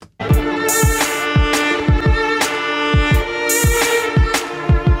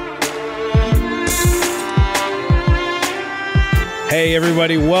Hey,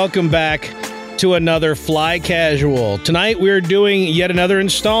 everybody, welcome back to another Fly Casual. Tonight, we're doing yet another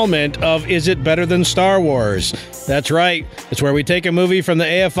installment of Is It Better Than Star Wars? That's right. It's where we take a movie from the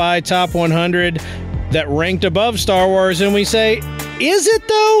AFI Top 100 that ranked above Star Wars, and we say, is it,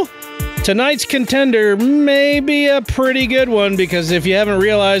 though? Tonight's contender may be a pretty good one, because if you haven't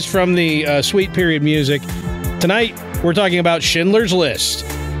realized from the sweet period music, tonight, we're talking about Schindler's List.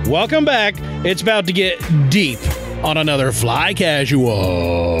 Welcome back. It's about to get deep on another Fly Casual.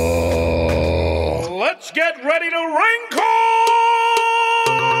 Let's get ready to wrinkle!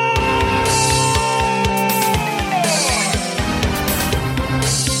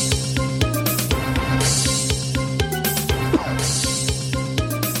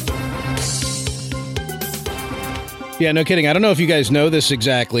 Yeah, no kidding. I don't know if you guys know this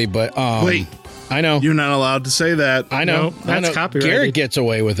exactly, but Wait. I know. You're not allowed to say that. I know. No, that's copyrighted. Garrett gets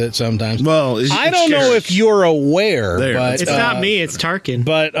away with it sometimes. Well, I don't know if you're aware, There. but It's not me, it's Tarkin.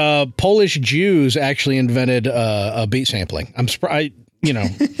 But Polish Jews actually invented a beat sampling. I'm surprised,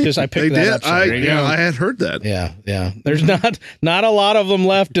 because I they picked that did. up. I had heard that. Yeah. There's not a lot of them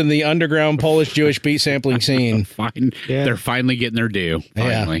left in the underground Polish Jewish beat sampling scene. Yeah. They're finally getting their due.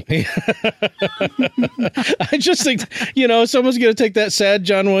 Finally. Yeah. I just think, someone's going to take that sad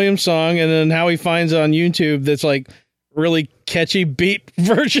John Williams song and then how he finds on YouTube that's like really catchy beat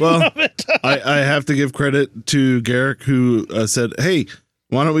version of it. I have to give credit to Garrick, who said, hey,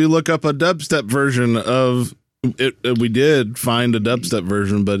 why don't we look up a dubstep version of it? We did find a dubstep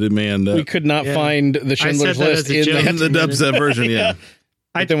version, but it may end up We could not find the Schindler's that List as a joke. in in the dubstep version. Yeah.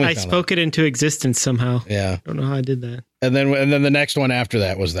 I spoke it into existence somehow. Yeah. I don't know how I did that. And then the next one after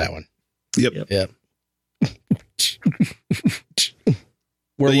that was that one. Yep.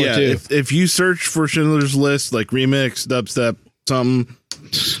 World War II. If you search for Schindler's List, like remix, dubstep, something,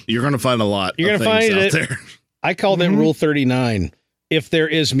 you're going to find a lot. You're of gonna things find out it. there. I called it Rule 39. If there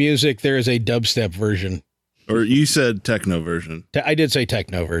is music, there is a dubstep version. Or you said techno version, I did say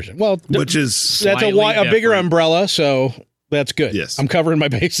techno version. Well, which is that's a bigger different. umbrella, so that's good. Yes. I'm covering my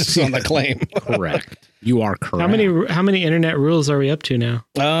bases on the claim. Correct. You are correct. How many internet rules are we up to now?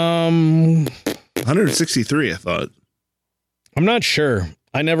 163. I thought. I'm not sure.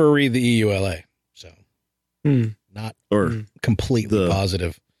 I never read the EULA, so not completely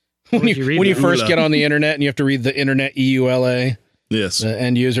positive. When you first get on the internet and you have to read the Internet EULA, Yes. the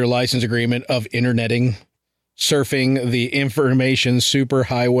end user license agreement of interneting, surfing the information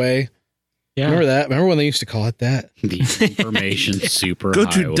superhighway. Yeah. Remember that? Remember when they used to call it that? The information super Go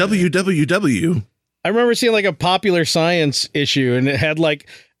to www. I remember seeing like a Popular Science issue, and it had like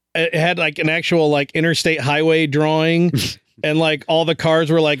an actual like interstate highway drawing, and like all the cars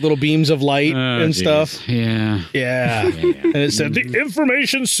were like little beams of light and stuff. Yeah. Yeah. And it said the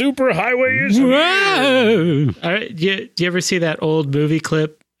information superhighway is Whoa! All right, do you ever see that old movie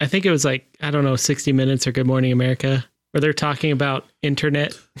clip? I think it was like, I don't know, 60 Minutes or Good Morning America, where they're talking about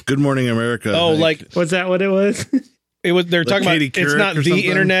internet. Good Morning America. Oh, like Was that what it was? it was. They're talking about Katie it's Couric not or the something?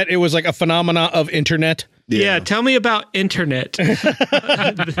 internet. It was like a phenomena of internet. Yeah, tell me about internet.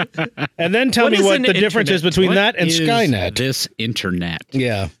 And then tell What me is what an the difference is internet? between What that and is Skynet. This internet.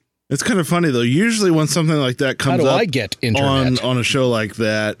 Yeah. It's kind of funny though. Usually when something like that How comes do up I get internet? on a show like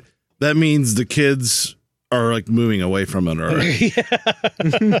that, that means the kids are like moving away from it already.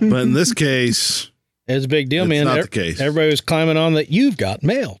 But in this case, It's a big deal, it's man. not the case. Everybody was climbing on that "You've Got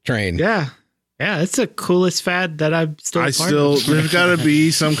Mail" train. Yeah, it's the coolest fad that I'm still. there's got to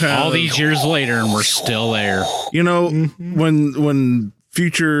be some kind All of these years later, and we're still there. when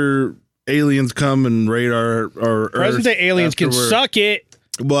future aliens come and raid our Present day Earth aliens can after we're- suck it.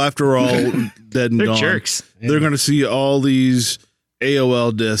 Well, after we're all dead and They're gone, jerks. they're going to see all these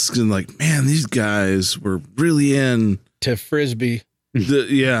AOL discs and like, man, these guys were really in. To Frisbee.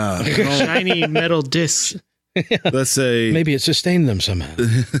 Yeah, Shiny metal discs. let's say Maybe it sustained them somehow.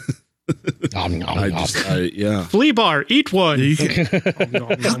 yeah. Flea bar, eat one. You can-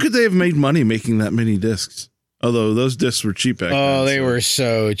 how could they have made money making that many discs? Although those discs were cheap back then. Oh, they were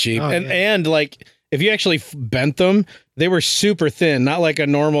so cheap. Oh, and like if you actually bent them, they were super thin, not like a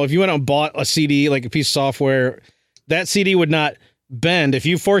normal. If you went out and bought a CD, like a piece of software, that CD would not bend. If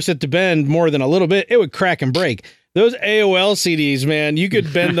you force it to bend more than a little bit, it would crack and break. Those AOL CDs, man, you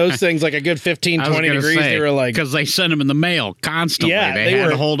could bend those things like a good 15, 20 degrees. They were like, because they sent them in the mail constantly. Yeah, they had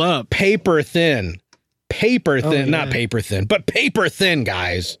were to hold up. paper thin, not yeah. paper thin, but paper thin,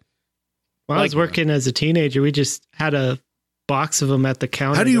 guys. When I was working as a teenager, we just had a box of them at the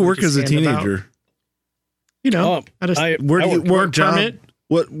counter. How do you that we work just as a handed out. teenager? You know, Where do you work job? permit.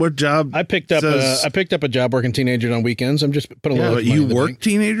 What job? I picked up says- a job working teenagers on weekends. I'm just putting a little. You money in the work bank.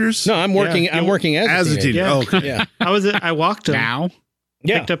 teenagers? No, I'm working. Yeah. I'm working as a teenager. Yeah. Oh, okay. Yeah. I walked them. Now?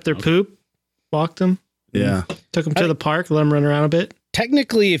 Yeah. Picked up their poop, walked them, Yeah. took them to the park, let them run around a bit.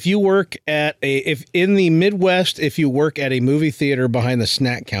 Technically, if you work if in the Midwest, if you work at a movie theater behind the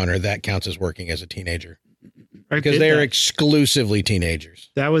snack counter, that counts as working as a teenager because they are exclusively teenagers.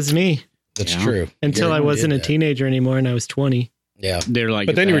 That was me That's true. until Gary I wasn't did a that. teenager anymore, and I was 20. Yeah. They're like,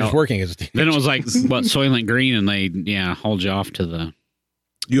 But then you were just hell- working as a teenager. Then it was like what Soylent Green, and they hold you off to the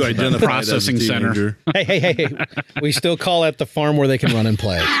You identified Processing as a center. teenager. Hey. We still call it the farm where they can run and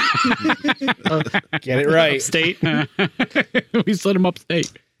play. Get it right. Upstate. we set them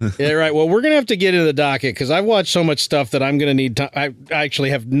upstate. Yeah, right. Well, we're going to have to get into the docket because I've watched so much stuff that I'm going to need to. I actually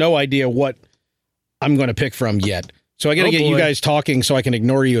have no idea what I'm going to pick from yet. So I got to get you boy. guys talking so I can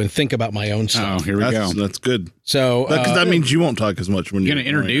ignore you and think about my own stuff. Oh, here we go. That's good. So Because that means you won't talk as much when You you're gonna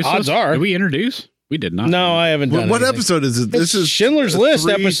introduce Odds us? are. Did we introduce? We did not. no, I haven't done What anything. episode is it? This This is Schindler's List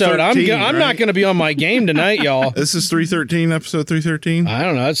episode. I'm 313, I'm not right? going to be on my game tonight, y'all. This is 313, episode 313. I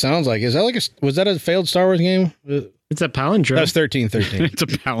don't know. It sounds like is that like was that a failed Star Wars game? It's a palindrome. That's 1313. It's a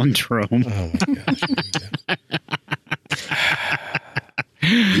palindrome. Oh my gosh.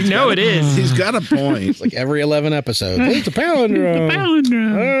 You know it is. He's got a point. Like every 11 episodes. It's a palindrome.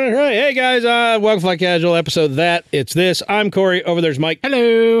 Palindrome. All right. Hey, guys. Welcome to Fly Casual episode that. It's this. I'm Corey. Over there's Mike.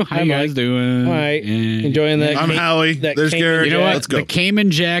 Hello. How Hi, you guys Mike. doing? All right. Yeah. Enjoying that. I'm Howie. that There's Cayman Garrett. You know what? Let's go. The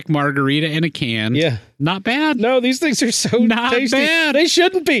Cayman Jack margarita in a can. Yeah. Not bad. No, these things are so Not tasty. bad. They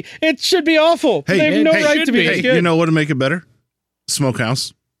shouldn't be. It should be awful. Hey, they have no hey, right to be. should this be. good. You know what to make it better?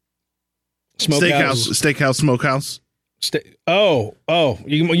 Smokehouse. Smokehouse. Steakhouse, smokehouse. Oh.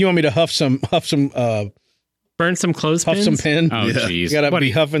 You want me to huff some Burn some clothespins. Huff some pin? Oh, Yeah. jeez. You gotta be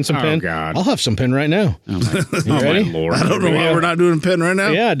huffing some Oh, pin. God. I'll huff some pin right now. Oh, my, You ready? my Lord. I don't know why we're not doing a pen right now.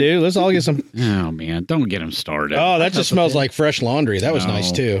 Yeah, dude. Let's all get some. Oh, man. Don't get him started. Oh, that just smells like fresh laundry. That was No.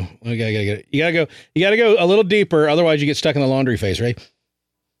 nice too. Okay, you gotta go a little deeper, otherwise you get stuck in the laundry phase, right?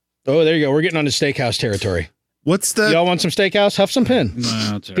 Oh, there you go. We're getting on to steakhouse territory. What's that? Y'all want some steakhouse? Huff some pin.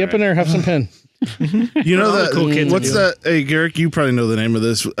 No, it's all Get up in right. there, huff some pin. You know All the that? cool kids What's do that? Hey, Garrick, you probably know the name of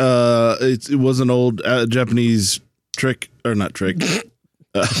this. It was an old Japanese trick, or not trick.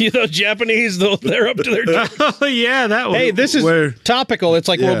 You know, Japanese, they're up to their. Oh yeah, that one. Hey, this is Where- topical. It's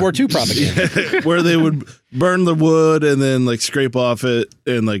like Yeah. World War II propaganda. where they would burn the wood and then like scrape off it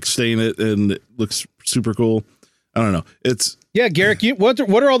and like stain it, and it looks super cool. I don't know. It's Yeah, Garrick, what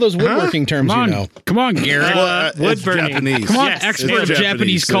are all those woodworking terms Come on. you know? Come on, Garrett. wood it's burning. Japanese. Come on, Yes. expert of It's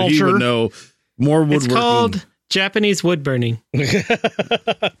Japanese so he culture. would know more It's woodworking. called Japanese wood burning.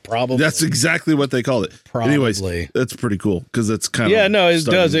 Probably. That's exactly what they call it. Anyways, Probably. that's pretty cool because it's kind of Yeah, no, it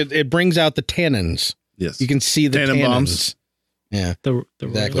does. It brings out the tannins. Yes, You can see the Tannin tannins. bombs. Yeah. The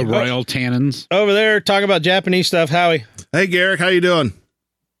Exactly. The royal tannins. Over there, talking about Japanese stuff, Howie. Hey, Garrick, how you doing?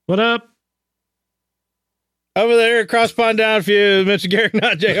 What up? Over there, cross pond down for you, Mr. Garrick,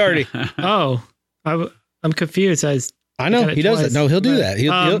 not Jay Hardy. Oh, I'm confused. I know got it he does twice. that. No, he'll do that.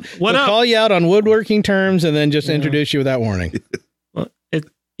 He'll what up? call you out on woodworking terms and then just introduce you without warning.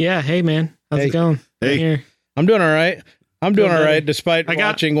 Yeah. Hey, man. How's Hey. it going? Hey. I'm here. I'm doing all right. I'm doing Feel all right, better. despite I got-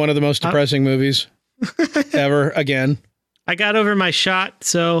 watching one of the most depressing movies ever again. I got over my shot,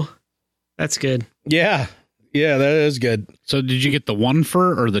 so that's good. Yeah, that is good. So did you get the one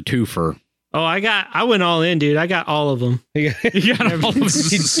fur or the two fur? Oh, I went all in, dude. I got all of them. You got all of them.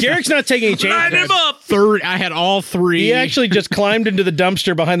 Garrick's not taking any chances. up. Third, I had all three. He actually just climbed into the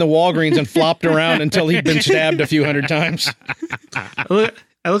dumpster behind the Walgreens and flopped around until he'd been stabbed a few hundred times.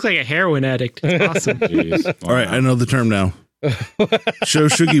 I look like a heroin addict. It's awesome. Jeez. All right, I know the term now.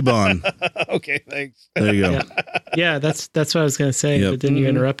 Shoshugibon. Okay, thanks. There you go. Yeah, that's what I was gonna say. Yep. But then you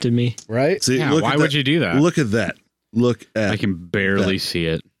interrupted me. Right? See, Yeah, look why at would that. you do that? Look at that. Look at I can barely see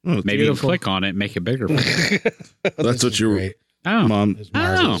it. Oh, Maybe you can beautiful. click on it, make it bigger. For me. that's what your Great. Oh, mom. It's oh,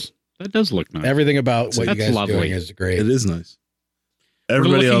 marvelous. that does look nice. Everything about what you That's guys are lovely. doing is great. It is nice.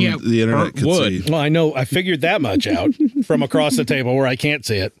 Everybody on looking at the internet burnt can wood. see. Well, I know. I figured that much out from across the table where I can't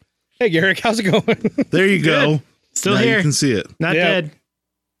see it. Hey, Garrick, how's it going? There you go. Still Now here. you can see it. Not Yeah. dead.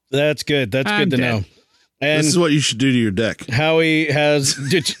 That's good. That's I'm good to dead. know. And This is what you should do to your deck. Howie has.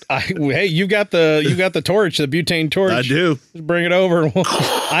 Hey, you got the torch, the butane torch. I do. Just bring it over.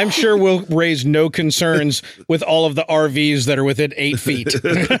 I'm sure we'll raise no concerns with all of the RVs that are within 8 feet.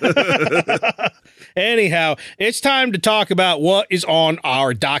 Anyhow, it's time to talk about what is on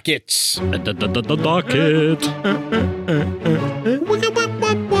our dockets. The docket.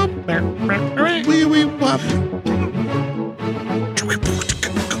 Wee wee wop.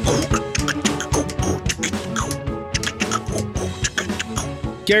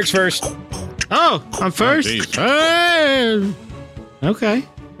 Garrick's first. Oh, I'm first. Hey! Okay.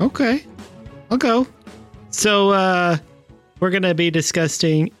 I'll go. So we're gonna be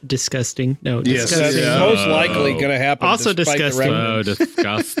discussing. No, Yes, discussing. yeah. Most likely going to happen. Also despite the disgusting. record. So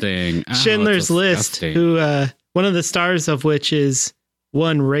disgusting. Oh, Schindler's it's List, disgusting. who one of the stars of which is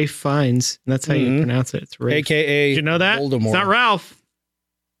one Rafe Fiennes, and that's how you pronounce it. It's Rafe. AKA Did you know that? Voldemort. It's not Ralph.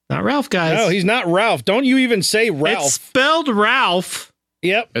 Not Ralph, guys. No, he's not Ralph. Don't you even say Ralph. It's spelled Ralph.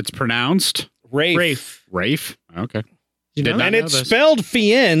 Yep. It's pronounced Rafe. Rafe. Rafe. Okay. You Did know not And that? know it's this. spelled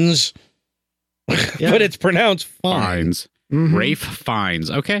Fiennes, Yeah. but it's pronounced Fine. Fines. Mhm. Rafe Fines.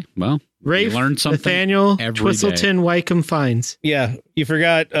 Okay. Well, Rafe. you learn something Nathaniel every Twistleton Wycombe Fiennes. Yeah, you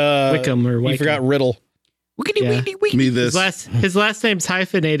forgot Wickham or You Wycombe. forgot Riddle. Yeah. Me this. His last name's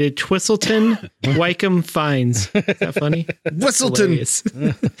hyphenated. Twistleton Wycombe Fiennes. Is that funny? Whistleton. Hilarious.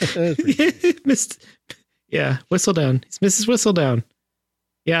 Yeah, Whistledown. It's Mrs. Whistledown.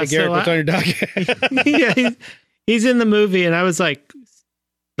 Yeah, Hey, Garrett, so what's on your docket? yeah, he's in the movie, and I was like,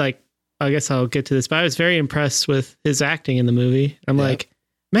 I guess I'll get to this, but I was very impressed with his acting in the movie. I'm Yeah. like,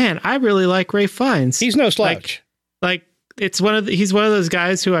 man, I really like Rafe Fiennes. He's no slouch. Like he's one of those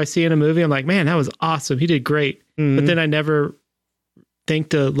guys who I see in a movie. I'm like, man, that was awesome. He did great. Mhm. But then I never think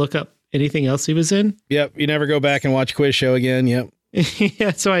to look up anything else he was in. Yep. You never go back and watch Quiz Show again. Yep.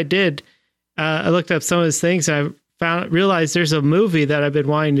 Yeah, so I did. I looked up some of his things. And I realized there's a movie that I've been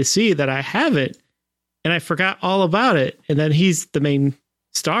wanting to see that I haven't, and I forgot all about it. And then he's the main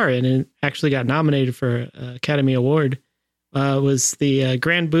star in, and actually got nominated for an Academy Award. Was the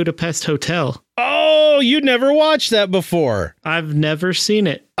Grand Budapest Hotel. Oh, you never watched that before. I've never seen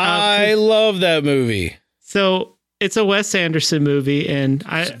it. I love that movie. So it's a Wes Anderson movie, and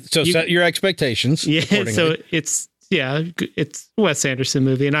So set your expectations. yeah. accordingly. So it's a Wes Anderson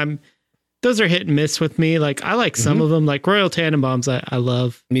movie, and those are hit and miss with me. Like I like some of them, like Royal Tenenbaums. I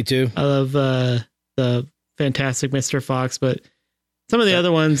love. Me too. I love the Fantastic Mr. Fox, but some of the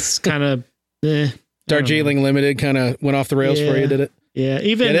other ones kind of. Darjeeling Limited kind of went off the rails for Yeah. you, did it? Yeah,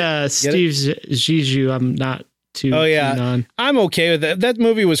 even Get it? Steve Zissou, I'm not too. Oh, yeah. keen on. I'm okay with that. That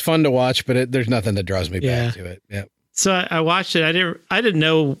movie was fun to watch, but there's nothing that draws me Yeah. back to it. Yeah. So I watched it. I didn't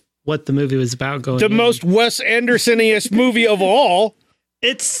know what the movie was about going. The in. most Wes Anderson-iest movie of all.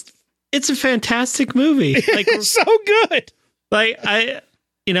 It's a fantastic movie. Like It's so good.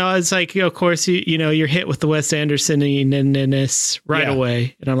 It's like, of course, you're hit with the Wes Anderson-ness right Yeah.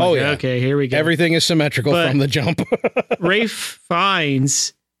 away. And I'm like, Oh, yeah. okay, here we go. Everything is symmetrical But- from the jump. Rafe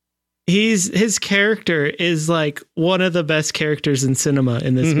Fiennes, his character is like one of the best characters in cinema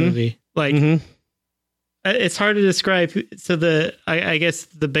in this Mhm. movie. Like, Mhm. it's hard to describe. So I guess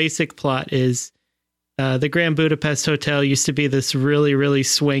the basic plot is the Grand Budapest Hotel used to be this really, really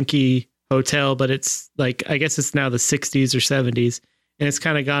swanky hotel, but it's like, I guess it's now the 60s or 70s, and it's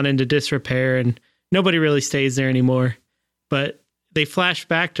kind of gone into disrepair, and nobody really stays there anymore. But they flash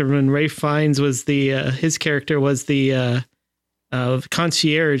back to when Rafe Fiennes was his character was the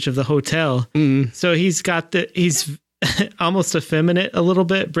concierge of the hotel. Mhm. So he's almost effeminate, a little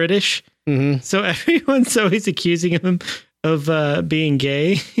bit British. Mhm. So everyone's always accusing him of being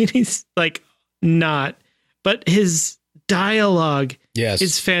gay. And he's like, not. But his dialogue Yes.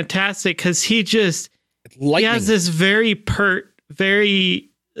 is fantastic because he lightning. has this very proper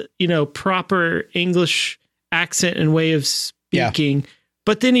English accent and way of speaking.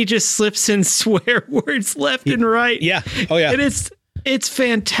 But then he just slips in swear words left and right. Yeah. Oh, yeah. And it's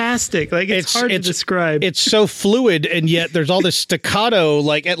fantastic. Like it's hard to describe. It's so fluid, and yet there's all this staccato,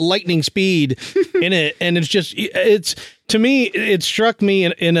 like at lightning speed in it, and it's to me, it struck me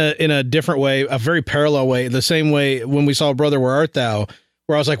in a different way, a very parallel way, the same way when we saw Brother, Where Art Thou,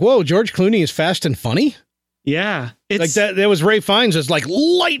 where I was like, whoa, George Clooney is fast and funny. Yeah. Like that. That was Rafe Fiennes is like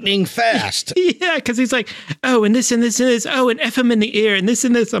lightning fast. Yeah, because he's like, oh, and this and this and this. Oh, and F him in the ear and this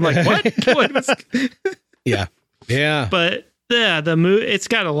and this. I'm like, what? Yeah. Yeah. But yeah, the movie, it's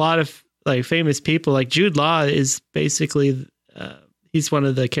got a lot of like famous people. Like Jude Law is basically, he's one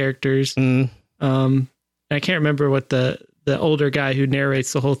of the characters. Mm. I can't remember what the older guy who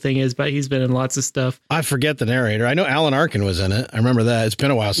narrates the whole thing is, but he's been in lots of stuff. I forget the narrator. I know Alan Arkin was in it. I remember that. It's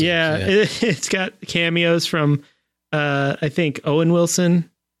been a while since. Yeah, it's got cameos from, I think Owen Wilson,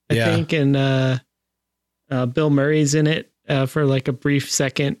 I think, and Bill Murray's in it for like a brief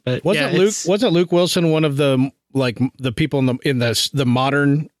second. But Wasn't Luke Wilson one of the people in the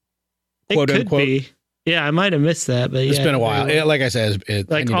modern quote it could unquote? be. Yeah, I might have missed that, but It's been a while. very well. Like I said, I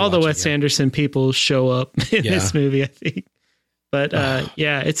Like need to all the watch it Wes again. Anderson people show up in Yeah. this movie, I think. But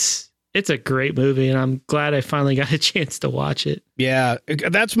yeah, it's a great movie, and I'm glad I finally got a chance to watch it. Yeah,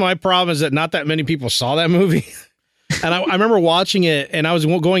 that's my problem, is that not that many people saw that movie. And I remember watching it, and I was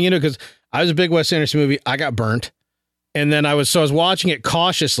going into it because I was a big Wes Anderson movie. I got burnt. And then I was watching it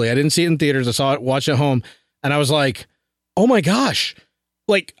cautiously. I didn't see it in theaters. I watched it at home, and I was like, oh my gosh,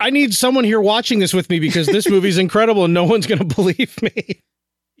 like I need someone here watching this with me because this movie's incredible and no one's going to believe me.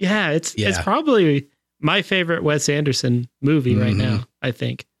 Yeah, it's probably my favorite Wes Anderson movie right now, I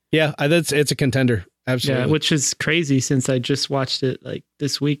think. Yeah, it's a contender. Absolutely. Yeah, which is crazy since I just watched it like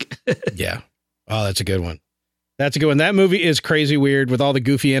this week. Yeah. Oh, that's a good one. That's a good one. That movie is crazy weird with all the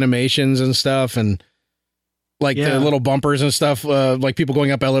goofy animations and stuff and like the little bumpers and stuff, like people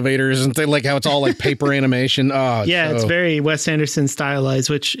going up elevators and like how it's all like paper animation. Oh, yeah, it's very Wes Anderson stylized,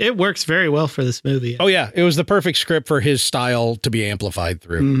 which it works very well for this movie. Oh, yeah. It was the perfect script for his style to be amplified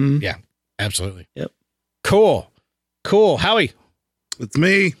through. Mm-hmm. Yeah, absolutely. Yep. Cool. Howie. It's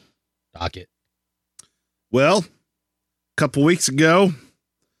me. Dock it. Well, a couple weeks ago,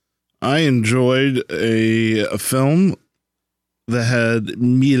 I enjoyed a film that had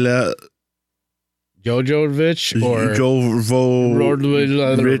Mila Jovovich or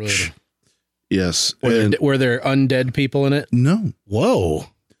Rich. Yes. Were there undead people in it? No. Whoa.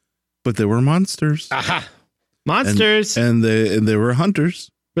 But they were monsters. Aha. Monsters. And they were hunters.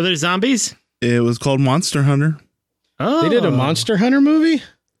 Were there zombies? It was called Monster Hunter. Oh. They did a Monster Hunter movie?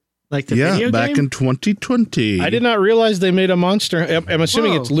 Like the video game? Back in 2020. I did not realize they made a Monster. I'm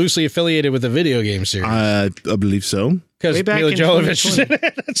assuming it's loosely affiliated with the video game series. I believe so. Because Way back Mila in Jovovich is in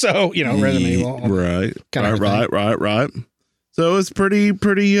it. So, Resident Evil. Right. Kind of Right. So it's pretty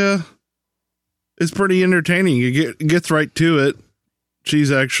entertaining. It gets right to it. She's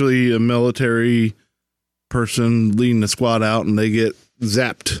actually a military person leading the squad out, and they get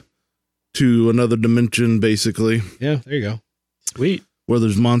zapped to another dimension, basically. Yeah, there you go. Sweet. Where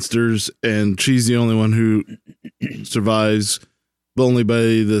there's monsters, and she's the only one who survives, but only by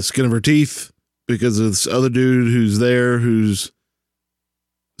the skin of her teeth, because of this other dude who's there, who's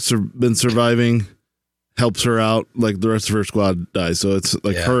been surviving, helps her out. Like the rest of her squad dies, so it's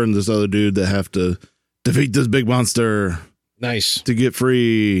like her and this other dude that have to defeat this big monster. Nice to get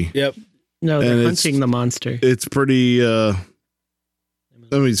free. Yep. No, they're hunting the monster. It's pretty.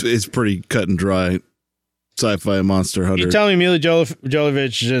 It's pretty cut and dry. Sci-fi Monster Hunter. You tell me Mila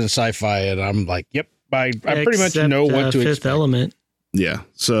Jovovich is in sci-fi, and I'm like, yep, I pretty much know what to Fifth expect. Element. Yeah,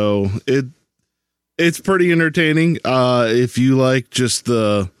 so it's pretty entertaining. If you like just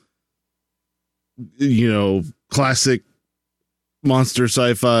the classic monster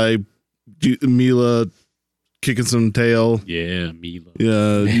sci-fi, Mila kicking some tail. Yeah, Mila.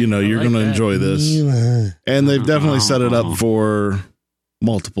 Yeah, you're like gonna that. enjoy this. Mila. And they've definitely set it up for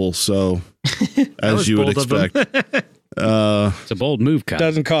multiple, so as you would expect. It's a bold move, Kyle.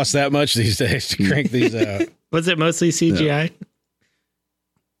 Doesn't cost that much these days to crank these out. Was it mostly CGI?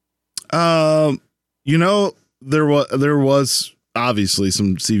 There was obviously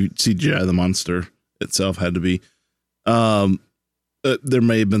some CGI. The monster itself had to be. There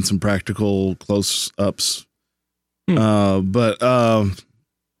may have been some practical close-ups, but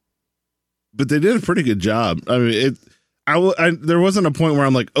they did a pretty good job. I mean, there wasn't a point where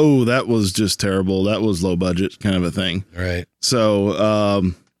I'm like, oh, that was just terrible. That was low budget kind of a thing. Right. So,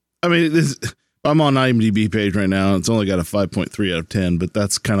 I mean, I'm on IMDb page right now. It's only got a 5.3 out of 10, but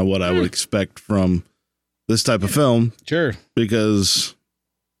that's kind of what I would expect from this type of film. Sure. Because,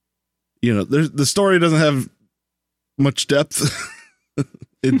 the story doesn't have much depth.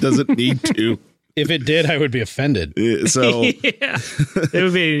 It doesn't need to. If it did, I would be offended. So yeah, it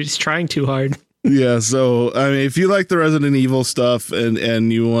would be just trying too hard. Yeah, so I mean, if you like the Resident Evil stuff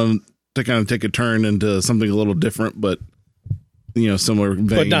and you want to kind of take a turn into something a little different, but similar vein,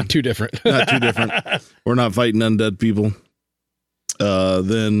 but not too different, we're not fighting undead people,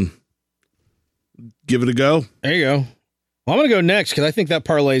 then give it a go. There you go. Well, I'm gonna go next because I think that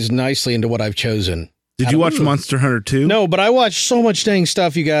parlays nicely into what I've chosen. Did you watch Monster Hunter 2? No, but I watched so much dang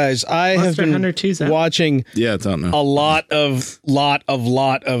stuff, you guys. I have been Hunter 2's out. watching it's out now. a lot of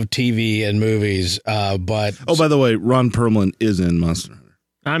TV and movies. But by the way, Ron Perlman is in Monster Hunter.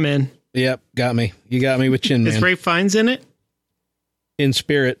 I'm in. Yep, got me. You got me with Chin Man. Is Ralph Fiennes in it? In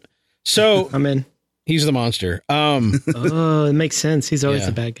spirit. So I'm in. He's the monster. Oh, it makes sense. He's always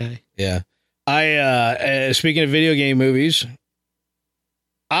the bad guy. Yeah. I speaking of video game movies,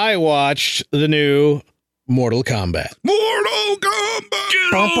 I watched the new Mortal Kombat. Mortal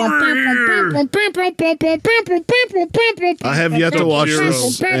Kombat! I have yet to watch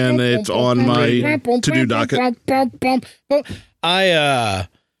this, and it's on my to-do docket. I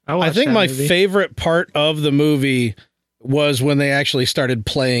think my favorite part of the movie was when they actually started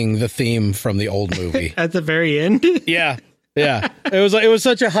playing the theme from the old movie. At the very end? Yeah. Yeah. It was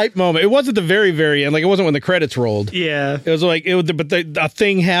such a hype moment. It wasn't the very, very end. Like, it wasn't when the credits rolled. Yeah. It was like, but a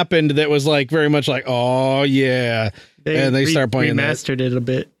thing happened that was like very much like, oh, yeah. And they start playing remastered it a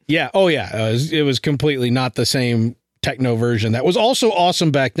bit. Yeah. Oh, yeah. It was completely not the same techno version that was also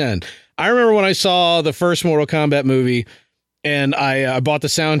awesome back then. I remember when I saw the first Mortal Kombat movie and I bought the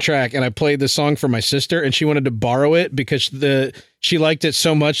soundtrack and I played the song for my sister and she wanted to borrow it because she liked it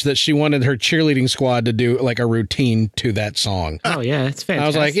so much that she wanted her cheerleading squad to do like a routine to that song. Oh yeah, it's fantastic. I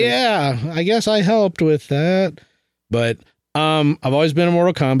was like, yeah, I guess I helped with that. But I've always been a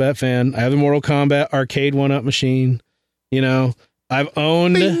Mortal Kombat fan. I have the Mortal Kombat arcade 1-up machine. You know, I've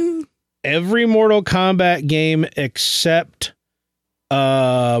owned every Mortal Kombat game except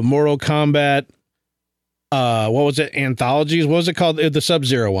Mortal Kombat. What was it? Anthologies? What was it called? The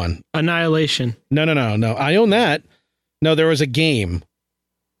Sub-Zero one. Annihilation. No. I own that. No, there was a game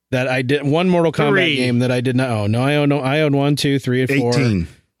that I did. One Mortal Kombat game that I did not own. No, I own 1, 2, 3, and 4. 18.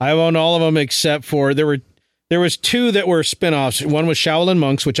 I own all of them except for there was 2 that were spin-offs. One was Shaolin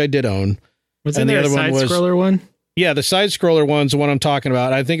Monks, which I did own. Wasn't there a side-scroller one? Yeah, the side-scroller one's the one I'm talking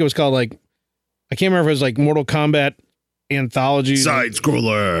about. I think it was called like, I can't remember if it was like Mortal Kombat Anthology.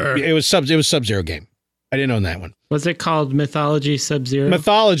 Side-scroller. It was Sub-Zero game. I didn't own that one. Was it called Mythology Sub-Zero?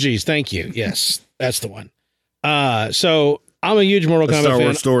 Mythologies, thank you. Yes, that's the one. So I'm a huge Mortal Kombat Star fan.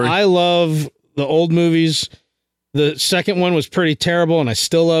 Wars story. I love the old movies. The second one was pretty terrible, and I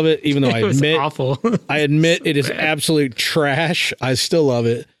still love it, even though I admit awful. I admit it is absolute trash. I still love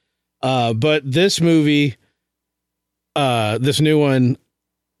it. But this movie, this new one,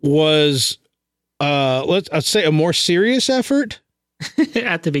 was let's say a more serious effort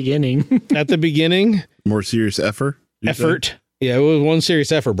At the beginning. at the beginning. More serious effort. Yeah, it was one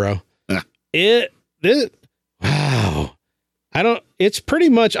serious effort, bro. Yeah. Wow. It's pretty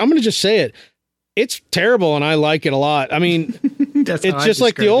much, I'm going to just say it. It's terrible and I like it a lot. I mean, That's how it's I just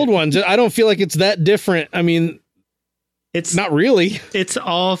like the describe old it. ones. I don't feel like it's that different. I mean, It's not really. It's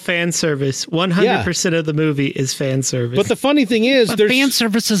all fan service. 100% of the movie is fan service. But the funny thing is, But there's fan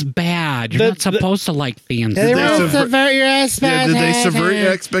service is bad. You're not supposed to like fan Did service. they subvert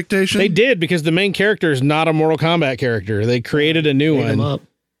your expectations? They did, because the main character is not a Mortal Kombat character. They created a new Made them one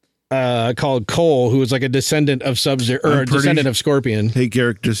up. called Cole, who was like a descendant of Sub-Zero, or a descendant of Scorpion. Hey,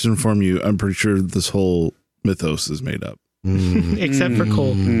 Garrick, just to inform you, I'm pretty sure this whole mythos is made up. Except for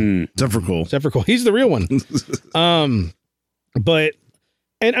Cole. Except for Cole. Except for Cole. He's the real one. But,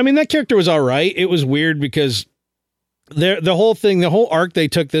 and I mean, that character was all right. It was weird because the whole arc they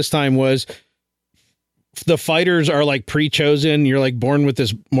took this time was the fighters are like pre-chosen. You're like born with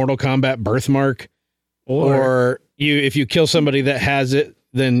this Mortal Kombat birthmark, or if you kill somebody that has it,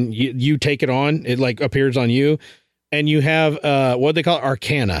 then you take it on. It like appears on you, and you have what they call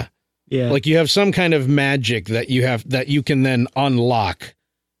arcana. Yeah. Like you have some kind of magic that you can then unlock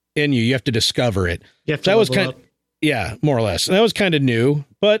in you. You have to discover it. You have to That was level kind up. Yeah, more or less. And that was kind of new,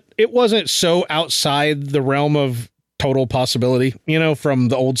 but it wasn't so outside the realm of total possibility, from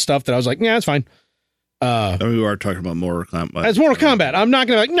the old stuff that I was like, yeah, it's fine. I mean, we are talking about Mortal Kombat. It's Mortal Kombat. I'm not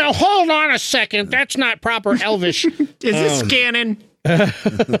going to no, hold on a second. That's not proper Elvish. Is this canon?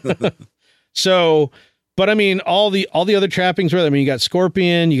 So, but I mean, all the other trappings were there. I mean, you got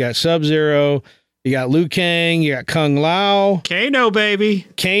Scorpion, you got Sub-Zero, you got Liu Kang, you got Kung Lao, Kano, baby.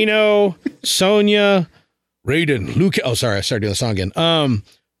 Kano, Sonya, Raiden, Liu Kang. Oh, sorry, I started doing the song again.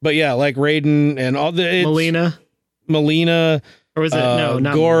 But yeah, like Raiden and all the Melina, or was it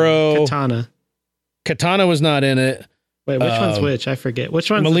not Goro, Katana? Katana was not in it. Wait, which one's which? I forget.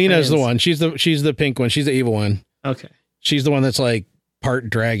 Which one's Melina is the fans? one. She's the pink one. She's the evil one. Okay. She's the one that's like part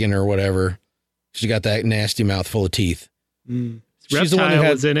dragon or whatever. She got that nasty mouth full of teeth. She's the one who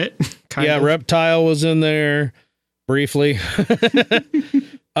was in it. kind of. Reptile was in there briefly.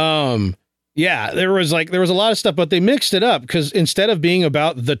 Yeah, there was a lot of stuff, but they mixed it up because instead of being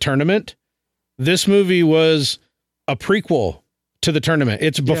about the tournament, this movie was a prequel to the tournament.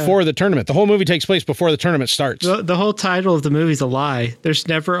 It's before the tournament. The whole movie takes place before the tournament starts. The whole title of the movie is a lie. There's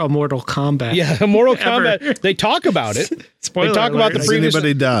never a Mortal Kombat. Yeah, Mortal Kombat. They talk about it. Spoiler they talk about alert. the previous. Does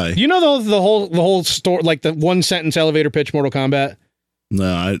anybody die? You know the whole story, like the one sentence elevator pitch Mortal Kombat.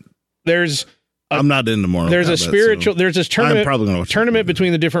 No, There's I'm not into Mortal Kombat. there's a spiritual. There's this I'm probably gonna tournament watch tournament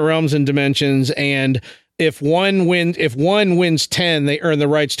between the different realms and dimensions, and if one wins 10, they earn the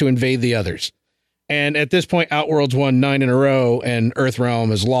rights to invade the others. And at this point, Outworld's won 9 in a row, and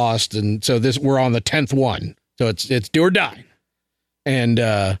Earthrealm is lost, and so we're on the 10th one. So it's do or die, and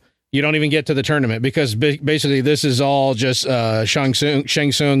you don't even get to the tournament because basically this is all just Shang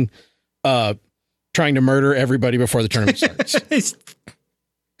Tsung trying to murder everybody before the tournament starts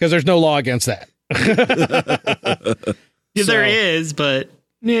because there's no law against that. There is, but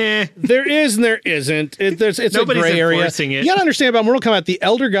yeah, there is and there isn't. It's Nobody's a gray area. enforcing it. You gotta understand about Mortal Kombat. The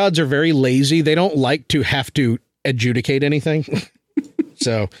Elder Gods are very lazy. They don't like to have to adjudicate anything.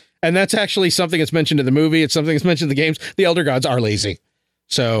 So And that's actually something that's mentioned in the movie. It's something that's mentioned in the games. The Elder Gods are lazy.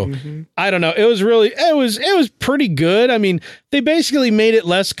 So I don't know. It was pretty good. I mean, they basically made it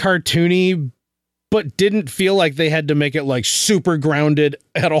less cartoony, but didn't feel like they had to make it like super grounded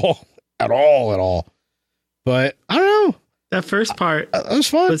at all. But I don't know. That first part It was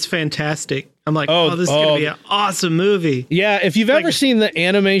fun. was fantastic. I'm like, this is going to be an awesome movie. Yeah, if you've ever seen the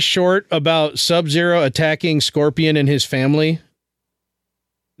anime short about Sub-Zero attacking Scorpion and his family,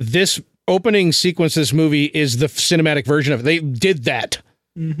 this opening sequence of this movie is the cinematic version of it. They did that.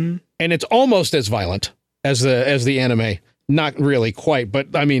 Mm-hmm. And it's almost as violent as the anime. Not really quite,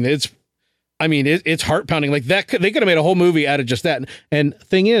 but I mean, it's heart pounding like that. They could have made a whole movie out of just that. And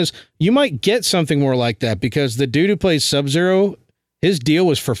thing is, you might get something more like that because the dude who plays Sub-Zero, his deal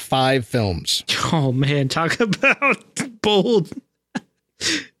was for 5 films. Oh man, talk about bold.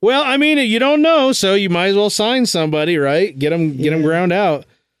 Well, I mean, you don't know, so you might as well sign somebody, right? Get them ground out.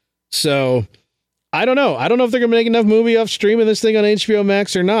 So I don't know. I don't know if they're gonna make enough movie off streaming this thing on HBO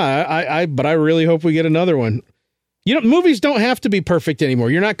Max or not. But I really hope we get another one. You know, movies don't have to be perfect anymore.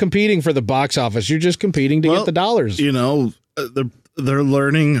 You're not competing for the box office. You're just competing to get the dollars. You know,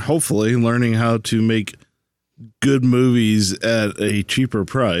 they're hopefully learning how to make good movies at a cheaper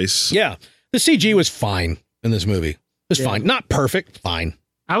price. Yeah. The CG was fine in this movie. It was fine. Not perfect. Fine.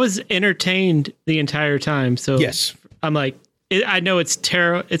 I was entertained the entire time. So yes, I'm like, I know it's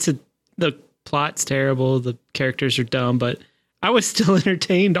terrible. The plot's terrible. The characters are dumb, but I was still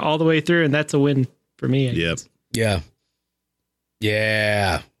entertained all the way through. And that's a win for me. Yep. Yeah.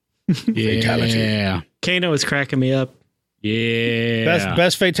 Fatality. Yeah. Kano was cracking me up. Yeah.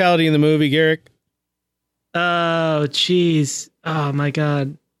 Best fatality in the movie, Garrick. Oh, jeez. Oh my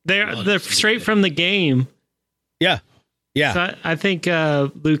God. They're straight from the game. Yeah. So I think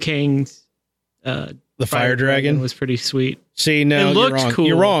Liu Kang's the fire dragon was pretty sweet. See, no, it looked you're wrong. cool.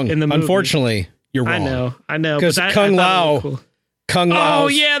 You're wrong. In the movie. Unfortunately, you're wrong. I know. Because Kung Lao. Oh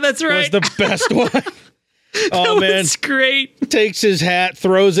yeah, that's right. Was the best one. Oh man, it's great. Takes his hat,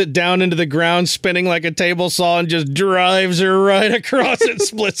 throws it down into the ground, spinning like a table saw, and just drives her right across it,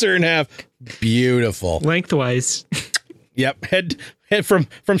 splits her in half. Beautiful. Lengthwise. Yep. Head from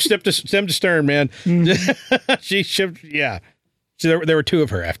stem to stern, man. Mm-hmm. She shipped. Yeah. So there were 2 of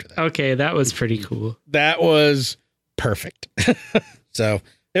her after that. Okay, that was pretty cool. That was perfect. So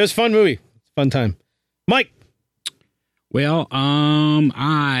it was a fun movie. Fun time. Mike. Well,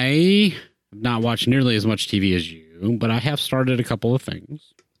 I have not watched nearly as much TV as you, but I have started a couple of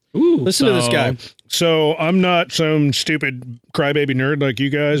things. Ooh, listen to this guy. So I'm not some stupid crybaby nerd like you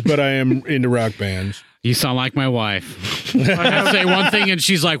guys, but I am into rock bands. You sound like my wife. I say one thing and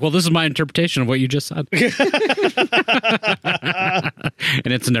she's like, well, this is my interpretation of what you just said.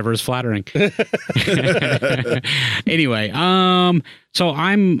 And it's never as flattering. Anyway, so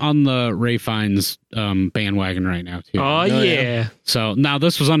I'm on the Ray Fiennes bandwagon right now, too. Oh, yeah. So now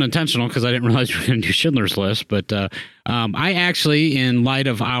this was unintentional because I didn't realize we were going to do Schindler's List, but I actually, in light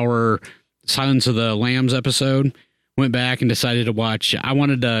of our Silence of the Lambs episode, went back and decided to watch. I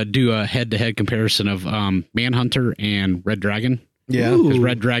wanted to do a head-to-head comparison of Manhunter and Red Dragon. Yeah, because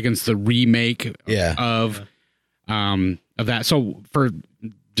Red Dragon's the remake of that. So for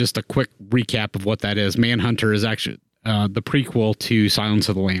just a quick recap of what that is, Manhunter is actually the prequel to Silence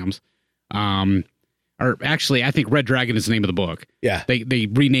of the Lambs. Or actually, I think Red Dragon is the name of the book. Yeah, they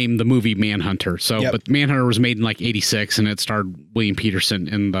renamed the movie Manhunter. So, but Manhunter was made in like '86, and it starred William Peterson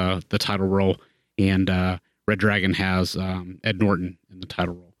in the title role, and Red Dragon has Ed Norton in the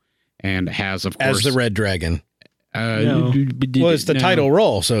title role, and has, of course, as the Red Dragon. No. Well, it's the title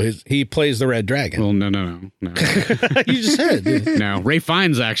role, so he plays the Red Dragon. Well, no. You just said no. Ray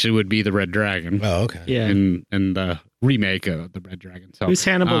Fiennes actually would be the Red Dragon. Oh, okay. Yeah. In the remake of the Red Dragon. So who's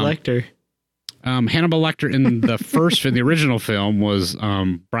Hannibal Lecter? Hannibal Lecter in the original film was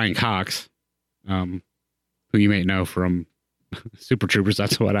Brian Cox, who you may know from Super Troopers.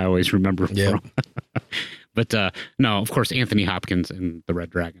 That's what I always remember from. But no, of course, Anthony Hopkins in the Red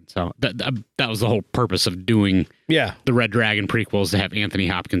Dragon. So that was the whole purpose of doing the Red Dragon prequels, to have Anthony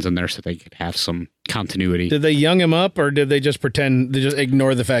Hopkins in there so they could have some continuity. Did they young him up, or did they just pretend? They just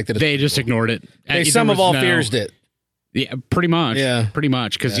ignore the fact that they just ignored it. They some of all fears it. Yeah, pretty much. Yeah, pretty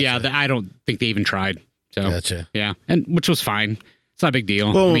much. Because I don't think they even tried. So gotcha. Yeah, and which was fine. It's not a big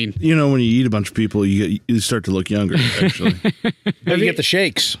deal. Well, I mean, you know, when you eat a bunch of people, you start to look younger. Actually, you get the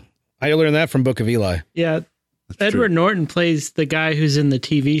shakes. I learned that from Book of Eli. Yeah, Edward Norton plays the guy who's in the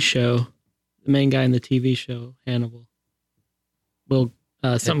TV show, the main guy in the TV show, Hannibal. Will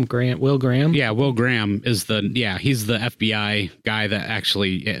Graham? Yeah, Will Graham is he's the FBI guy that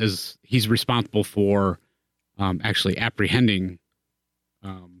actually he's responsible for actually apprehending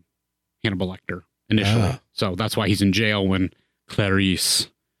Hannibal Lecter initially. So that's why he's in jail when Clarice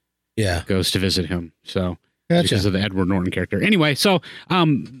goes to visit him. So because of the Edward Norton character. Anyway, so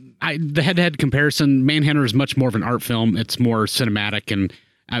the head-to-head comparison, Manhunter is much more of an art film. It's more cinematic, and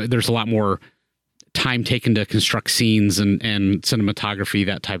there's a lot more time taken to construct scenes and cinematography,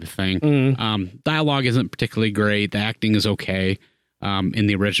 that type of thing. Dialogue isn't particularly great. The acting is okay in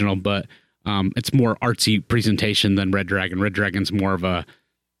the original, but it's more artsy presentation than Red Dragon. Red Dragon's more of a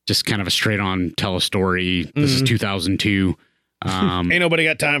just kind of a straight-on tell a story. This is 2002. Ain't nobody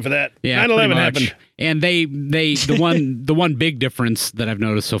got time for that. Yeah, 9/11 happened. And the one big difference that I've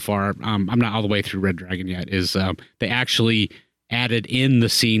noticed so far, I'm not all the way through Red Dragon yet, is they actually added in the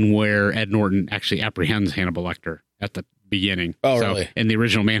scene where Ed Norton actually apprehends Hannibal Lecter at the beginning. Oh, really? In the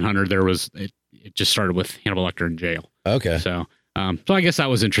original Manhunter, it just started with Hannibal Lecter in jail. Okay. So I guess that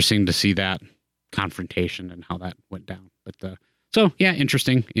was interesting to see that confrontation and how that went down. But so yeah,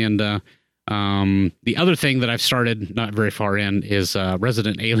 interesting. And the other thing that I've started not very far in is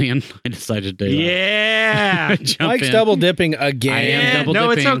Resident Alien. I decided to jump Mike's in. double dipping again. I am double No,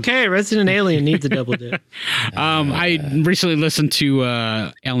 dipping. it's okay. Resident Alien needs a double dip. I recently listened to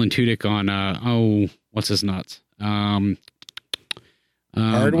Alan Tudyk on what's his nuts? Hardwick?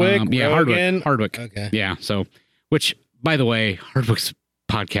 Yeah, Rogan? Hardwick. Okay. Yeah. So, which by the way, Hardwick's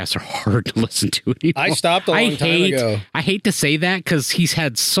podcasts are hard to listen to anymore. I stopped a long time ago. I hate to say that because he's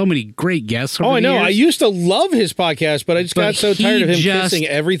had so many great guests over Oh, I the know. years. I used to love his podcast, but I just got so tired of him kissing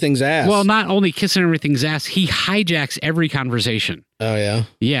everything's ass. Well, not only kissing everything's ass, he hijacks every conversation. Oh, yeah?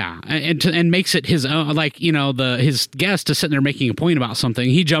 Yeah, and makes it his own. Like, his guest is sitting there making a point about something.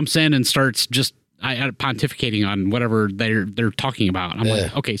 He jumps in and starts just pontificating on whatever they're talking about. I'm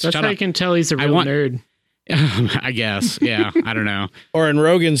like, okay, so That's how you can tell he's a real nerd. I guess. Yeah. I don't know. Or in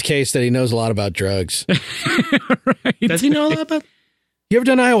Rogan's case, that he knows a lot about drugs. Right. Does he know a lot about? You ever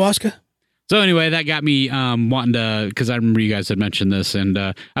done ayahuasca? So anyway, that got me wanting to, because I remember you guys had mentioned this, and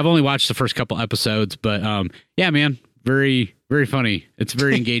I've only watched the first couple episodes, but yeah, man, very, very funny. It's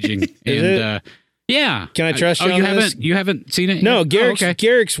very engaging. And yeah. Can I trust you on this? You haven't seen it? No, yet?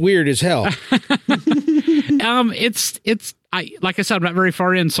 Garrick's weird as hell. Like I said, I'm not very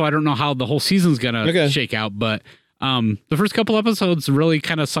far in, so I don't know how the whole season's gonna shake out. But the first couple episodes really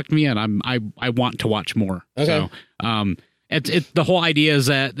kind of sucked me in. I want to watch more. Okay. So the whole idea is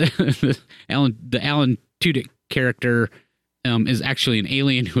that the Alan Tudyk character is actually an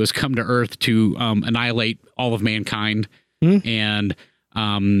alien who has come to Earth to annihilate all of mankind, and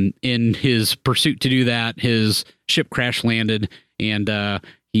in his pursuit to do that, his ship crash landed, and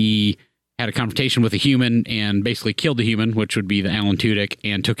he had a confrontation with a human and basically killed the human, which would be the Alan Tudyk,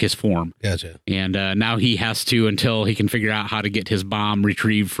 and took his form. Gotcha. And now he has to, until he can figure out how to get his bomb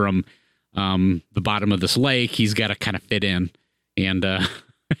retrieved from the bottom of this lake, he's got to kind of fit in. And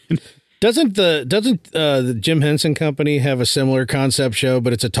doesn't the Jim Henson Company have a similar concept show,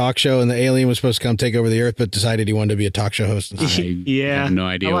 but it's a talk show, and the alien was supposed to come take over the Earth, but decided he wanted to be a talk show host instead? I have no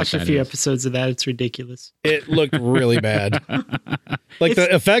idea. I watched a few episodes of that. It's ridiculous. It looked really bad. Like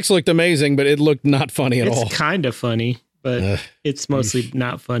the effects looked amazing, but it looked not funny at all. It's kind of funny, but it's mostly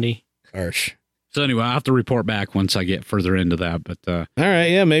not funny. Harsh. So anyway, I'll have to report back once I get further into that. But all right,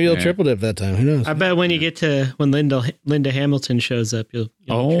 yeah, maybe you'll triple dip that time. Who knows? I bet when you get to when Linda Hamilton shows up, you'll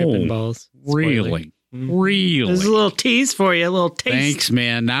trip in balls. Really? Really? There's a little tease for you, a little taste. Thanks,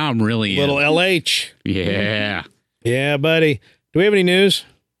 man. Now I'm really little in. LH. Yeah. Yeah, buddy. Do we have any news?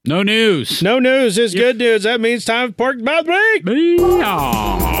 No news. No news is good news. That means time for Pork Mouth Break.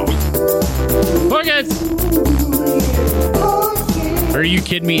 Are you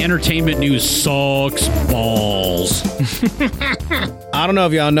kidding me? Entertainment news sucks balls. I don't know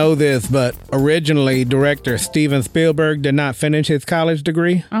if y'all know this, but originally director Steven Spielberg did not finish his college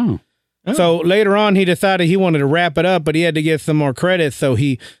degree. Oh. So later on, he decided he wanted to wrap it up, but he had to get some more credit. So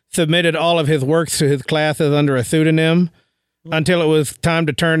he submitted all of his works to his classes under a pseudonym until it was time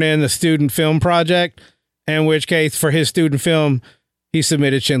to turn in the student film project, in which case, for his student film, he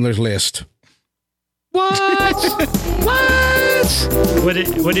submitted Schindler's List. What? What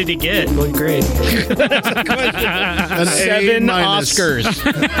did he get? What grade? 7 Oscars.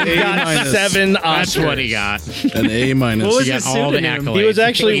 He got 7 Oscars. That's what he got. An A minus. What was He his got all the pseudonym?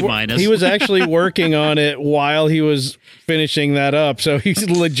 accolades. He was actually working on it while he was finishing that up, so he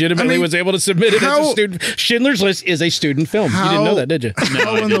legitimately was able to submit it as a student. Schindler's List is a student film. You didn't know that, did you?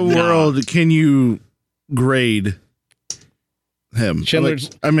 How in the world can you grade him. Schindler's-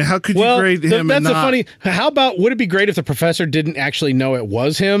 Like, I mean, how could you grade him? That's and a not, funny. How about would it be great if the professor didn't actually know it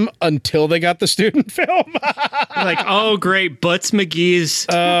was him until they got the student film? Like, oh, great. Butts McGee's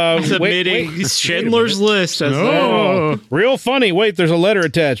submitting Schindler's List. As Real funny. Wait, there's a letter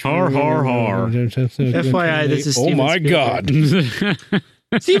attached. Har, har, har. FYI, this is Oh Steven my Spielberg. God.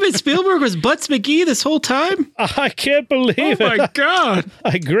 Steven Spielberg was Butts McGee this whole time? I can't believe Oh it. my God.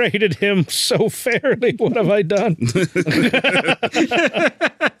 I graded him so fairly. What have I done?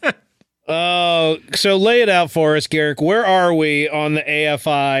 So lay it out for us, Garrick. Where are we on the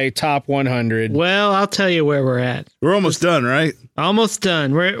AFI Top 100? Well, I'll tell you where we're at. We're almost done, right? Almost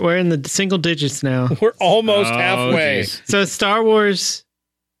done. We're in the single digits now. We're almost halfway. geez. So Star Wars,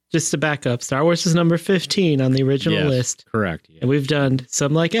 just to back up, Star Wars is number 15 on the original Yes, list. correct. Yeah. And we've done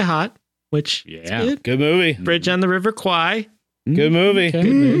Some Like It Hot, which is Yeah. good. Good movie. Bridge on the River Kwai. Good movie.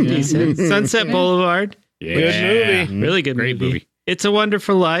 Decent. Sunset Boulevard. Yeah. Good movie. Really good Great movie. It's a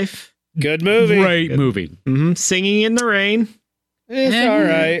Wonderful Life. Good movie. Great movie. Singing in the Rain. It's all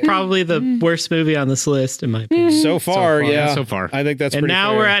right. Probably the worst movie on this list, in my opinion. So far, yeah. So far. I think that's And pretty now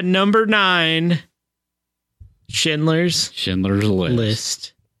fair. we're at number 9, Schindler's Schindler's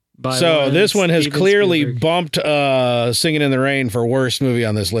List. By So this one has Steven clearly Spielberg. bumped Singing in the Rain for worst movie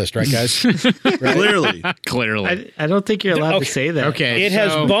on this list, right, guys? Clearly. Clearly. I don't think you're allowed Okay. to say that. Okay. It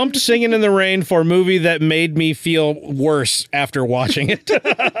has so- bumped Singing in the Rain for a movie that made me feel worse after watching it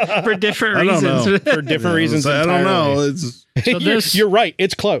For different I don't reasons. know. for different reasons. I don't know. entirely. It's So You're right.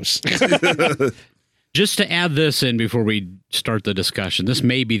 It's close. Just to add this in before we start the discussion, this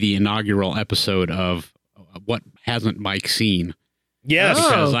may be the inaugural episode of What Hasn't Mike Seen? Yes. Oh.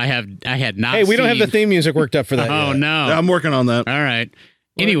 Because I had not Hey, we don't have the seen- theme music worked up for that. Oh, yet. no. I'm working on that. All right.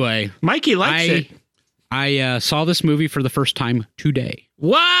 Anyway, Mikey likes it. I saw this movie for the first time today.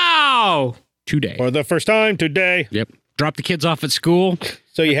 Wow. Today. For the first time today. Yep. Dropped the kids off at school.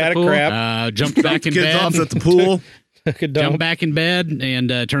 So you had a Pool. crap. Jumped back in Kids bed. off at the pool. Took a dump. Jumped back in bed and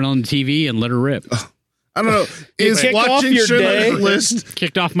turned on the TV and let her rip. I don't know. Is kicked off watching your Schindler's day? List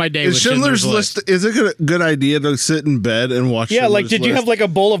Kicked off my day with is Schindler's List? Is it a good idea to sit in bed and watch? Yeah, like, Schindler's did you List? have like a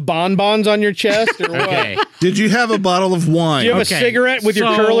bowl of bonbons on your chest or what? Okay. Did you have a bottle of wine? Do you have Okay. a cigarette with your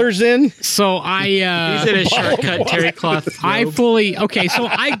So- curlers in? So I He's in a shortcut terry cloth I robe. fully okay. So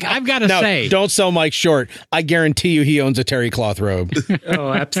I've got to No, say, don't sell Mike short. I guarantee you he owns a terry cloth robe.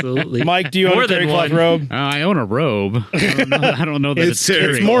 Oh, absolutely. Mike, do you own More a terry than cloth one. robe? I own a robe. I don't know that It's it's,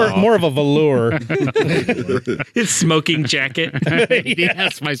 terry terry More cloth. more of a velour. His smoking jacket.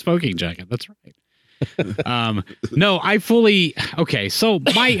 Yes, my smoking jacket. That's right. No, I fully okay. So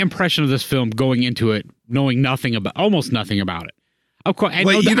my impression of this film going into it, knowing almost nothing about it. Of course, I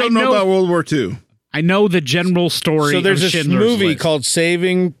Wait, you don't know about World War II? I know the general story. So there's of this Schindler's movie List. called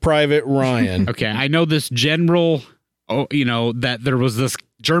Saving Private Ryan. Okay, I know this general. Oh, that there was this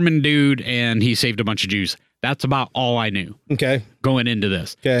German dude and he saved a bunch of Jews. That's about all I knew Okay. going into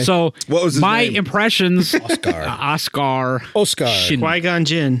this. Okay. So What was his my name? impressions? Oscar. Oscar. Oscar. Qui-Gon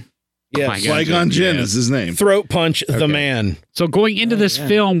Jinn. Yes. Qui-Gon Jinn Yes. is his name. Throat punch the man. So going into this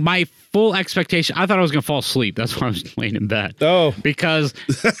film, my full expectation, I thought I was going to fall asleep. That's why I was laying in bed. Oh, Because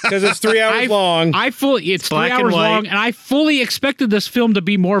because it's 3 hours long. it's 3 black and hours white. long, and I fully expected this film to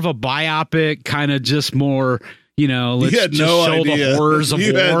be more of a biopic, kind of just more, let's You had just no show idea. the horrors of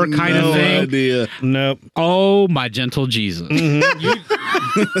You had war kind of no thing. idea. Nope. Oh, my gentle Jesus.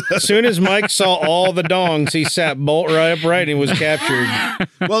 As soon as Mike saw all the dongs, he sat bolt right upright and was captured.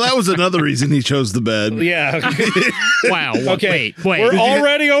 Well, that was another reason he chose the bed. Yeah. Wow. Okay. Wait. We're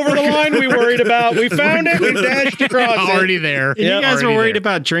already over the line we worried about. We found it. We dashed across already it. there. And you guys were worried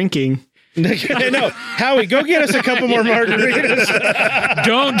about drinking. No, Howie, go get us a couple more margaritas.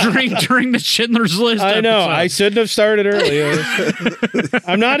 Don't drink during the Schindler's List. I know. I episode. shouldn't have started earlier.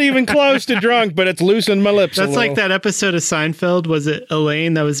 I'm not even close to drunk, but it's loosened my lips. That's a like little. that episode of Seinfeld. Was it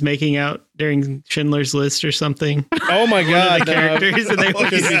Elaine that was making out during Schindler's List or something? Oh my God! the characters, and they I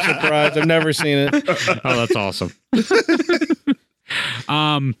wouldn't be surprised. I've never seen it. Oh, that's awesome.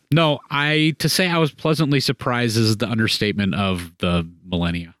 No, to say I was pleasantly surprised is the understatement of the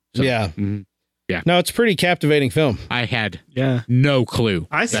millennia. So, Yeah. mhm. No, it's a pretty captivating film. I had Yeah. no clue.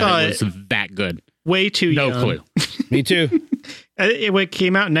 I that saw it it was that good. way too No young. clue. Me too. It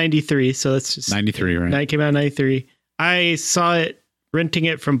came out in 93, so that's just 93, right? It came out in 93. I saw it, renting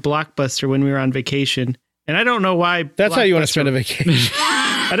it from Blockbuster when we were on vacation. And I don't know why. That's how you want to Blockbuster- spend a vacation.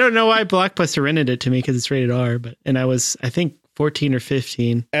 I don't know why Blockbuster rented it to me because it's rated R, and I was, I think, 14 or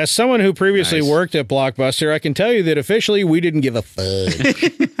 15. As someone who previously Nice. worked at Blockbuster, I can tell you that officially we didn't give a fuck.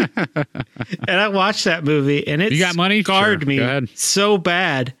 And I watched that movie, and it You got money? scarred Sure. me Go ahead. so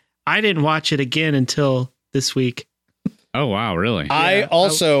bad. I didn't watch it again until this week. Oh wow, really? I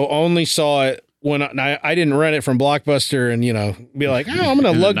also only saw it when I didn't rent it from Blockbuster and be like, oh, I'm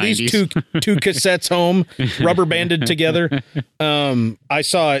going to lug these two cassettes home, rubber banded together. I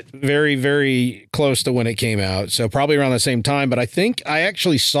saw it very, very close to when it came out, so probably around the same time. But I think I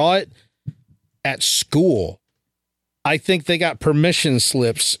actually saw it at school. I think they got permission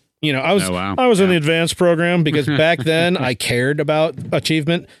slips. I was in the advanced program because back then I cared about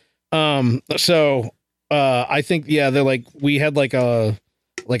achievement. So I think they're like we had like a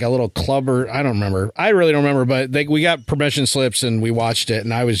little club, or I don't remember. I really don't remember, but we got permission slips and we watched it,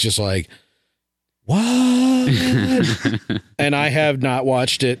 and I was just like, what? And I have not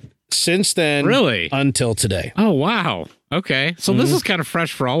watched it since then. Really? Until today. Oh wow. Okay. So this is kind of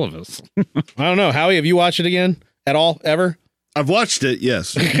fresh for all of us. I don't know. Howie, have you watched it again at all ever? I've watched it,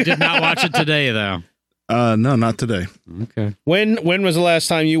 yes. You did not watch it today, though. No, not today. Okay. When was the last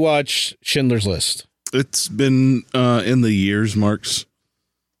time you watched Schindler's List? It's been in the years marks.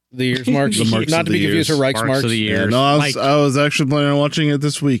 The years marks? The marks not of to be the confused years. with Reich's Marks marks. of the years. Yeah, no, I was actually planning on watching it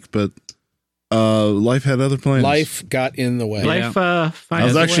this week, but life had other plans. Life got in the way. Life I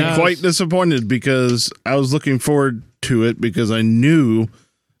was actually quite disappointed because I was looking forward to it because I knew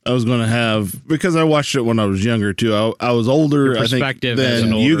I was going to have, because I watched it when I was younger too. I was older, I think,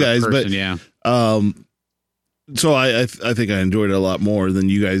 than you guys, person, but yeah. So I think I enjoyed it a lot more than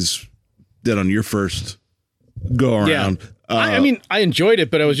you guys did on your first go around. Yeah. I mean, I enjoyed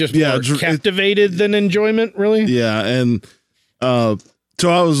it, but I was just more captivated than enjoyment, really. Yeah, and so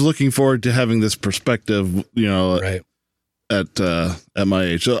I was looking forward to having this perspective, right. at my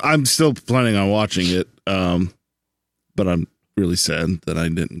age. So I'm still planning on watching it, but I'm really sad that I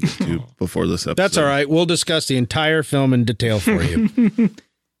didn't get to before this episode. That's all right. We'll discuss the entire film in detail for you.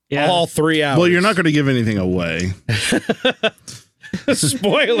 Yeah. All 3 hours. Well, you're not going to give anything away.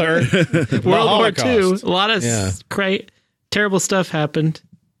 Spoiler. World War II. A lot of terrible stuff happened.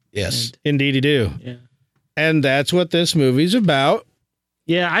 Yes, indeed you do. Yeah. And that's what this movie's about.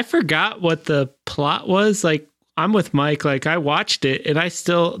 Yeah, I forgot what the plot was. Like, I'm with Mike. Like, I watched it, and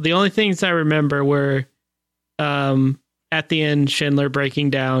the only things I remember were at the end, Schindler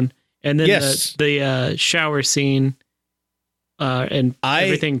breaking down, and then the shower scene, and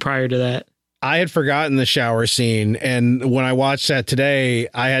everything prior to that. I had forgotten the shower scene, and when I watched that today,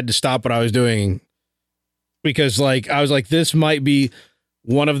 I had to stop what I was doing because, I was like, this might be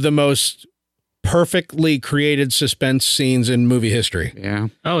one of the most perfectly created suspense scenes in movie history. Yeah.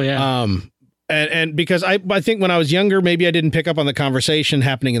 Oh yeah. And because I think when I was younger, maybe I didn't pick up on the conversation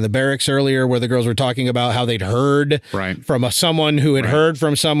happening in the barracks earlier where the girls were talking about how they'd heard from someone who had heard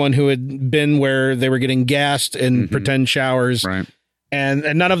from someone who had been where they were getting gassed in pretend showers. Right. And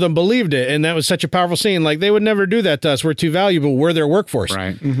none of them believed it. And that was such a powerful scene. Like, they would never do that to us. We're too valuable. We're their workforce.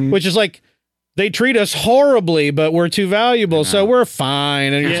 Right. Which is like, they treat us horribly, but we're too valuable. So we're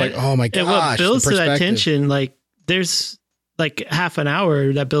fine. And it's like, oh my gosh. And what builds to that tension, like, there's like half an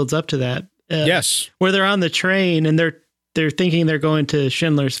hour that builds up to that. Yes. Where they're on the train and they're thinking they're going to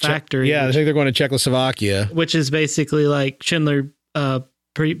Schindler's factory. Yeah, I think they're going to Czechoslovakia. Which is basically like Schindler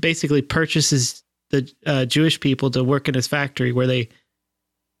basically purchases the Jewish people to work in his factory where they,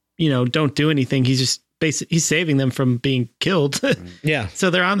 don't do anything. He's just he's saving them from being killed. Yeah. So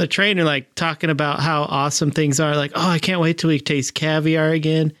they're on the train and like talking about how awesome things are. Like, oh, I can't wait till we taste caviar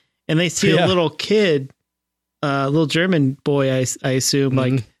again. And they see a little kid, little German boy, I assume,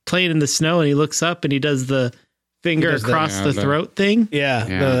 like playing in the snow, and he looks up and he does the finger across the throat thing.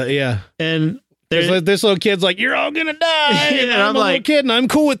 Yeah. And this little kid's like, you're all gonna die. And I'm like, a little kid, and I'm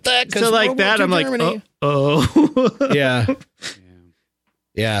cool with that. So like that, I'm like, oh. Yeah.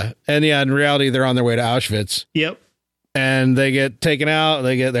 Yeah. And in reality, they're on their way to Auschwitz. Yep. And they get taken out,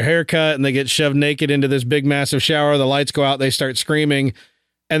 they get their hair cut, and they get shoved naked into this big, massive shower. The lights go out, they start screaming.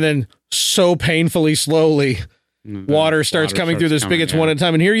 And then so painfully slowly, water starts coming through the spigots one at a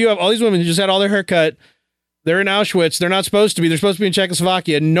time. And here you have all these women who just had all their hair cut. They're in Auschwitz. They're not supposed to be. They're supposed to be in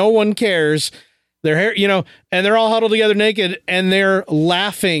Czechoslovakia. No one cares. Their hair, and they're all huddled together naked, and they're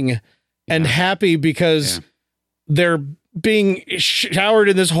laughing and happy because they're being showered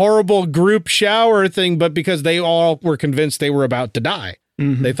in this horrible group shower thing, but because they all were convinced they were about to die.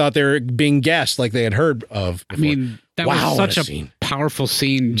 They thought they were being gassed like they had heard of before. I mean, that was such a powerful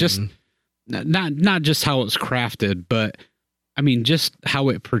scene. Just not just how it was crafted, but I mean, just how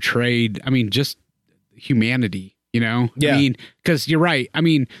it portrayed, just humanity, Yeah. I mean, because you're right. I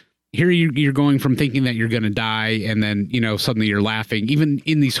mean, here you're going from thinking that you're going to die, and then, suddenly you're laughing, even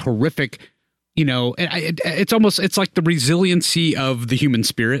in these horrific, it's like the resiliency of the human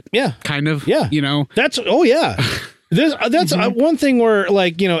spirit. Yeah. Kind of. Yeah. That's, oh yeah. That's one thing where,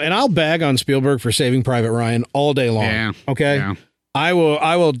 like, and I'll bag on Spielberg for Saving Private Ryan all day long. Yeah. Okay. Yeah. I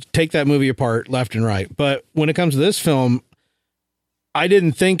will take that movie apart left and right. But when it comes to this film, I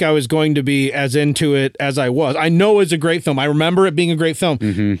didn't think I was going to be as into it as I was. I know it's a great film. I remember it being a great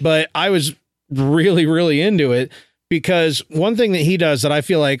film, but I was really, really into it because one thing that he does that I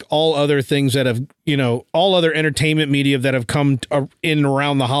feel like all other things that have, all other entertainment media that have come in and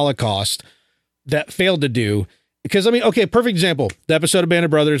around the Holocaust that failed to do. Because, I mean, okay, perfect example. The episode of Band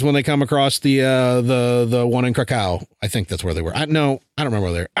of Brothers when they come across the one in Krakow. I think that's where they were. I don't remember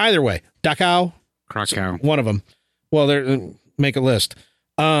where they were. Either way, Dachau. Krakow. One of them. Well, make a list.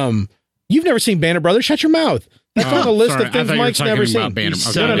 You've never seen Band of Brothers? Shut your mouth. That's on a list of things Mike's never seen. No.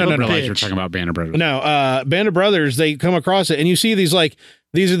 You're talking about Band of Brothers. No, Band of Brothers, they come across it, and you see these, like,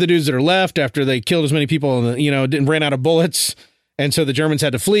 these are the dudes that are left after they killed as many people and, ran out of bullets. And so the Germans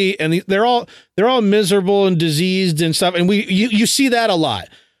had to flee, and they're all miserable and diseased and stuff. And you see that a lot.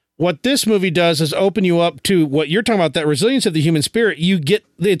 What this movie does is open you up to what you're talking about, that resilience of the human spirit.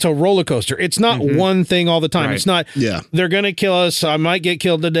 It's a roller coaster. It's not one thing all the time. Right. It's not, they're going to kill us. I might get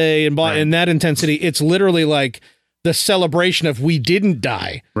killed today and in that intensity. It's literally like the celebration of we didn't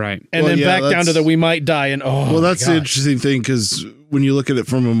die. Right. And then back down to the we might die. And that's the interesting thing, because when you look at it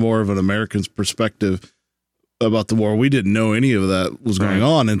from a more of an American's perspective about the war, we didn't know any of that was going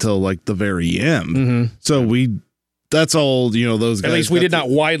on until like the very end. So that's all, those guys. At least we did not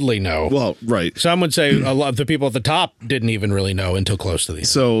widely know. Well, right. Some would say a lot of the people at the top didn't even really know until close to the end.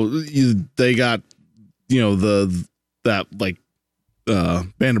 So they got, that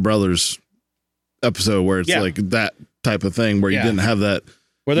Band of Brothers episode where it's like that type of thing where you didn't have that.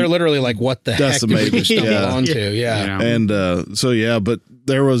 Where they're literally like, what the heck did we stumble onto? Yeah. And but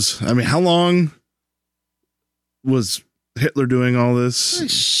there was, I mean, how long was Hitler doing all this?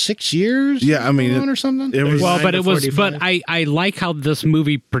 6 years? Yeah, I mean, or something. I like how this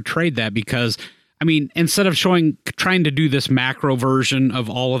movie portrayed that, because I mean, instead of trying to do this macro version of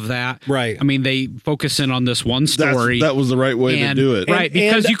all of that, right? I mean, they focus in on this one story. That was the right way to do it, right?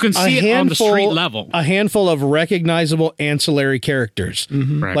 Because you can see it on the street level. A handful of recognizable ancillary characters,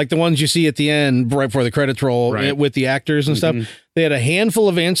 right. Like the ones you see at the end, right before the credits roll, with the actors and stuff. They had a handful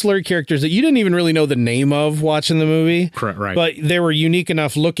of ancillary characters that you didn't even really know the name of watching the movie, correct? Right, but they were unique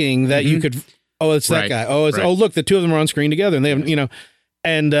enough looking that you could. Oh, it's that guy. Oh, look, the two of them are on screen together, and they have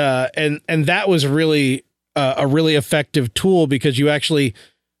And that was really a really effective tool, because you actually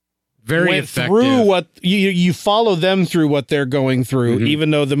went through what you follow them through what they're going through,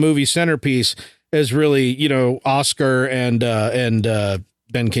 even though the movie centerpiece is really, Oscar and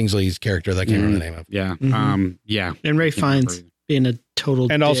Ben Kingsley's character that I can't remember the name of. Yeah. And Ray Fiennes being a total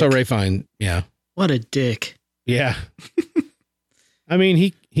dick. Also Ray Fiennes. Yeah. What a dick. Yeah. I mean,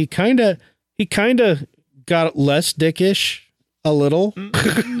 he kind of got less dickish. A little. One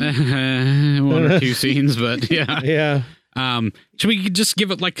or two scenes, but yeah. Yeah. Should we just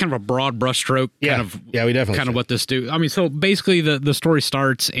give it like kind of a broad brushstroke? We definitely kind of what this do. I mean, so basically the story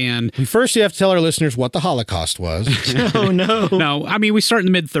starts, and first you have to tell our listeners what the Holocaust was. Oh no. No, I mean, we start in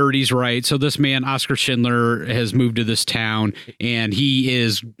the mid-30s, right? So this man, Oskar Schindler, has moved to this town, and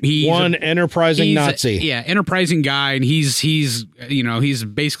he's one enterprising Nazi. Enterprising guy, and he's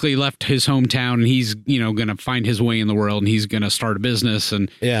basically left his hometown, and he's going to find his way in the world, and he's going to start a business, and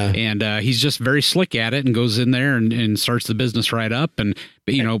he's just very slick at it, and goes in there and starts the business right up, and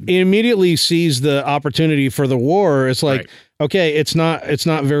he immediately sees the opportunity for the war. It's like, okay, it's not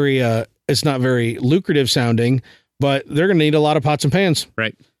very lucrative sounding, but they're going to need a lot of pots and pans.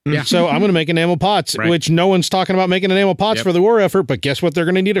 Right. Yeah. So I'm going to make enamel pots, which no one's talking about making enamel pots for the war effort, but guess what? They're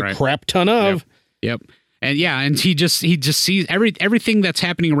going to need a crap ton of. Yep. And he just sees everything that's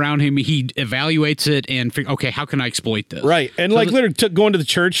happening around him. He evaluates it and okay, how can I exploit this? Right, and so literally going to the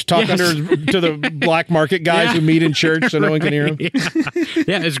church, talking to the black market guys who meet in church, so no one can hear him.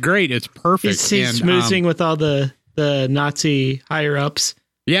 Yeah, it's great. It's perfect. He's schmoozing with all the Nazi higher ups.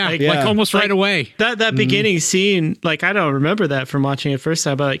 Yeah, like almost right away. That beginning scene, like I don't remember that from watching it first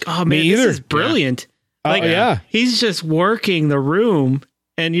time. But like, oh man, this is brilliant. He's just working the room.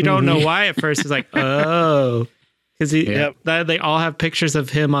 And you don't know why at first. It's like, oh, because they all have pictures of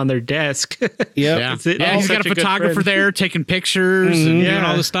him on their desk. He's got a photographer there taking pictures and doing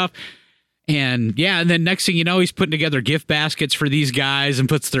all this stuff. And then next thing you know, he's putting together gift baskets for these guys and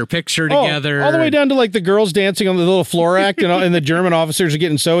puts their picture together. All the way down to like the girls dancing on the little floor act, and the German officers are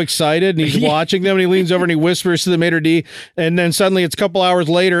getting so excited, and he's watching them, and he leans over and he whispers to the maitre d', and then suddenly it's a couple hours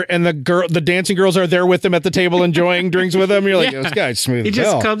later, and the dancing girls are there with him at the table enjoying drinks with him. You're like, this guy's smooth. He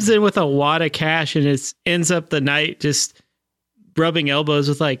just comes in with a wad of cash and ends up the night just rubbing elbows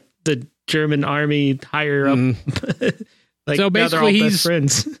with like the German army higher up. Like, so now they're all basically, best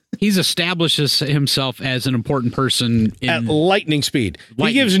friends. he's establishes himself as an important person at lightning speed. He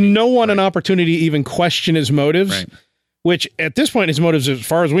Lightning gives speed, no one an opportunity to even question his motives, Right. which at this point, his motives, as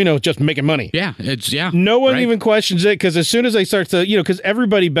far as we know, is just making money. Yeah, it's No one right. even questions it, because as soon as they start to, because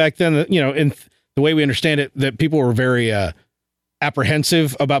everybody back then, in the way we understand it, that people were very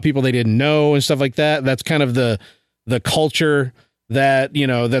apprehensive about people they didn't know and stuff like that. That's kind of the culture that,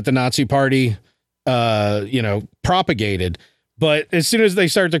 that the Nazi Party, propagated. But as soon as they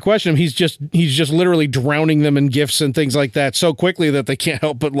start to question him, he's just literally drowning them in gifts and things like that so quickly that they can't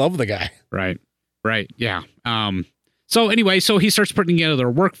help but love the guy. Right. Yeah. So anyway, so he starts putting together their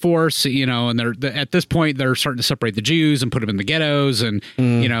workforce, and at this point they're starting to separate the Jews and put them in the ghettos and,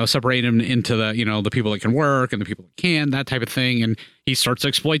 separate them into the, the people that can work and the people that can, that type of thing. And he starts to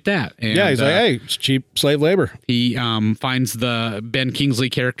exploit that. And, He's like, hey, it's cheap slave labor. He finds the Ben Kingsley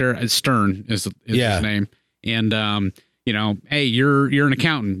character as Stern is his name. And, hey, you're an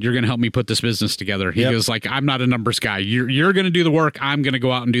accountant. You're going to help me put this business together. He goes like, I'm not a numbers guy. You're going to do the work. I'm going to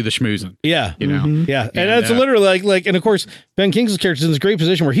go out and do the schmoozing. Yeah. Yeah. And that's literally like, and of course, Ben Kingsley's character is in this great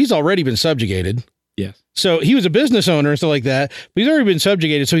position where he's already been subjugated. Yes. So he was a business owner and stuff like that, but he's already been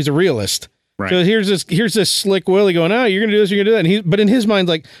subjugated. So he's a realist. Right. So here's this slick Willie going, oh, you're going to do this, you're going to do that. But in his mind,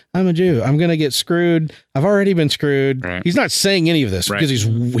 like, I'm a Jew. I'm going to get screwed. I've already been screwed. Right. He's not saying any of this because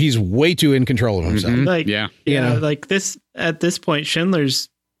he's way too in control of himself. Like, Yeah. Like this, at this point, Schindler's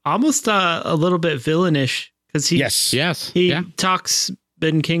almost a little bit villainish because he talks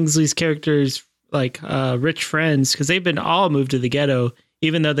Ben Kingsley's characters like rich friends because they've been all moved to the ghetto,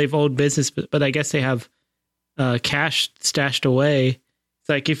 even though they've owned business, but I guess they have cash stashed away. It's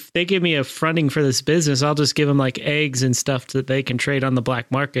like, if they give me a fronting for this business, I'll just give them like eggs and stuff that they can trade on the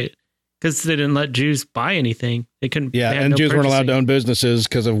black market because they didn't let Jews buy anything. They couldn't. Yeah, and Jews weren't allowed to own businesses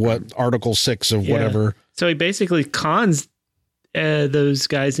because of what Article 6 of whatever. So he basically cons those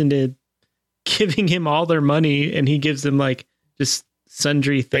guys into giving him all their money, and he gives them like just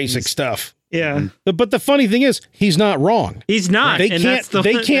sundry things. Basic stuff. Yeah. But the funny thing is, he's not wrong. He's not. They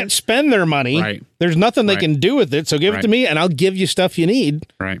can't spend their money. Right. There's nothing they can do with it. So give it to me and I'll give you stuff you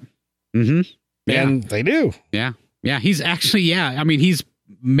need. Right. Mm-hmm. Yeah. And they do. Yeah. Yeah. He's actually, I mean, he's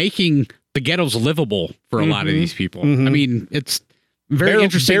making the ghettos livable for a lot of these people. I mean, it's very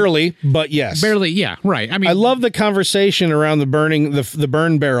interesting. Barely, but yes. Barely. Yeah. Right. I mean, I love the conversation around the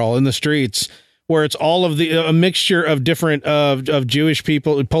burn barrel in the streets, where it's all of a mixture of different of Jewish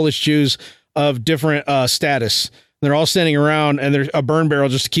people, Polish Jews of different status. They're all standing around, and there's a burn barrel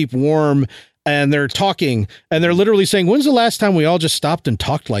just to keep warm, and they're talking, and they're literally saying, when's the last time we all just stopped and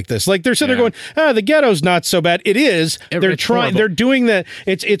talked like this? Like, they're sitting there going, the ghetto's not so bad. It is. They're trying. Horrible. They're doing that.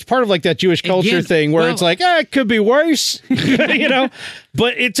 It's part of like that Jewish culture thing where it's like, it could be worse,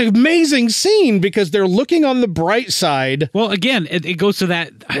 but it's an amazing scene because they're looking on the bright side. Well, again, it goes to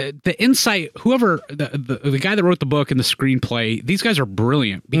that, the insight, whoever, the guy that wrote the book and the screenplay, these guys are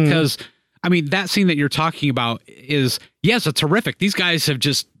brilliant because I mean, that scene that you're talking about is, yes, it's horrific. These guys have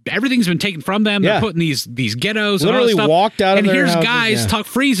everything's been taken from them. They're put in these ghettos. Literally and all walked out of their houses. And here's guys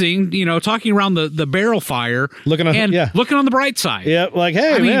freezing, talking around the barrel fire. Looking on the bright side. Yeah, like,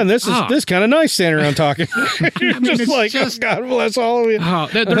 hey, man, this is kind of nice standing around talking. God bless all of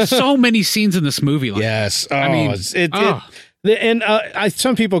you. There's so many scenes in this movie. Like yes.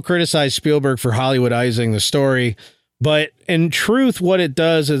 Some people criticize Spielberg for Hollywoodizing the story, but in truth, what it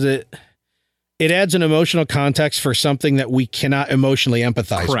does is it adds an emotional context for something that we cannot emotionally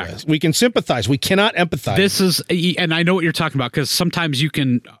empathize with. We can sympathize. We cannot empathize. This is, and I know what you're talking about, because sometimes you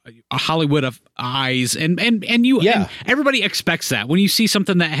can Hollywood of eyes and everybody expects that when you see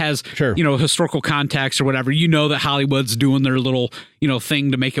something that has, historical context or whatever, that Hollywood's doing their little,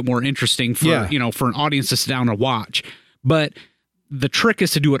 thing to make it more interesting for, for an audience to sit down and watch. But the trick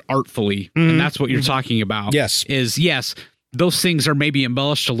is to do it artfully. And that's what you're talking about. Yes. Those things are maybe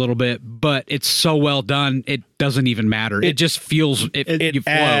embellished a little bit, but it's so well done, it doesn't even matter. It just feels it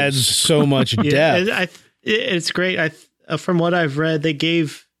adds so much depth. It's great. From what I've read, they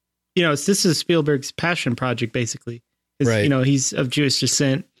gave this is Spielberg's passion project basically. Right. He's of Jewish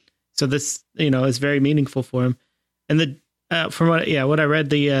descent, so this is very meaningful for him. And from what I read,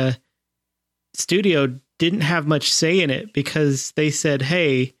 the studio didn't have much say in it because they said,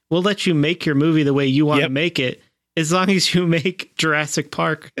 "Hey, we'll let you make your movie the way you want to make it." As long as you make Jurassic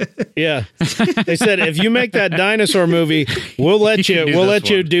Park. Yeah. They said, if you make that dinosaur movie, we'll let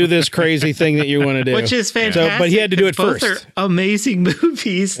you do this crazy thing that you want to do. Which is fantastic. But he had to do it both first. Are amazing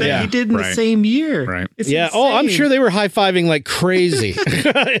movies that he did in the same year. Right. It's insane. Oh, I'm sure they were high-fiving like crazy.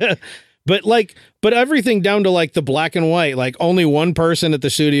 But everything down to like the black and white, like only one person at the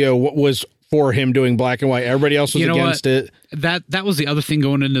studio was for him doing black and white. Everybody else was against it. That was the other thing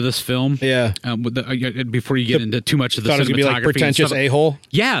going into this film. Yeah. Before you get into too much of the cinematography, thought it was gonna be like pretentious a-hole.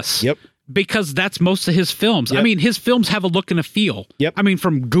 Yes. Yep. Because that's most of his films. Yep. I mean, his films have a look and a feel. Yep. I mean,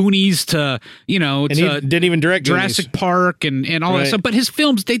 from Goonies to and he didn't even direct Jurassic Goonies. Park and all that stuff. But his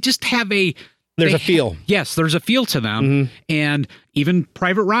films, they just have a feel. Yes, there's a feel to them. And even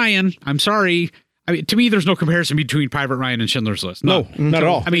Private Ryan, I'm sorry. I mean, to me, there's no comparison between Private Ryan and Schindler's List. No, not at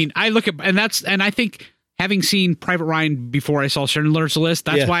all. I mean, I look at, and I think having seen Private Ryan before I saw Schindler's List,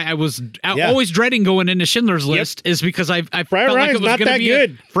 that's why I was always dreading going into Schindler's List, is because I felt like it was going to be a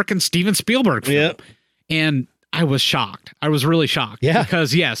frickin' Steven Spielberg film. Yep. And I was shocked. I was really shocked. Yeah.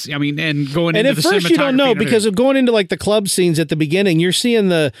 Because I mean, and going into the cinematography. And at first you don't know, because of going into like the club scenes at the beginning, you're seeing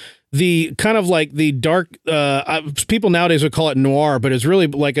the kind of like the dark, people nowadays would call it noir, but it's really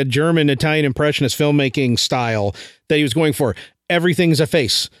like a German, Italian impressionist filmmaking style that he was going for. Everything's a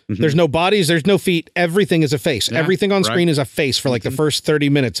face. There's no bodies. There's no feet. Everything is a face. Everything on screen is a face for like the first 30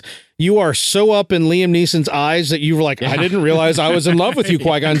 minutes. You are so up in Liam Neeson's eyes that you were like, I didn't realize I was in love with you,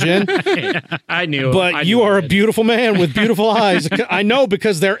 Qui-Gon Jinn. I knew. But you are a beautiful man with beautiful eyes. I know,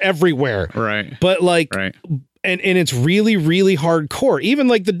 because they're everywhere. Right. But like, and it's really, really hardcore. Even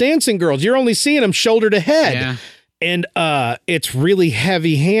like the dancing girls, you're only seeing them shoulder to head. Yeah. And it's really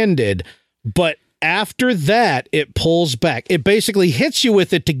heavy-handed. But after that, it pulls back. It basically hits you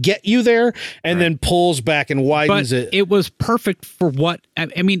with it to get you there, and then pulls back and widens it. It was perfect for what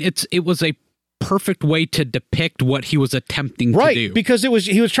I mean. It was a perfect way to depict what he was attempting to do. Because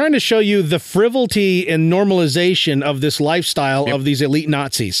he was trying to show you the frivolity and normalization of this lifestyle of these elite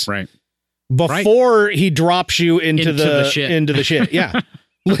Nazis. Right. Before he drops you into the shit. Yeah.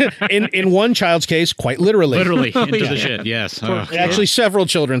 in one child's case, quite literally. Literally into the shit. Yes. Actually, several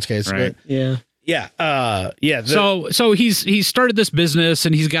children's cases. Right. But yeah. So he's started this business,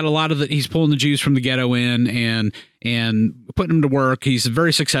 and he's got a lot of he's pulling the Jews from the ghetto in and putting them to work. He's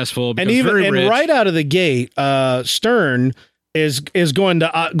very successful, and even right out of the gate, Stern is going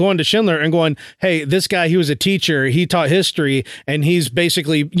to Schindler and going, hey, this guy, he was a teacher, he taught history, and he's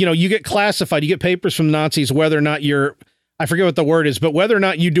basically, you get classified, you get papers from Nazis, whether or not I forget what the word is, but whether or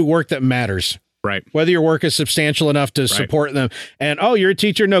not you do work that matters. Right. Whether your work is substantial enough to support them. And, oh, you're a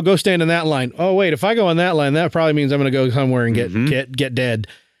teacher? No, go stand in that line. Oh, wait, if I go on that line, that probably means I'm going to go somewhere and get dead.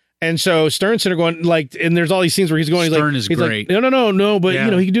 And so Stern's sitting going like, and there's all these scenes where he's going, Stern is great. Like, no, but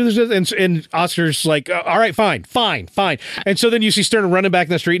he can do this. And Oscar's like, all right, fine. And so then you see Stern running back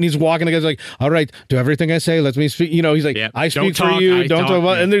in the street, and he's walking. The guy's like, all right, do everything I say. Let me speak. He's like, I speak for you. Don't talk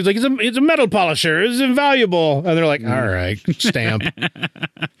about. And there's like, it's a metal polisher. It's invaluable. And they're like, all right, stamp. And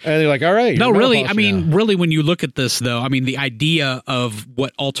they're like, all right. No, really. I mean, really, when you look at this, though, I mean, the idea of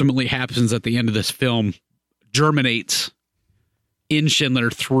what ultimately happens at the end of this film germinates in Schindler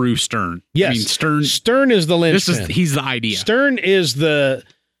through Stern. Yes. I mean, Stern is the linchpin. He's the idea. Stern is the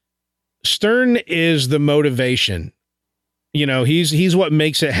motivation. He's what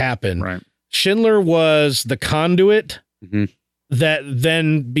makes it happen. Right. Schindler was the conduit that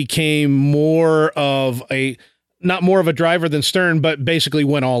then became not more of a driver than Stern, but basically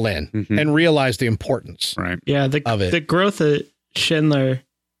went all in and realized the importance. Right. Yeah. of it. The growth of Schindler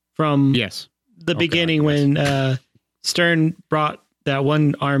from the beginning when Stern brought that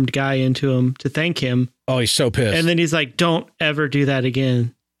one armed guy into him to thank him. Oh, he's so pissed. And then he's like, don't ever do that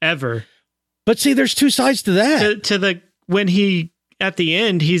again. Ever. But see, there's two sides to that. When he, at the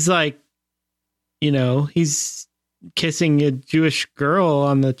end, he's like, he's kissing a Jewish girl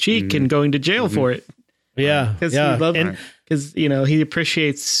on the cheek and going to jail for it. Yeah. Because he loves it. Because, he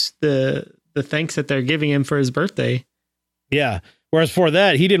appreciates the thanks that they're giving him for his birthday. Yeah. Whereas for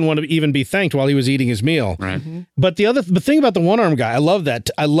that, he didn't want to even be thanked while he was eating his meal. Right. But the thing about the one-armed guy, I love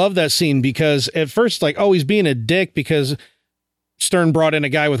that scene, because at first, like, oh, he's being a dick because Stern brought in a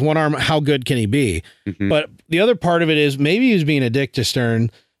guy with one arm. How good can he be? But the other part of it is maybe he's being a dick to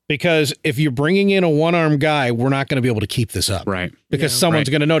Stern, because if you're bringing in a one-armed guy, we're not going to be able to keep this up. Right. Because someone's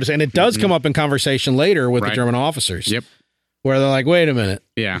going to notice. And it does come up in conversation later with the German officers. Yep. Where they're like, wait a minute.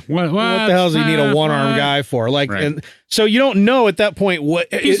 Yeah. What the hell does he need a one-armed guy for? Like, and so you don't know at that point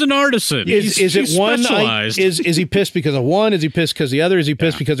what he's an artisan. Is it one? Is he pissed because of one? Is he pissed because the other? Is he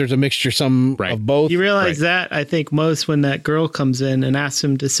pissed because there's a mixture of both? You realize that, I think, most when that girl comes in and asks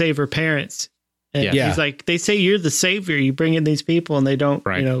him to save her parents. And he's like, they say you're the savior. You bring in these people and they don't,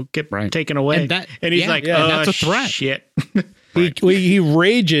 get taken away. And he's like, that's a threat. Shit. He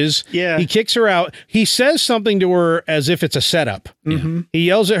rages. Yeah. He kicks her out. He says something to her as if it's a setup. Mm-hmm. He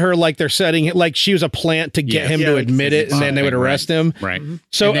yells at her like they're setting it, like she was a plant to get him to admit it, and then they would arrest him. Right.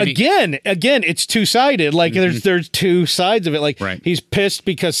 So again, it's two-sided. Like there's two sides of it. Like he's pissed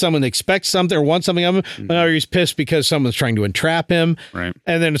because someone expects something or wants something of him, or he's pissed because someone's trying to entrap him. Right.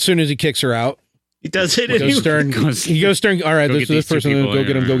 And then as soon as he kicks her out, he does it. He goes stern. All right, this person, go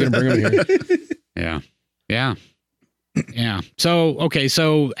get him, bring him here. Yeah. So okay.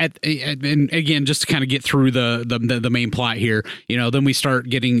 So and again, just to kind of get through the main plot here, then we start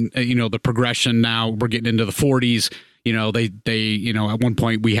getting the progression. Now we're getting into the 40s. They at one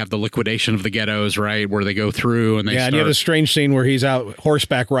point we have the liquidation of the ghettos, right, where they go through and they and you have a strange scene where he's out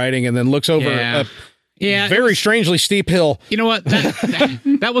horseback riding and then looks over a very strangely steep hill. You know what?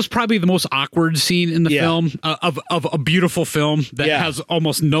 That was probably the most awkward scene in the film of a beautiful film that has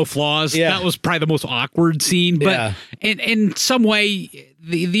almost no flaws. Yeah. That was probably the most awkward scene. But in some way,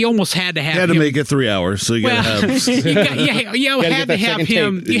 they almost had to have. You had to make it 3 hours, so you gotta have. You had to have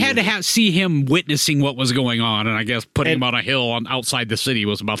him. You had to see him witnessing what was going on, and I guess putting him on a hill outside the city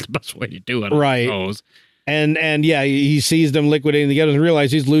was about the best way to do it. Right. I suppose. And he sees them liquidating the ghettos and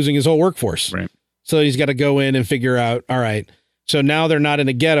realizes he's losing his whole workforce. Right. So he's got to go in and figure out, all right, so now they're not in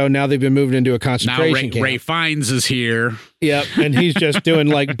a ghetto. Now they've been moved into a concentration camp. Ray Fiennes is here. Yep. And he's just doing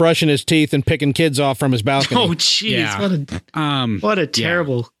like brushing his teeth and picking kids off from his balcony. Oh, jeez. Yeah. What a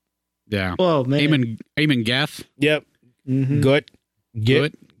terrible. Yeah. Oh, man. Eamon Geth. Yep. Mm-hmm.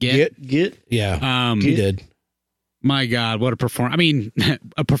 Get. Yeah. He did. My God, what a performance. I mean,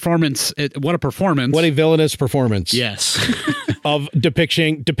 a performance. What a performance. What a villainous performance. Yes. Of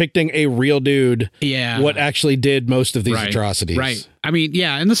depicting a real dude. Yeah. What actually did most of these atrocities. Right. I mean,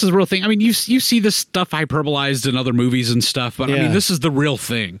 yeah. And this is a real thing. I mean, you see this stuff hyperbolized in other movies and stuff, but I mean, this is the real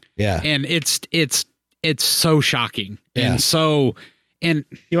thing. Yeah. And it's so shocking. Yeah. And so, and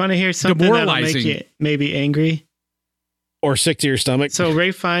you want to hear something that'll make you maybe angry or sick to your stomach? So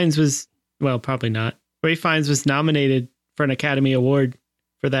Ray Fiennes was, well, probably not. Ray Fiennes was nominated for an Academy Award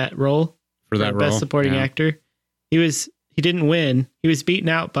for that role. For that role. Best Supporting Actor. He didn't win. He was beaten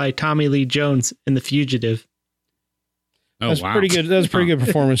out by Tommy Lee Jones in The Fugitive. Oh, that's pretty good. That was a pretty good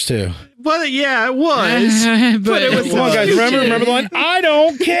performance too. Well, yeah, it was. but it was. Come on, guys! Remember the line? I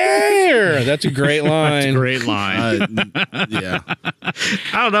don't care. That's a great line. That's a great line. Yeah.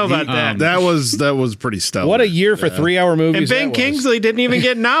 I don't know about that. That was pretty stellar. What a year for 3-hour movies! And Ben Kingsley didn't even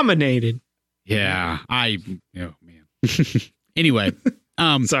get nominated. Yeah, man. Anyway,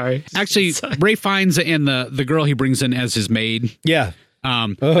 sorry. Actually, Ray Fiennes and the girl he brings in as his maid. Yeah.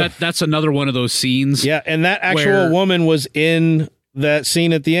 That's another one of those scenes. Yeah, and that actual woman was in that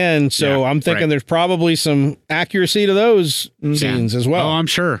scene at the end, so I'm thinking there's probably some accuracy to those scenes as well. Oh, I'm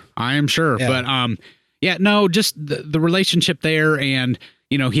sure. I am sure. Yeah. But just the relationship there, and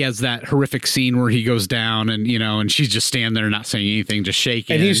he has that horrific scene where he goes down and, and she's just standing there not saying anything, just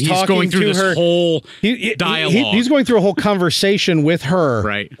shaking. And he's talking going through to this her whole dialogue. He's going through a whole conversation with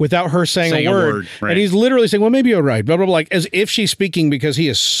her without her saying a word. Right. And he's literally saying, well, maybe you're right, blah, blah, blah, like as if she's speaking because he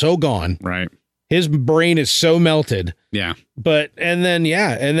is so gone. Right. His brain is so melted. Yeah. And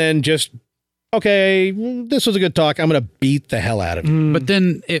then just, okay, this was a good talk. I'm going to beat the hell out of him. But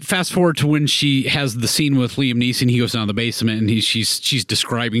then it fast forward to when she has the scene with Liam Neeson. He goes down to the basement and she's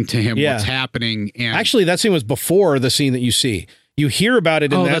describing to him what's happening. And actually, that scene was before the scene that you see. You hear about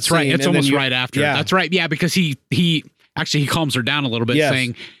it in that that's scene. Right. It's almost right after. Yeah. That's right. Yeah, because he calms her down a little bit,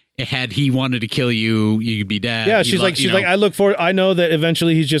 saying, had he wanted to kill you, you'd be dead. Yeah, she's like, I know that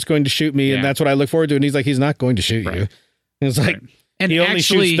eventually he's just going to shoot me, and that's what I look forward to. And he's like, he's not going to shoot you. And it's like, and he only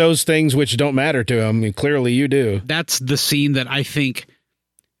shoots those things which don't matter to him. And clearly you do. That's the scene that I think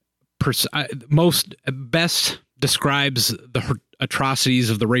best describes the atrocities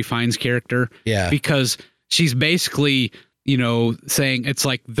of the Ray Fiennes character. Yeah. Because she's basically, saying it's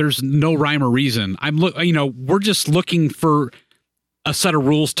like, there's no rhyme or reason. We're just looking for a set of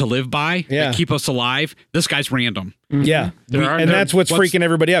rules to live by that keep us alive. This guy's random. Yeah. And that's what's freaking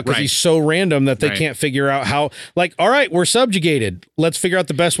everybody out because he's so random that they can't figure out how, like, all right, we're subjugated. Let's figure out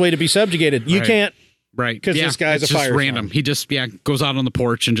the best way to be subjugated. You can't. Right. Because this guy's it's a fire. Random. He just, goes out on the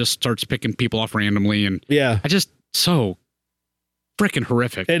porch and just starts picking people off randomly. And so freaking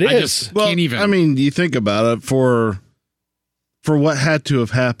horrific. It is. I just can't even. I mean, you think about it for what had to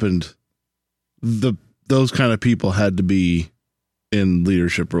have happened, those kind of people had to be in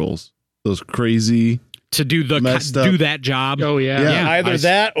leadership roles. Those crazy to do that job. Oh yeah. Either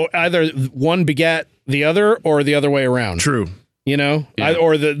that or either one begat the other or the other way around. True.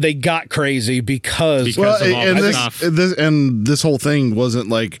 Or they got crazy because of all that stuff. And this whole thing wasn't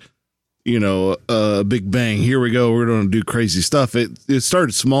like a big bang. Here we go. We're going to do crazy stuff. It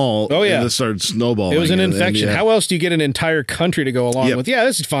started small. Oh, yeah. And it started snowballing. It was an and infection. yeah. How else do you get an entire country to go along Yep. with? Yeah,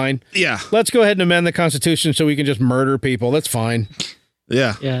 this is fine. Yeah. Let's go ahead and amend the Constitution so we can just murder people. That's fine.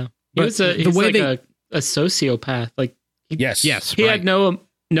 Yeah. Yeah. He But was the he's way like they- a sociopath. Like Yes. he had no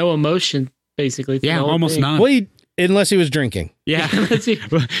emotion basically. through Yeah, the whole almost thing. none. Well, unless he was drinking. Yeah. Let's see.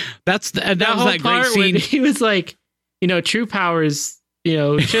 that That was whole that great part when scene. he was like, true power is,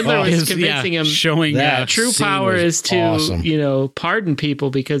 Schindler Oh, was convincing him showing that true scene power was is to, awesome. pardon people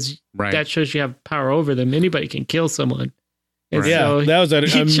because Right. that shows you have power over them. Anybody can kill someone. And Right. Yeah, so that was an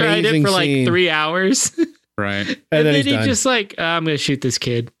he amazing tried it for like scene. 3 hours. Right. And and then then he's he done. just like, I'm going to shoot this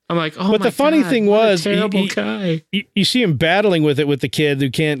kid. I'm like, oh, But my the funny God, thing what a was, terrible guy. You see him battling with it with the kid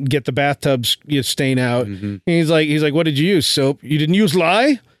who can't get the bathtub stain out. Mhm. And he's like, what did you use? Soap? You didn't use lye?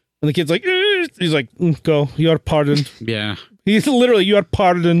 And the kid's like, he's like, go, you are pardoned. Yeah. He's literally, you are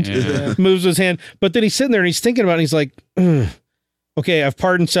pardoned. Yeah. Moves his hand. But then he's sitting there and he's thinking about it. And he's like, okay, I've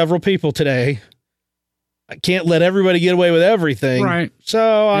pardoned several people today. I can't let everybody get away with everything. Right.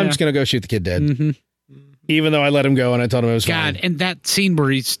 So I'm Yeah. just going to go shoot the kid dead. Mm-hmm. Even though I let him go and I told him it was God, fine. and that scene where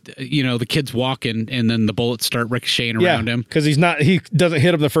he's, the kid's walking and then the bullets start ricocheting around him. Because he doesn't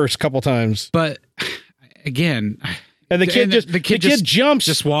hit him the first couple times. But again, And the kid And just the kid jumps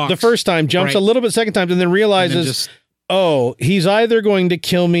just walks. the first time, jumps Right. a little bit second time, and then and realizes, then just oh, he's either going to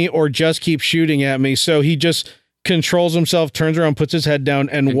kill me or just keep shooting at me. So he just controls himself, turns around, puts his head down,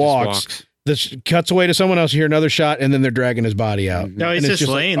 and just walks. This cuts away to someone else. You hear another shot, and then they're dragging his body out. Mhm. No, he's And it's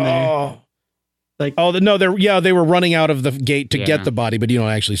just laying there. Oh, Like- no, they were running out of the gate to Yeah. get the body, but you don't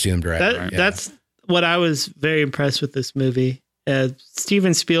actually see them drag. That, Yeah. That's what I was very impressed with this movie.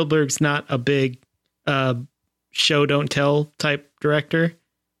 Steven Spielberg's not a big show don't tell type director,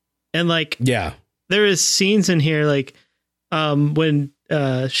 and like Yeah. there is scenes in here like when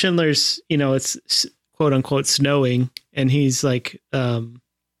Schindler's it's quote unquote snowing and he's like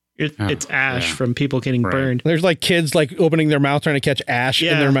it's ash yeah. from people getting Right. burned. There's like kids like opening their mouth trying to catch ash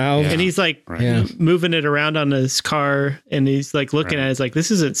in their mouth. Yeah. And he's like Right. Yeah. moving it around on his car and he's like looking Right. at it, it's like,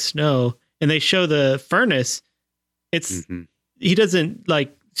 this isn't snow. And they show the furnace. It's, Mhm. he doesn't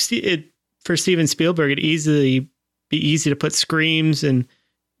like see it for Steven Spielberg. It'd be easy to put screams and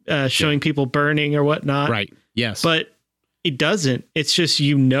showing people burning or whatnot. Right. Yes. But it doesn't. It's just,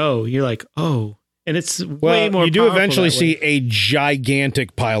 you're like, oh, and it's Well, way more you do powerful eventually that see way. a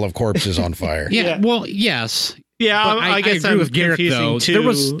gigantic pile of corpses on fire. yeah, yeah. Well, yes. Yeah, but I guess agree I'm with Garrett, confusing though. two, There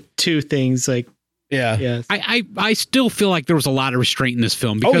was- two things like, Yeah. yes. I still feel like there was a lot of restraint in this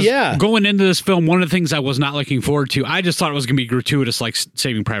film because Oh, yeah. going into this film, one of the things I was not looking forward to, I just thought it was going to be gratuitous, like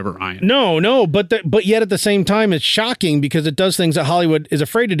Saving Private Ryan. No, but yet at the same time, it's shocking because it does things that Hollywood is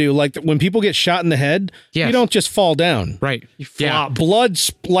afraid to do. Like when people get shot in the head, Yes. you don't just fall down. Right. You Yeah. flop. Blood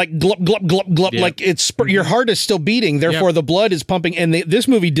like glup glup glup glup, Yeah. like your heart is still beating. Therefore, the blood is pumping. And this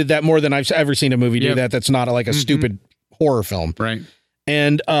movie did that more than I've ever seen a movie do Yep. that. That's not like a stupid horror film. Right.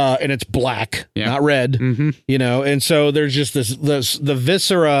 And it's black, Yeah. not red. Mm-hmm. And so there's just the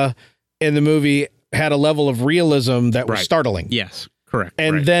viscera in the movie had a level of realism that was Right. startling. Yes. Correct.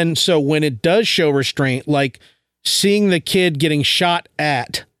 And right. then, so when it does show restraint, like seeing the kid getting shot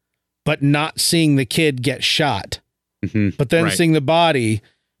at, but not seeing the kid get shot, Mhm. but then Right. seeing the body,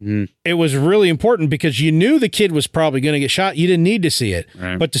 Mhm. it was really important because you knew the kid was probably going to get shot. You didn't need to see it,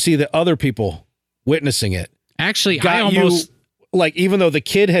 Right. but to see the other people witnessing it Actually, I got almost you. Like, even though the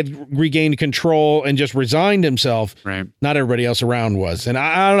kid had regained control and just resigned himself, right. not everybody else around was. And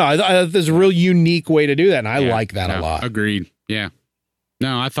I don't know. There's a real unique way to do that. And I Yeah. like that a Yeah. lot. Agreed. Yeah.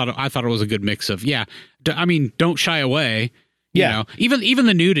 No, I thought it was a good mix of I mean, don't shy away. You Yeah. know, even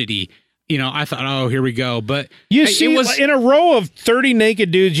the nudity. I thought, oh, here we go. But You it see, was in a row of 30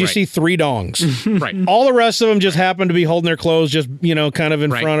 naked dudes, you Right. see 3 dongs. right. All the rest of them just happen to be holding their clothes, just, kind of in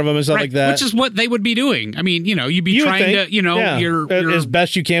Right. front of them and stuff Right. like that. Which is what they would be doing. I mean, you'd be You would trying think, to, yeah, you're as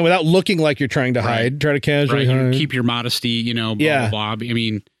best you can without looking like you're trying to Right. hide. Try to casually right, you hide. keep your modesty, blah, Yeah. blah, blah. I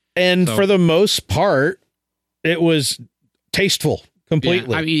mean, And so- for the most part, it was tasteful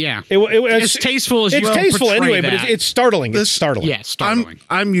completely. yeah, I mean, yeah. It was As tasteful as it's you can tasteful portray anyway, but that. it's startling. It's This- startling. yeah, startling.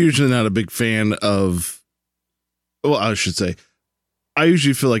 I'm usually not a big fan of. Well, I should say, I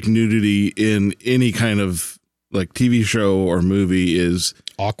usually feel like nudity in any kind of like TV show or movie is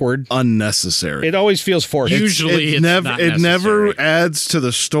Awkward. unnecessary. It always feels forced. Usually it's never not it never necessary. adds to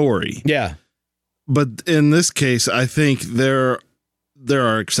the story. Yeah. But in this case, I think there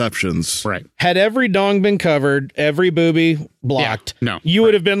are exceptions. Right. Had every dong been covered, every boobie blocked, Yeah. No. you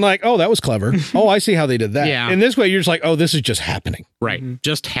would have been like, oh, that was clever. Oh, I see how they did that. Yeah. In this way, you're just like, oh, this is just happening. Right.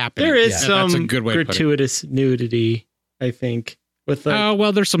 Just happening. There is Yeah, some that's a good way to put it. gratuitous nudity, I think. with like, Oh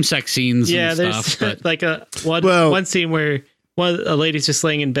well, there's some sex scenes. yeah, and there's stuff, but like one scene where a lady's just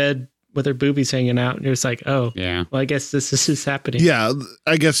laying in bed with her boobies hanging out, and it's like, oh, yeah. well, I guess this is happening. Yeah,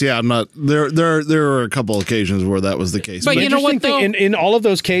 I guess. Yeah, I'm not there. There are a couple occasions where that was the case. But you know what, though? In all of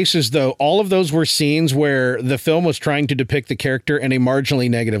those cases, though, all of those were scenes where the film was trying to depict the character in a marginally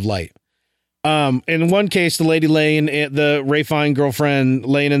negative light. In one case, the lady the Ray Fine girlfriend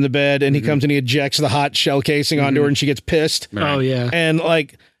laying in the bed, and he comes and he ejects the hot shell casing onto her, and she gets pissed. Right. Oh yeah, And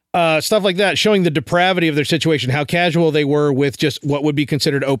like stuff like that, showing the depravity of their situation, how casual they were with just what would be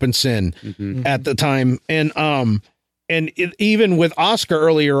considered open sin at the time. And even with Oscar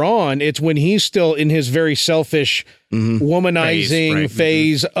earlier on, it's when he's still in his very selfish womanizing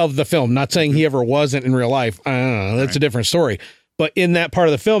phase of the film. Not saying he ever wasn't in real life. That's a different story. But in that part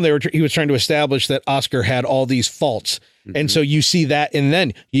of the film, he was trying to establish that Oscar had all these faults. And so you see that, and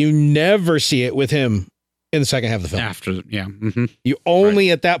then you never see it with him in the second half of the film. After, yeah. You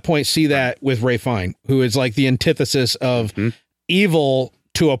only at that point see that with Ray Fine, who is like the antithesis of evil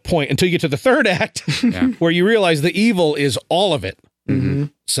to a point until you get to the third act where you realize the evil is all of it.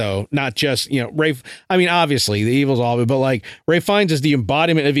 So not just, obviously the evil's all of it, but like Ray Fiennes is the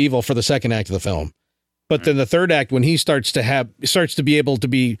embodiment of evil for the second act of the film. But then the third act, when he starts to be able to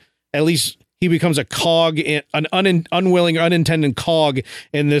be, at least he becomes a cog, an unwilling, unintended cog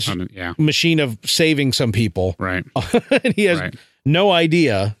in this machine of saving some people. Right. And he has no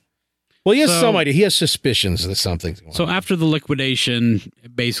idea. Well, he has some idea. He has suspicions that something's going on. So after the liquidation,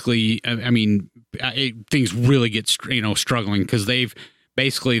 basically, things really get struggling because they're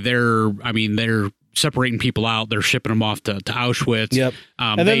separating people out. They're shipping them off to Auschwitz. Yep.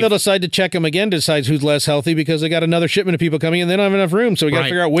 And then they'll decide to check them again, decides who's less healthy because they got another shipment of people coming in. They don't have enough room. So we got to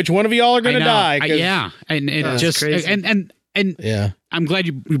figure out which one of y'all are going to die. And it just, crazy. And I'm glad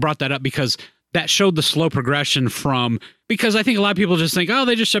you brought that up because that showed the slow progression because I think a lot of people just think, oh,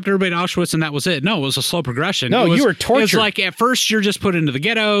 they just shipped everybody to Auschwitz and that was it. No, it was a slow progression. No, you were tortured. It was like at first you're just put into the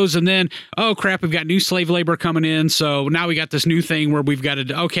ghettos and then, oh crap, we've got new slave labor coming in. So now we got this new thing where we've got to,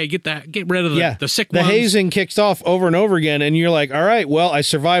 get rid of the sick ones. The hazing kicks off over and over again. And you're like, all right, well, I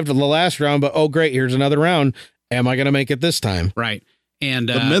survived the last round, but oh, great, here's another round. Am I going to make it this time? Right. And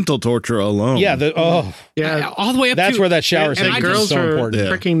the mental torture alone. all the way up. That's where that shower scene is so important.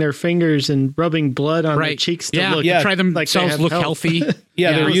 Pricking their fingers and rubbing blood on their cheeks to look. Try themselves look healthy.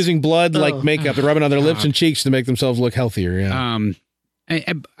 They're using blood like makeup. They're rubbing on their lips and cheeks to make themselves look healthier. Yeah.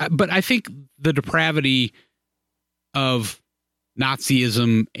 But I think the depravity of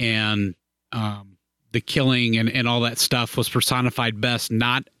Nazism and the killing and all that stuff was personified best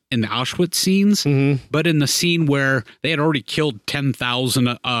not in the Auschwitz scenes, but in the scene where they had already killed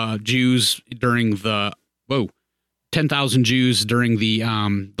 10,000 Jews during the 10,000 Jews during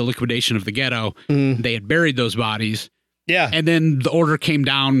the liquidation of the ghetto. They had buried those bodies. Yeah, and then the order came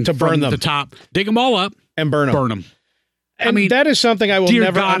down to burn them the top, dig them all up, and burn them. And that is something I will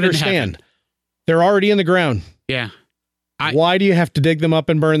never understand. They're already in the ground. Yeah. Why do you have to dig them up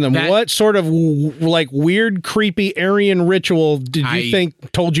and burn them? What sort of weird, creepy Aryan ritual did you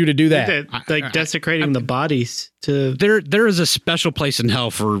think told you to do that? Desecrating the bodies to there is a special place in hell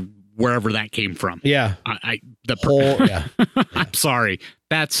for wherever that came from. Yeah, I'm sorry.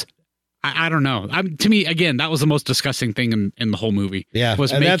 That's I don't know. To me, again, that was the most disgusting thing in the whole movie. Yeah,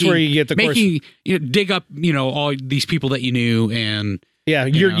 that's where you get the dig up all these people that you knew and.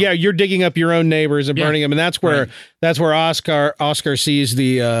 You're digging up your own neighbors and burning them, and that's where Oscar sees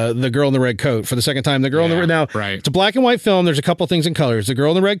the girl in the red coat for the second time. The girl in the it's a black and white film. There's a couple things in colors. The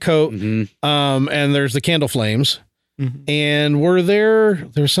girl in the red coat, and there's the candle flames, and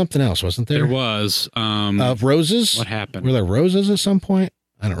there's something else, wasn't there? There was roses. What happened? Were there roses at some point?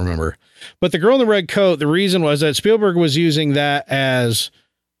 I don't remember. But the girl in the red coat. The reason was that Spielberg was using that as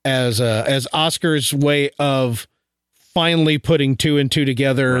Oscar's way of finally putting two and two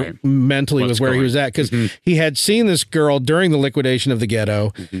together mentally with where he was at, because he had seen this girl during the liquidation of the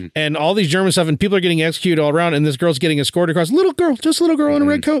ghetto and all these German stuff, and people are getting executed all around, and this girl's getting escorted across. Little girl in a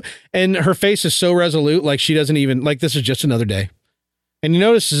red coat, and her face is so resolute, like she doesn't even like this is just another day. And he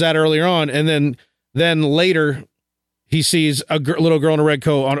notices that earlier on, and then later he sees a little girl in a red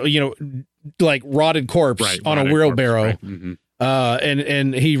coat on like rotted corpse on a wheelbarrow,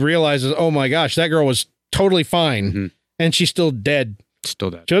 and he realizes, oh my gosh, that girl was totally fine. And she's still dead. She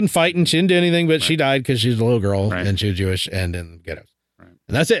wasn't fighting. She didn't do anything, but she died because she's a little girl and she was Jewish and in the ghettos. And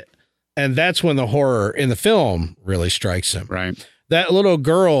that's it. And that's when the horror in the film really strikes him. Right. That little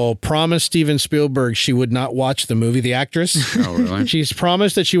girl promised Steven Spielberg she would not watch the movie, The Actress. Oh, really? She's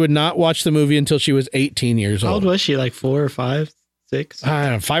promised that she would not watch the movie until she was 18 years old. How old was she? Like 4 or 5, 6? I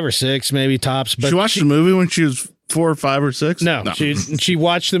don't know, 5 or 6, maybe tops. But she watched the movie when she was 4 or 5 or 6? No, she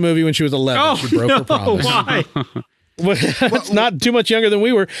watched the movie when she was 11. Oh, She broke her promise. why? It's not too much younger than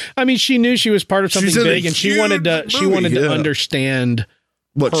we were. I mean, she knew she was part of something She's in a big, and she wanted to. She movie, wanted to yeah. understand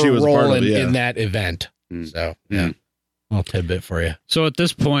What her she was a role part of, yeah. in that event. So, yeah, little tidbit for you. So at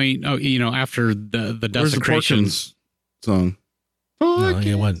this point, after the Where's the desecration, Porkins song? No,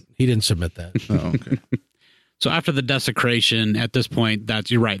 he didn't submit that. Oh, okay. so after the desecration, at this point,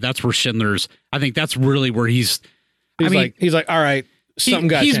 you're right. That's where Schindler's. I think that's really where he's. He's like, all right, something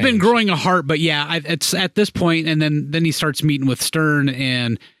got He's changed. been growing a heart, but yeah, it's at this point, and then he starts meeting with Stern,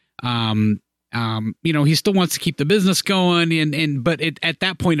 and he still wants to keep the business going, but at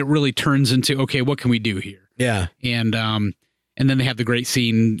that point, it really turns into, okay, what can we do here? Yeah, and then they have the great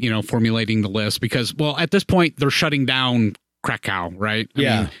scene, formulating the list because, well, at this point, they're shutting down Krakow, right?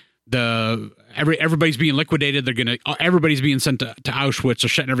 I mean, everybody's being liquidated. Everybody's being sent to Auschwitz. They're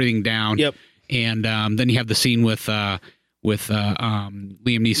shutting everything down. Yep. And then you have the scene with Liam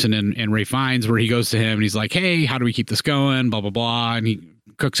Neeson and Ray Fiennes where he goes to him and he's like, "Hey, how do we keep this going?" Blah blah blah, and he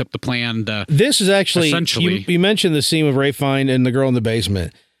cooks up the plan. This is actually essentially you mentioned the scene with Ray Fiennes and the girl in the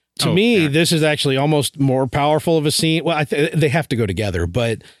basement. To me, this is actually almost more powerful of a scene. Well, they have to go together,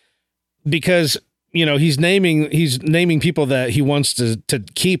 but because he's naming people that he wants to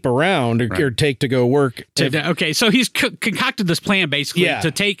keep around or take to go work. Okay, so he's concocted this plan basically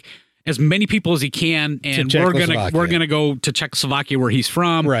to take as many people as he can, and we're gonna go to Czechoslovakia where he's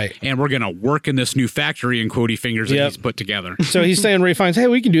from, right? And we're gonna work in this new factory in quotey fingers that he's put together. So he's saying Ray Fiennes, "Hey,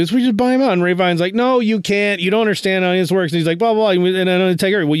 we can do this. We just buy him out." And Ray Fiennes like, "No, you can't. You don't understand how this works." And he's like, "Blah blah." And I don't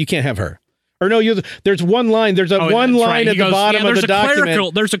take her. Well, you can't have her. Or no, there's one line. There's one line at the bottom of the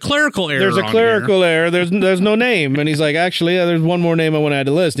document. There's a clerical error. There's a clerical error. There's no name. And he's like, actually, there's one more name I want to add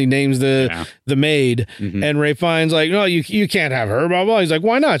to the list. And he names the maid. Mm-hmm. And Ray Fiennes like, no, you can't have her. Blah blah. He's like,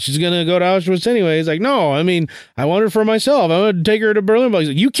 why not? She's gonna go to Auschwitz anyway. He's like, no, I mean, I want her for myself. I want to take her to Berlin. But he's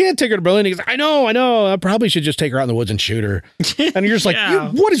like, you can't take her to Berlin. He goes, I know. I probably should just take her out in the woods and shoot her. And you're just like,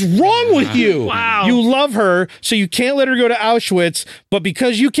 what is wrong with you? Wow. You love her, so you can't let her go to Auschwitz. But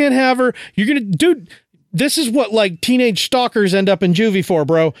because you can't have her, you're gonna do. This is what like teenage stalkers end up in juvie for,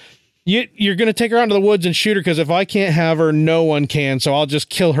 bro. You're going to take her out into the woods and shoot her because if I can't have her, no one can. So I'll just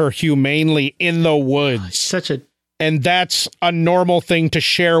kill her humanely in the woods. And that's a normal thing to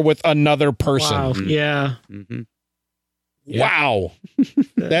share with another person. Wow. Yeah. Mm-hmm. Wow.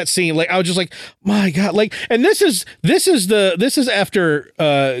 That scene, like I was just like, my God, like, and this is after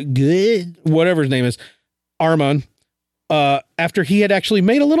whatever his name is, Arman. After he had actually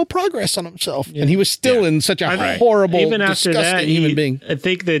made a little progress on himself, and he was still in such a horrible, even after disgusting human being. I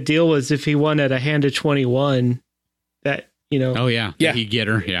think the deal was if he won at a hand of 21, that he'd get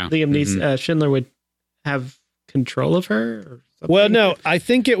her. Yeah, Liam Neeson, Schindler would have control of her. Or something. Well, no, I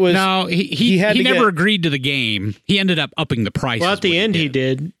think it was he never agreed to the game. He ended up upping the price. Well, at the end, he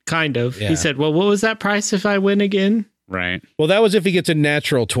did kind of. Yeah. He said, "Well, what was that price if I win again?" Right. Well, that was if he gets a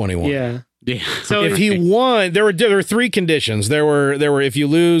natural 21. Yeah. Yeah. So if he won, there were three conditions. There were if you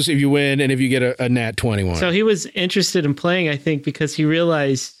lose, if you win, and if you get a nat 21. So he was interested in playing, I think, because he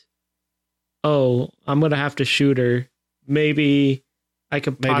realized, I'm going to have to shoot her. Maybe I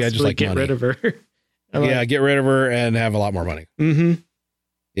could possibly get rid of her. Get rid of her and have a lot more money. Mm-hmm.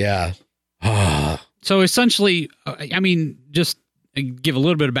 Yeah. So essentially, just give a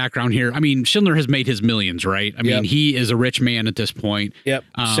little bit of background here. I mean, Schindler has made his millions, right? I mean, he is a rich man at this point. Yep.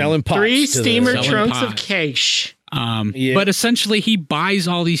 Selling pots. 3 steamer trunks of cash. But essentially, he buys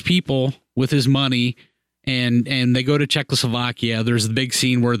all these people with his money, and they go to Czechoslovakia. There's the big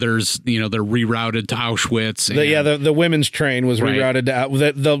scene where they're rerouted to Auschwitz. The women's train was rerouted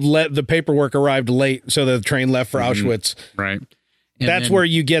to the paperwork arrived late, so the train left for Auschwitz. Right. And that's where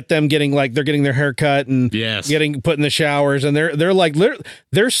you get them getting they're getting their hair cut and getting put in the showers, and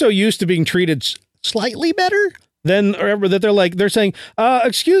they're so used to being treated slightly better than that they're saying,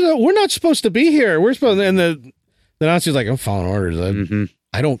 excuse us, we're not supposed to be here. We're supposed to, and the Nazi's like, I'm following orders.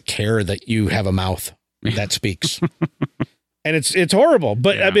 I don't care that you have a mouth that speaks. And it's horrible.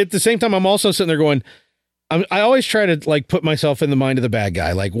 But at the same time, I'm also sitting there going, I always try to put myself in the mind of the bad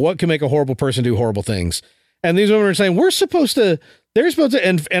guy. Like, what can make a horrible person do horrible things? And these women are saying, they're supposed to,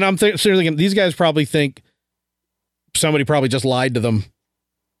 and I'm thinking, these guys probably think somebody probably just lied to them,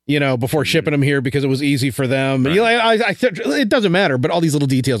 before shipping them here because it was easy for them. Right. It doesn't matter, but all these little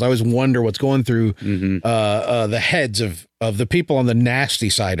details, I always wonder what's going through the heads of the people on the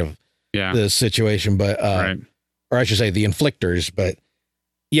nasty side of the situation, but, or I should say the inflictors, but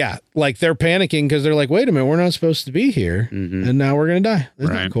they're panicking because they're like, wait a minute, we're not supposed to be here. And now we're going to die.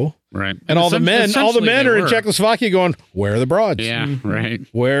 Isn't that cool? Right. And all the men are in Czechoslovakia going, where are the broads? Yeah, right.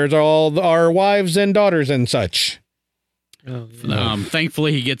 Where's all our wives and daughters and such? Oh, yeah.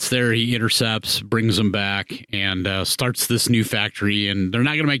 Thankfully, he gets there, he intercepts, brings them back, and starts this new factory. And they're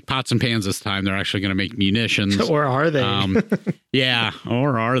not going to make pots and pans this time. They're actually going to make munitions. Or are they? Yeah,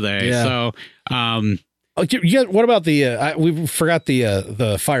 or are they? Yeah. So, what about the? We forgot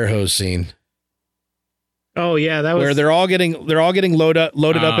the fire hose scene Oh yeah, that was where they're all getting loaded up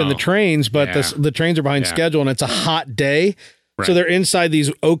in the Oh, trains, but yeah. the trains are behind Yeah. schedule, and it's a hot day, so Right. they're inside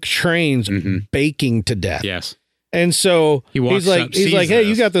these oak trains Mhm. baking to death. yes. And so He walks he's like, up, sees hey, you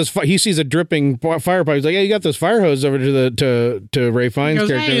this. got those. He sees a dripping fire pipe. He's like, hey, you got those fire hoses over to Ray He Fiennes' goes,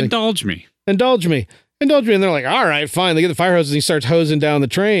 character. hey, Like, indulge me. indulge me. And they're like, all right, fine. They get the fire hoses and he starts hosing down the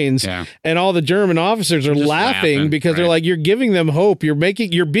trains. Yeah. And all the German officers are Just laughing because they're right. like, you're giving them hope. You're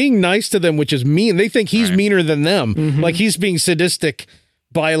being nice to them, which is mean. They think he's Right. meaner than them. Mhm. Like he's being sadistic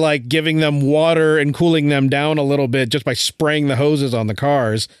by like giving them water and cooling them down a little bit just by spraying the hoses on the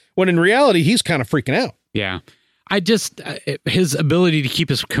cars. When in reality, he's kind of freaking out. Yeah. I just, his ability to keep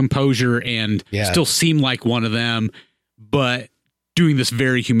his composure and Yeah. still seem like one of them, but doing this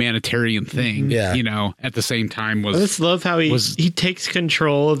very humanitarian thing, Yeah. at the same time I was, just love how he takes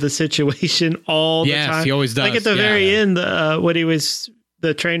control of the situation all the yes, time. he always does. Like at the Yeah. very end, when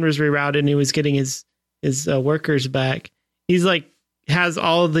the train was rerouted and he was getting his workers back, he's like has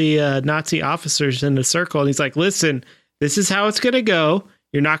all the Nazi officers in a circle, and he's like, "Listen, this is how it's gonna go.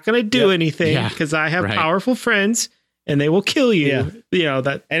 You're not gonna do anything Yeah. because I have Right. powerful friends, and they will kill you." Yeah. You know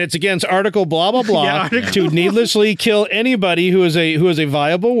that. And it's against Article blah blah blah Yeah, Article- to needlessly kill anybody who is a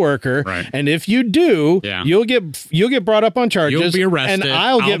viable worker. Right. And if you do, Yeah. you'll get brought up on charges. You'll be arrested. and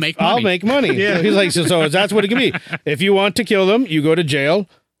I'll make money. make money. Yeah. So he's like, so that's what it can be. If you want to kill them, you go to jail.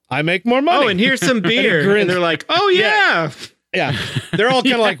 I make more money. Oh, and here's some beer, grins. and they're like, "Oh yeah." yeah, they're all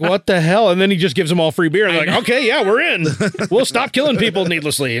kind of like, what the hell? And then he just gives them all free beer. And they're like, okay, yeah, we're in. We'll stop killing people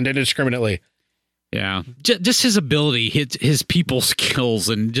needlessly and indiscriminately. Yeah, just his ability, his people skills,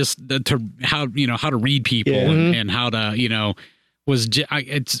 and just how to read people Yeah. and how to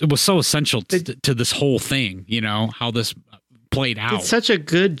it was so essential to this whole thing. How this played out. It's such a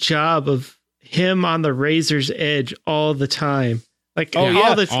good job of him on the razor's edge all the time. Like Oh, all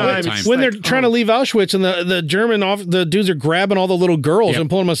yeah. the All time. the time. It's When like, they're trying to leave Auschwitz and the German the dudes are grabbing all the little girls Yep. and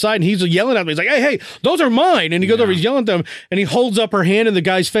pulling them aside, and he's yelling at them. He's like, hey, those are mine. And he goes over, he's yelling at them, and he holds up her hand in the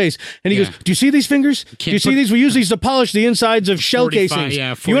guy's face. And he Yeah. goes, do you see these fingers? Do you see put- these? We use these to polish the insides of shell 45 casings.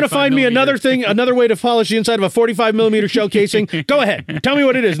 yeah, You want to 45 find me millimeter. another way to polish the inside of a 45 millimeter shell casing? Go ahead. Tell me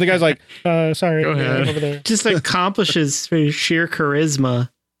what it is. And the guy's like, sorry. Go ahead. Over there. just accomplishes for sheer charisma.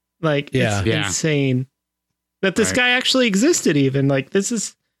 Like Yeah. it's Yeah. insane that this Right. guy actually existed. Even like this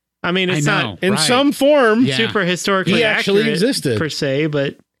is, I mean, it's I not know. In Right. some form, Yeah. super historically he actually accurate existed. per se,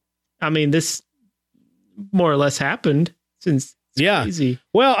 but I mean, this more or less happened since. It's Yeah. crazy.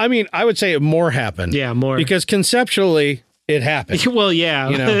 Well, I mean, I would say more happened. Yeah, more Because conceptually, it happened. well, yeah,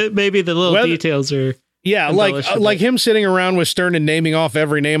 You know. maybe the little Whether- details are. Yeah, embellish a like bit. him sitting around with Stern and naming off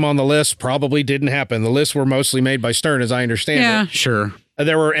every name on the list probably didn't happen. The lists were mostly made by Stern, as I understand Yeah, it. sure.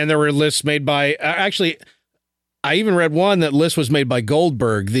 There were lists made by actually. I even read one that list was made by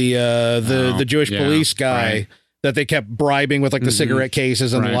Goldberg, the Jewish yeah, police guy right. that they kept bribing with like the Mhm. cigarette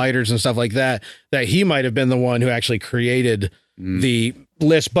cases and the Right. lighters and stuff like that. That he might have been the one who actually created the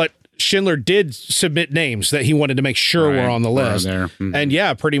list, but Schindler did submit names that he wanted to make sure were Right. on the Were list. there. Mhm. And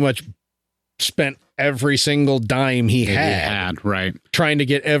yeah, pretty much spent every single dime he That he had right. trying to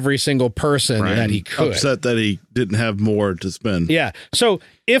get every single person Right. that he could. Upset that he didn't have more to spend. Yeah. So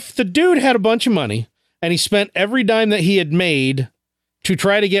if the dude had a bunch of money and he spent every dime that he had made to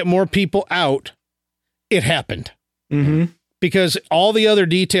try to get more people out, it happened. Mm-hmm. Because all the other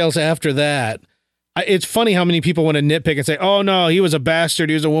details after that, it's funny how many people want to nitpick and say, oh no, he was a bastard,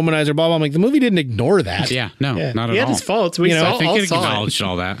 he was a womanizer, blah, blah. I'm like, the movie didn't ignore that. Yeah, no, Yeah. not he at had all. his faults. We You know, saw, I think all it saw it. acknowledged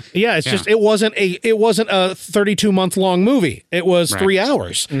all that. Yeah, it's Yeah. just it wasn't a 32-month long movie. It was Right. 3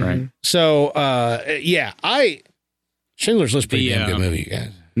 hours. Mhm. Right. So yeah, Schindler's List pretty The, damn good movie, you guys.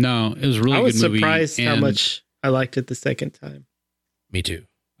 No, it was a really I was good movie. surprised how and, much I liked it the second time. Me too.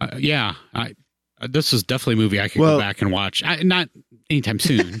 Yeah, this is definitely a movie I could Well- go back and watch. Not anytime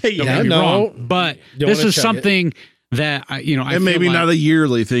soon. Don't Yeah, get me no. wrong, but Don't this wanna is chug it. something that I And maybe feel not a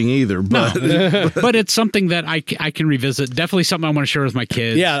yearly thing either, but but it's something that I can revisit. Definitely something I want to share with my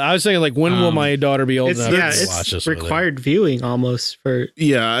kids. Yeah, I was saying like, when will my daughter be old It's enough to it's watch this? with her? required viewing almost for.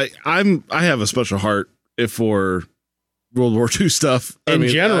 yeah, I have a special heart for World War II stuff In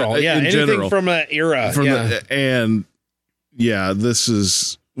general, yeah, in anything general. from an era. From yeah. and yeah, this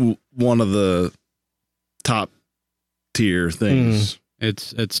is one of the top tier things.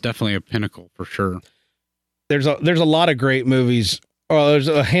 it's definitely a pinnacle for sure. There's a lot of great movies there's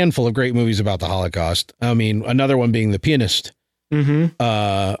a handful of great movies about the Holocaust. I mean, another one being The Pianist. Mm-hmm.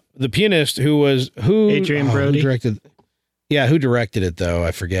 The Pianist, who Adrian Brody. Who directed? Yeah, who directed it though?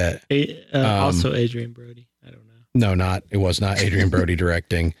 I forget. Also Adrian Brody. I don't know. No, it was not Adrian Brody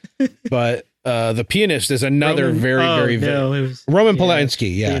directing, but The Pianist is another It was Roman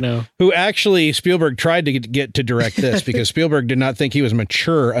Polanski, yeah, You know, who actually Spielberg tried to get to direct this because Spielberg did not think he was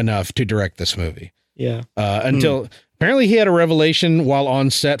mature enough to direct this movie. yeah. Until apparently he had a revelation while on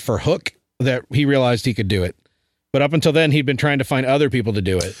set for Hook that he realized he could do it. But up until then, he'd been trying to find other people to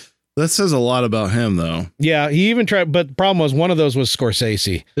do it. That says a lot about him, though. Yeah, he even tried, but the problem was one of those was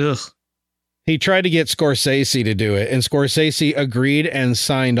Scorsese. Ugh. He tried to get Scorsese to do it, and Scorsese agreed and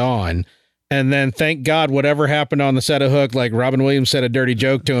signed on. And then, thank God, whatever happened on the set of Hook, like Robin Williams said a dirty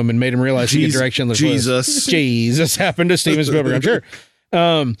joke to him and made him realize he could direct Schindler's List. Jesus happened to Steven Spielberg, I'm sure.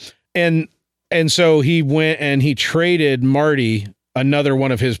 And so he went and he traded Marty another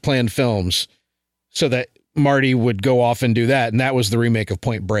one of his planned films so that Marty would go off and do that. And that was the remake of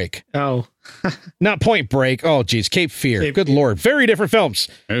Point Break. Oh, Not Point Break. Oh, geez. Cape Fear. Cape Good Fear. Lord. Very different films.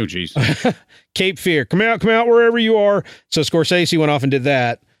 Oh, geez. Cape Fear. Come out wherever you are. So Scorsese went off and did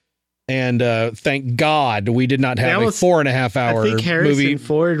that. And thank God we did not have a 4.5 hour I think Harrison movie.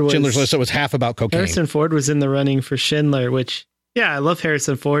 Ford was Schindler's List that was half about cocaine. Harrison Ford was in the running for Schindler, which I love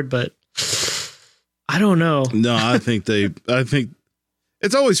Harrison Ford, but I don't know. No, I think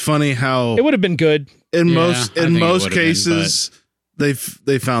it's always funny how It would have been good. in Yeah, I most think it would've been, cases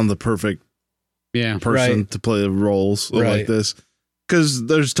they found the perfect Yeah. person Right. to play the roles Right. like this. Because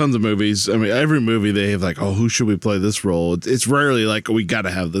there's tons of movies. I mean, every movie they have like, oh, who should we play this role? It's rarely like, we got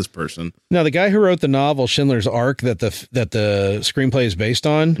to have this person. Now, the guy who wrote the novel Schindler's Ark that the screenplay is based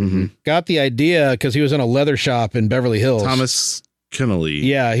on got the idea because he was in a leather shop in Beverly Hills. Thomas Kennelly.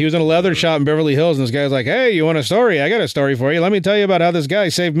 Yeah, he was in a leather shop in Beverly Hills, and this guy's like, "Hey, you want a story? I got a story for you. Let me tell you about how this guy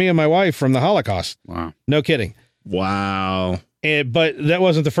saved me and my wife from the Holocaust." Wow. No kidding. Wow. But that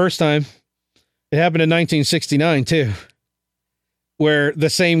wasn't the first time. It happened in 1969 too, where the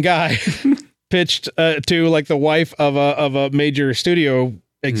same guy pitched to like the wife of a major studio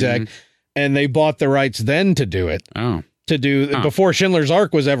exec, and they bought the rights then to do it. Oh, Before Schindler's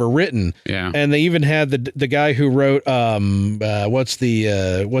Ark was ever written. yeah. And they even had the guy who wrote what's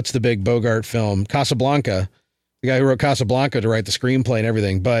the big Bogart film, Casablanca, the guy who wrote Casablanca to write the screenplay and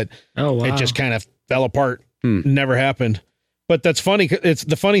everything, but Oh, wow. it just kind of fell apart. Never happened. But that's funny. It's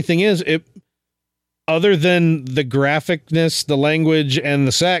the funny thing is other than the graphicness, the language, and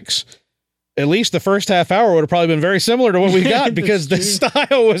the sex, at least the first half hour would have probably been very similar to what we got because the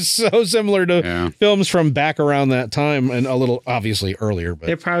style was so similar to films from back around that time and a little obviously earlier. But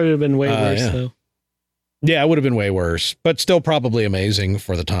It probably would have been way worse, yeah. though. yeah, it would have been way worse, but still probably amazing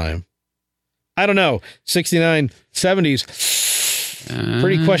for the time. I don't know. 69, 70s,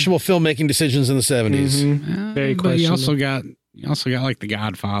 pretty questionable filmmaking decisions in the 70s. Very But you questionable. also got like The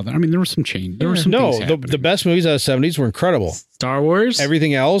Godfather. I mean, there was some change. There were some No, things the happening. best movies out of the 70s were incredible. Star Wars?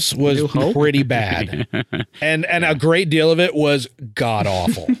 Everything else was New Hope? pretty bad. And a great deal of it was god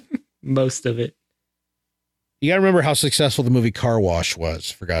awful. Most of it. You got to remember how successful the movie Car Wash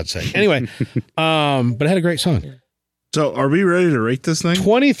was, for God's sake. Anyway, but it had a great song. So are we ready to rate this thing?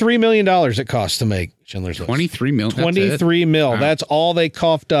 $23 million it cost to make Schindler's List. 23 mil. 23 mil. Wow. That's all they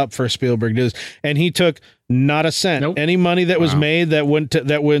coughed up for Spielberg to do. And he took not a cent. Nope. Any money that was made that went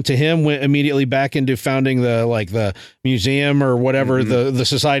to him went immediately back into founding the museum or whatever, the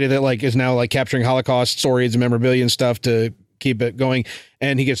society that like is now like capturing Holocaust stories and memorabilia and stuff to keep it going.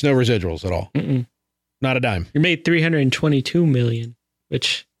 And he gets no residuals at all. Not a dime. You made $322 million,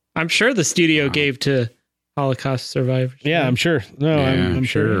 which I'm sure the studio gave to Holocaust survivors. Yeah, I'm sure. No, Yeah, I'm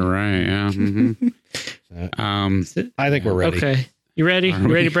sure. Right. Yeah. I think we're ready. Okay. You ready? You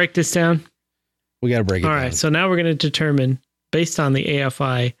ready to break this down? We got to break it All down. right. So now we're going to determine, based on the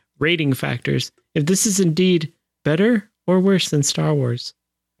AFI rating factors, if this is indeed better or worse than Star Wars.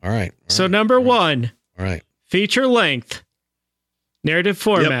 All right. So number one, All right. feature length, narrative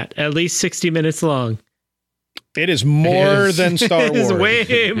format, at least 60 minutes long. It is more than Star It is Wars.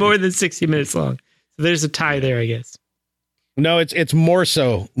 way more than 60 minutes long. So there's a tie there, I guess. No, it's more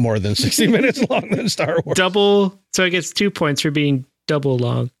than 60 minutes long than Star Wars. Double. So it gets 2 points for being double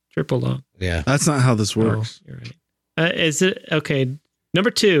long, triple long. Yeah. That's not how this works. Oh, you're right. Is it okay?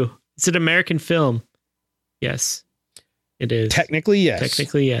 Number two, is it American film? Yes, it is. Technically, yes.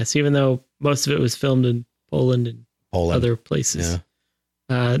 Technically, yes. Even though most of it was filmed in Poland and other places.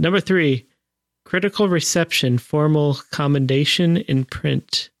 Yeah. Number three, critical reception, formal commendation in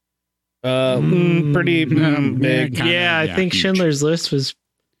print. Pretty big. I think huge. Schindler's List was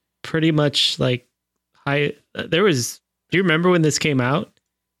pretty much like high. There was Do you remember when this came out?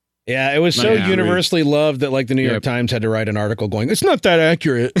 Yeah, it was so Yeah. universally loved that like the New York Yep. Times had to write an article going, it's not that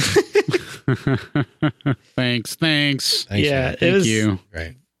accurate. Thanks. Thanks, Yeah, man. it Thank was you.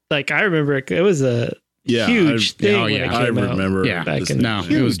 Right. like I remember it was a huge thing oh, when yeah. it I came out. remember. Yeah. back this in- No,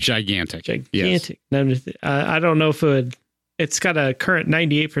 thing. it was gigantic. Gigantic. I don't know if it would. It's got a current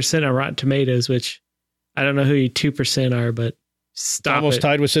 98% on Rotten Tomatoes, which I don't know who you 2% are, but stop Almost it.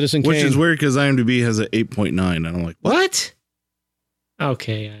 tied with Citizen Which Kane. is weird because IMDb has an 8.9. And I'm like, what? What?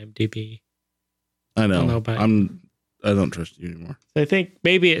 Okay, IMDb. I don't know know. about I don't trust you anymore. I think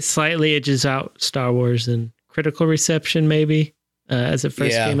maybe it slightly edges out Star Wars in critical reception, maybe as it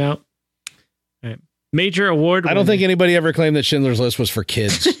first Yeah. came out. All right. Major award. I don't think anybody ever claimed that Schindler's List was for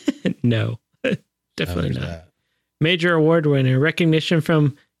kids. No, definitely There's not. that. Major award winner, recognition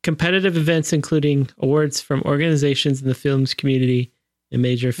from competitive events, including awards from organizations in the film's community and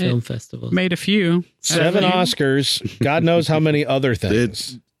major film festivals. Made a few. 7 Oscars. God knows how many other things.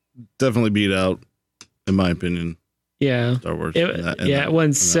 It's definitely beat out, in my opinion, Yeah, Star Wars. it, in that- in yeah, that- it won in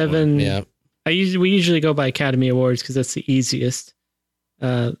that 7. Yeah. We usually go by Academy Awards because that's the easiest.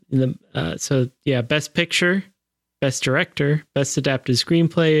 So Best Picture, Best Director, Best Adapted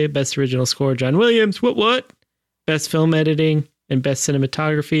Screenplay, Best Original Score, John Williams. What? Best Film Editing and Best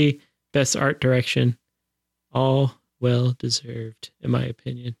Cinematography, Best Art Direction. All well deserved, in my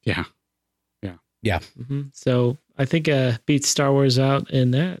opinion. Yeah. So I think beats Star Wars out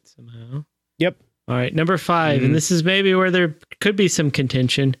in that somehow. Yep. All right, number 5, and this is maybe where there could be some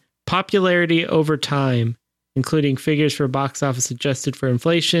contention. Popularity over time, including figures for box office adjusted for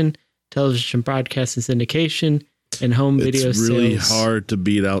inflation, television broadcast and syndication, and home video It's really sales. hard to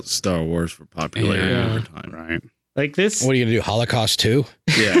beat out Star Wars for popularity Yeah. over time. Right. Like this. What are you going to do? Holocaust 2?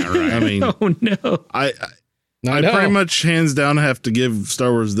 Yeah, right. I mean, Oh no! I know. pretty much hands down have to give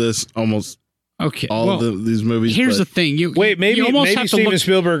Star Wars this almost Okay. all well, of these movies. here's the but thing. Wait, maybe you almost maybe have to Steven look.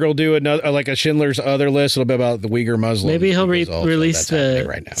 Spielberg will do another like a Schindler's Other list. It'll be about the Uyghur Muslims. Maybe he'll because also release that's happening the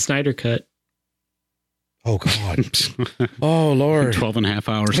right now. Snyder cut. Oh God. Oh Lord. 12 and a half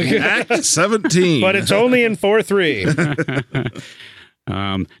hours. Act 17. But it's only in 4:3.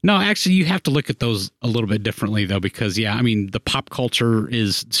 No, actually, you have to look at those a little bit differently, though, because, I mean, the pop culture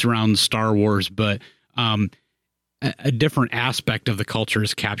surrounds Star Wars, but a different aspect of the culture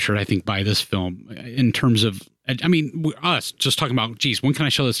is captured, I think, by this film in terms of, I mean, us just talking about, geez, when can I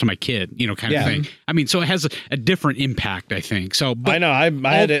show this to my kid? Kind of thing. I mean, so it has a different impact, I think. So, but I know. I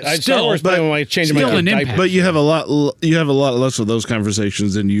had it. I Star still- Wars but when I changed my still an diaper. impact. But you have a lot less of those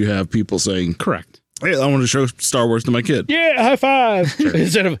conversations than you have people saying, correct. "Hey, I want to show Star Wars to my kid." Yeah, high five.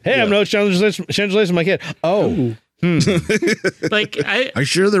 Instead of, hey, I'm no Schindler's List with my kid. Oh, Like Are you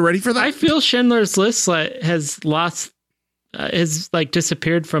sure they're ready for that? I feel Schindler's List has lost, has like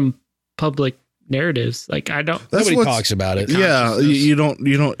disappeared from public narratives. Like I don't. That's nobody what's- talks about it. Yeah, you don't.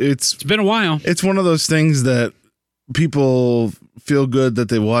 It's been a while. It's one of those things that people feel good that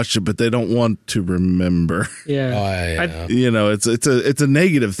they watched it, but they don't want to remember. Yeah. It's a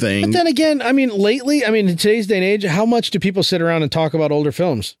negative thing. But then again, I mean, lately, in today's day and age, how much do people sit around and talk about older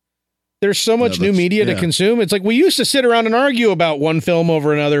films? There's so much new media to consume. It's like we used to sit around and argue about one film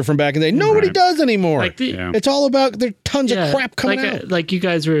over another from back in the day. Nobody does anymore. Like It's all about there's tons of crap coming out. Like you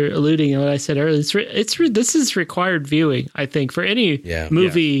guys were alluding to what I said earlier. This is required viewing, I think, for any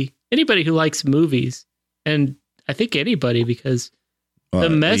movie, anybody who likes movies, and I think anybody, because the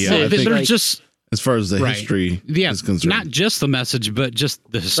message. I think There's just as far as the Right. history is concerned. not just the message, but just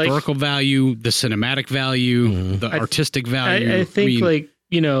the historical value, the cinematic value, the artistic value. I think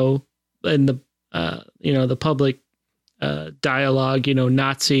in the the public dialogue,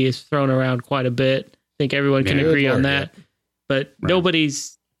 Nazi is thrown around quite a bit. I think everyone can agree on that. But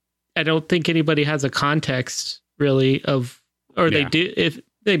I don't think anybody has a context really of, or they do, if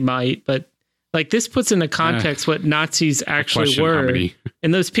they might, but like this puts into context what Nazis actually question were. how many-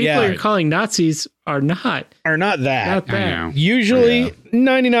 And those people Yeah. you're calling Nazis are not. Are not that. Not I that. know. Usually,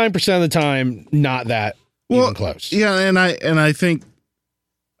 99% of the time, not that even close. Yeah, and I think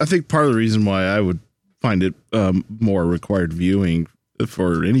part of the reason why I would find it more required viewing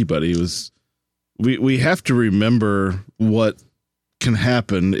for anybody was we have to remember what can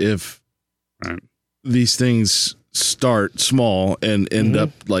happen if these things start small and end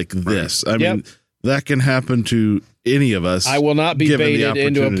up like this. I mean, that can happen to any of us. I will not be given the baited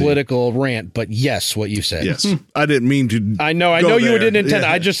into a opportunity. political rant, but yes, what you said. Yes, I didn't mean to. I know go you there. didn't intend.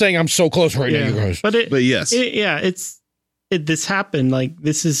 Yeah. I'm just saying I'm so close right now, you guys. But yes, this happened. Like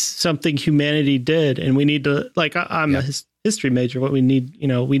this is something humanity did, and we need to. Like I'm a history major. What we need,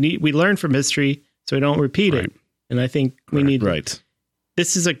 we learn from history so we don't repeat it. And I think we need. Right.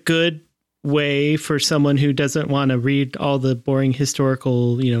 This is a good way for someone who doesn't want to read all the boring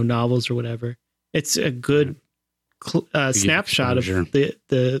historical, novels or whatever. It's a good snapshot of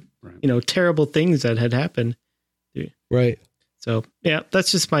the Right. Terrible things that had happened. Right. So yeah,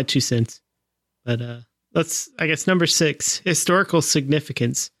 that's just my 2 cents. But I guess number 6, historical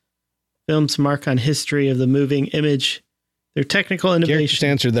significance. Films mark on history of the moving image. Their technical Garrett just innovation.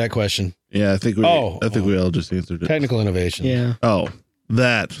 answered that question. Yeah, I think we all just answered it. Technical innovation. Yeah. Oh,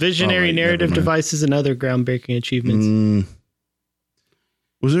 that Visionary All right, narrative never mind. devices and other groundbreaking achievements.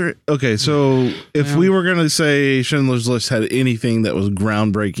 Was there okay? So if we were gonna say Schindler's List had anything that was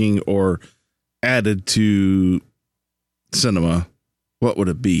groundbreaking or added to cinema, what would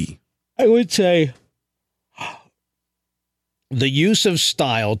it be? I would say the use of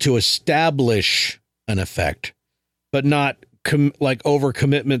style to establish an effect, but not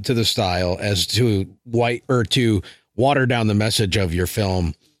overcommitment to the style as to to water down the message of your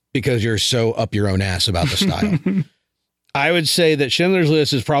film because you're so up your own ass about the style. I would say that Schindler's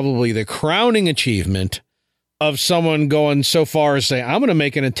List is probably the crowning achievement of someone going so far as saying, I'm going to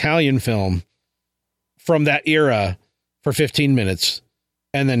make an Italian film from that era for 15 minutes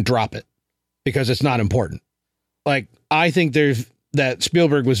and then drop it because it's not important. Like, I think that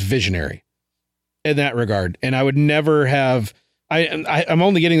Spielberg was visionary in that regard. And I would never have, I'm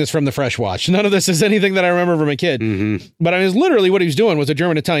only getting this from the Fresh Watch. None of this is anything that I remember from a kid, but I mean, literally what he was doing was a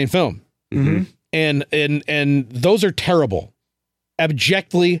German-Italian film. Mm-hmm. And those are terrible,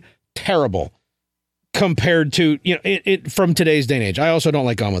 abjectly terrible compared to, it from today's day and age. I also don't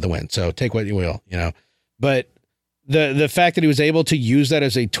like Gone with the Wind, so take what you will, but the fact that he was able to use that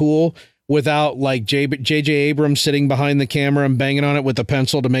as a tool without like J.J. Abrams sitting behind the camera and banging on it with a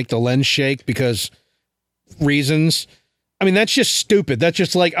pencil to make the lens shake because reasons. I mean, that's just stupid. That's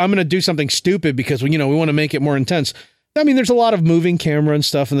just like, I'm going to do something stupid because we want to make it more intense. I mean, there's a lot of moving camera and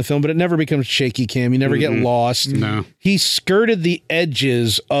stuff in the film, but it never becomes shaky cam. You never get lost. No. He skirted the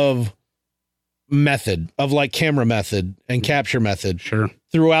edges of method, of like camera method and capture method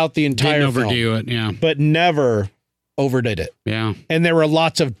throughout the entire Didn't film. overdo it, yeah. But never overdid it. Yeah. And there were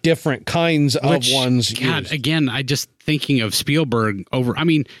lots of different kinds of ones God, used. again, I just thinking of Spielberg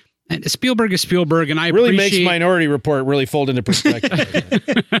Spielberg is Spielberg, and I really appreciate... makes Minority Report really fold into perspective.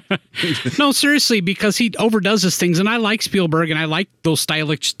 No, seriously, because he overdoes his things, and I like Spielberg, and I like those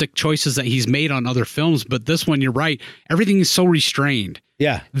stylistic choices that he's made on other films, but this one, you're right, everything is so restrained.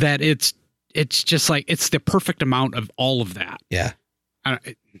 Yeah. That it's just like, it's the perfect amount of all of that. Yeah.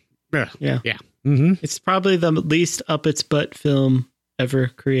 Yeah. Mm-hmm. It's probably the least up its butt film ever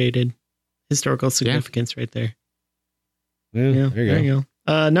created. Historical significance right there. Yeah, there you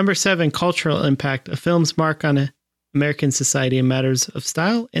go. Number 7, cultural impact. A film's mark on American society in matters of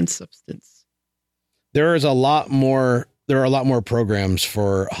style and substance. There are a lot more programs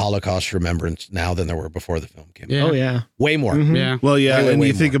for Holocaust remembrance now than there were before the film came out. Yeah. Oh, yeah. Way more. Mhm. Yeah. Well, yeah, Way and you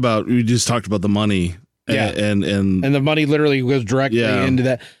more. think about, we just talked about the money, Yeah. and And the money literally goes directly Yeah. into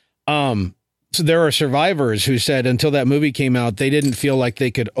that. So there are survivors who said until that movie came out, they didn't feel like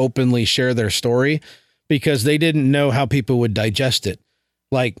they could openly share their story because they didn't know how people would digest it.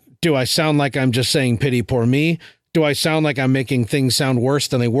 Like, do I sound like I'm just saying pity poor me? Do I sound like I'm making things sound worse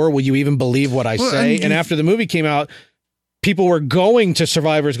than they were? Will you even believe what I say? And after the movie came out, people were going to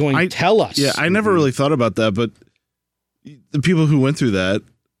survivors going, tell us. yeah, I never really thought about that, but the people who went through that,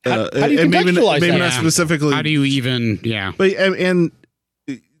 How do you and contextualize maybe that? not specifically, How do you even, yeah. but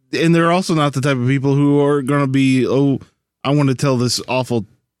and they're also not the type of people who are going to be, I want to tell this awful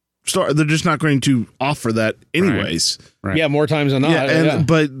story. They're just not going to offer that anyways. Right. Yeah, more times than not.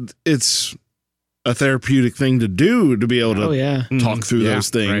 But it's a therapeutic thing to do, to be able to Oh, yeah. talk through Yeah, those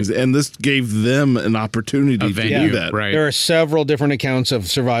things. right. And this gave them an opportunity A to venue, do that. right. There are several different accounts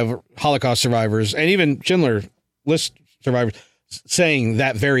of Holocaust survivors and even Schindler List survivors saying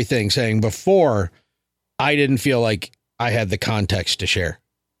that very thing, saying before I didn't feel like I had the context to share.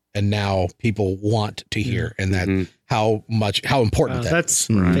 And now people want to hear, and that how important that that's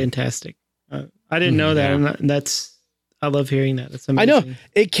is. fantastic. I didn't know that, and I love hearing that. That's amazing. I know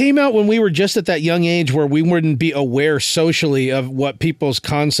it came out when we were just at that young age where we wouldn't be aware socially of what people's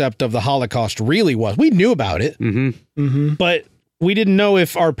concept of the Holocaust really was. We knew about it, but we didn't know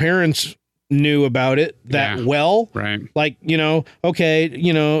if our parents knew about it that well. Right. Like, okay,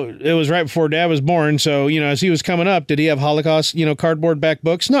 it was right before Dad was born. So, as he was coming up, did he have Holocaust, cardboard back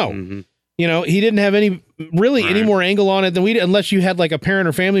books? No. He didn't have any more angle on it than we did, unless you had like a parent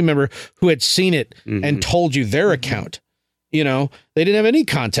or family member who had seen it and told you their account. They didn't have any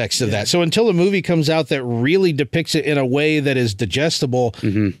context of that. So until a movie comes out that really depicts it in a way that is digestible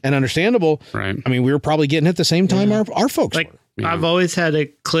and understandable, Right. I mean, we were probably getting it at the same time our folks Like were. I've always had a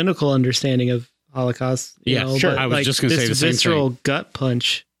clinical understanding of Holocaust. You know, sure. but I was just going to say the same visceral thing. gut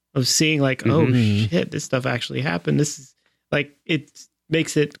punch of seeing like, oh shit, this stuff actually happened. This is like, it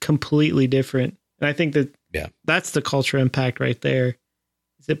makes it completely different. And I think that that's the cultural impact right there.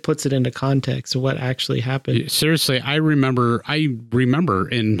 It puts it into context of what actually happened. Seriously, I remember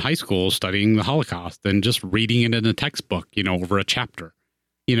in high school studying the Holocaust and just reading it in a textbook, over a chapter,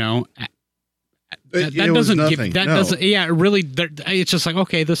 That doesn't give that doesn't really it's just like,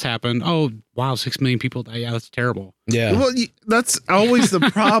 okay, this happened. Oh wow, 6 million people die. Yeah, that's terrible. Yeah, well, that's always the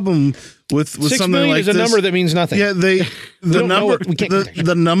problem with 6 something million like is a this. number that means nothing. Yeah, the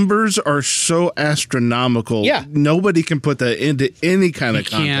numbers are so astronomical. Yeah, nobody can put that into any kind of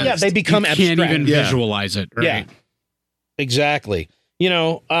context. Yeah, they become abstract. Can't even visualize it. Right? Yeah, exactly.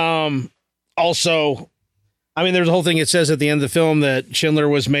 Also, I mean, there's a whole thing. It says at the end of the film that Schindler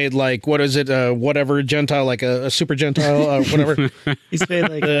was made like, what is it? Whatever Gentile, like a super Gentile, whatever. He's made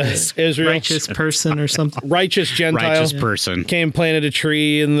like Israel. Righteous person or something. Righteous Gentile. Righteous person. Came, planted a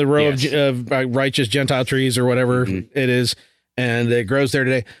tree in the row of righteous Gentile trees or whatever it is. And it grows there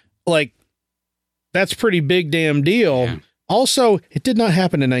today. Like, that's pretty big damn deal. Yeah. Also, it did not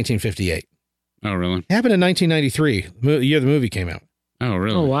happen in 1958. Oh, really? It happened in 1993, the year the movie came out. Oh,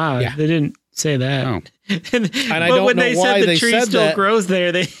 really? Oh, wow. Yeah. They didn't say that. Oh. And I don't know why they said still that. grows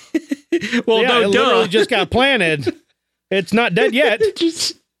there, they it literally just got planted. It's not dead yet.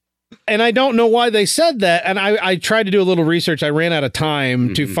 And I don't know why they said that. And I tried to do a little research. I ran out of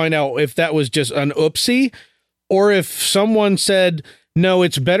time to find out if that was just an oopsie or if someone said, no,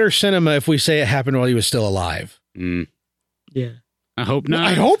 it's better cinema if we say it happened while he was still alive. Yeah. I hope not.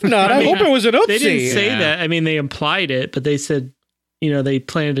 I hope not. I hope it was an oopsie. They didn't say that. I mean, they implied it, but they said, they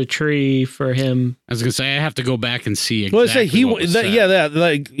planted a tree for him. I was gonna say I have to go back and see exactly. Well, let's say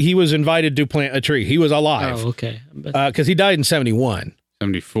he was invited to plant a tree. He was alive. Oh, okay. Because he died in 71.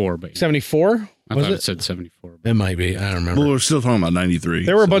 74, but 74. I thought it said 74. It might be. I don't remember. Well, we're still talking about 93.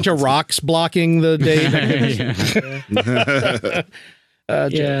 There were a bunch of rocks blocking the day.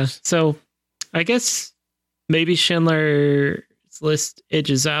 Yeah. So, I guess maybe Schindler's List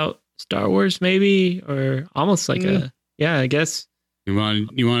edges out Star Wars, maybe, or almost like I guess. You want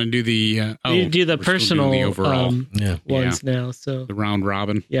to do the you do the personal the overall ones now. So the round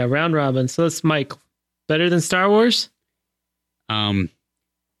robin. Yeah, round robin. So that's Mike. Better than Star Wars?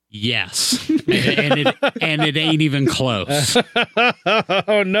 Yes. and it ain't even close.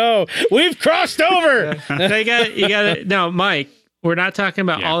 Oh no. We've crossed over. You got it. No, Mike. We're not talking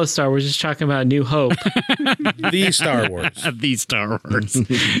about all of Star Wars, just talking about New Hope. The Star Wars. The Star Wars.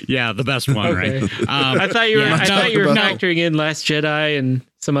 Yeah, the best one, right? I thought you were factoring in Last Jedi and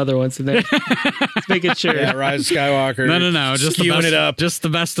some other ones in there. Just making sure. Yeah, Rise of Skywalker. No. Just the best, it up. Just the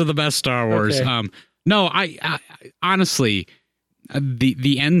best of the best Star Wars. Okay. No, I honestly,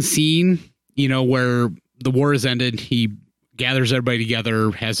 the end scene, where the war has ended, he gathers everybody together,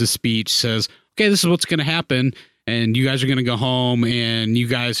 has a speech, says, okay, this is what's going to happen. And you guys are going to go home, and you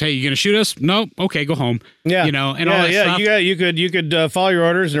guys, hey, you going to shoot us? No, okay, go home. Yeah, and all that stuff. You could follow your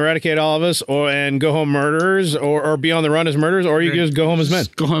orders and eradicate all of us, and go home murderers, or be on the run as murderers, or you can just go home as men.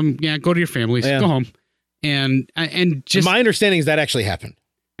 Go home, go to your families, go home, and just my understanding is that actually happened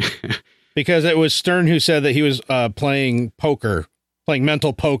because it was Stern who said that he was playing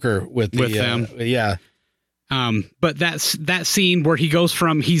mental poker with them. Yeah. But that scene where he goes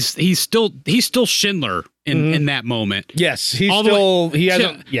from he's still Schindler in that moment. Yes, he hasn't.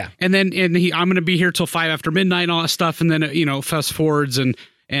 And then I'm going to be here till 5 after midnight and all that stuff. And then fast forwards and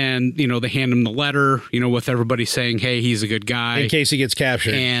they hand him the letter, with everybody saying, hey, he's a good guy in case he gets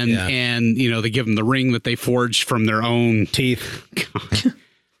captured. And they give him the ring that they forged from their own teeth.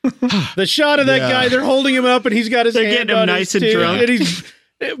 The shot of that guy, they're holding him up and he's got his hand getting him on nice his and teeth, drunk. and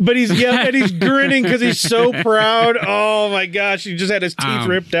he's grinning because he's so proud. Oh my gosh, he just had his teeth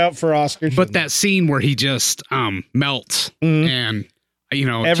ripped out for Oscar. But that scene where he just melts and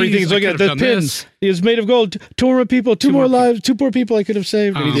everything's looking at the pins. He was made of gold. 2 more people, 2 more lives, 2 more people I could have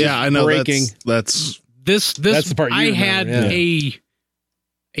saved. I know. Breaking. That's the part I had a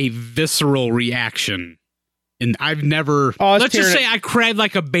visceral reaction. And I've never. Let's just say I cried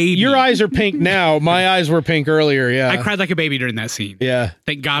like a baby. Your eyes are pink now. My eyes were pink earlier. Yeah, I cried like a baby during that scene. Yeah,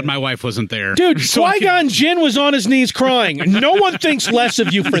 thank God my wife wasn't there. Dude, Qui-Gon Jinn was on his knees crying. No one thinks less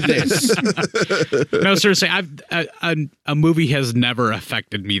of you for this. No, seriously, a movie has never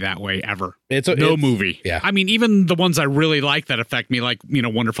affected me that way ever. It's movie. Yeah, I mean, even the ones I really like that affect me, like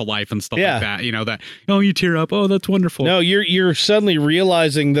Wonderful Life and stuff like that. You tear up. Oh, that's wonderful. No, you're suddenly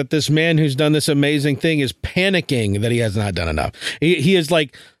realizing that this man who's done this amazing thing is panicking that he has not done enough. He is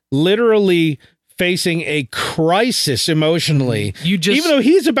like literally facing a crisis emotionally. even though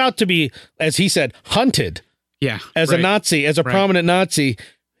he's about to be, as he said, hunted as a Nazi, as a prominent Nazi,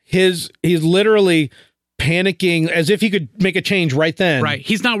 he's literally panicking as if he could make a change right then. Right.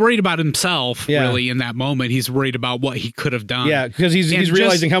 He's not worried about himself really in that moment. He's worried about what he could have done. Yeah, because he's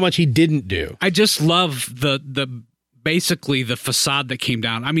realizing how much he didn't do. I just love the basically the facade that came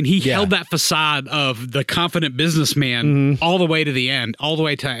down. I mean, he held that facade of the confident businessman all the way to the end, all the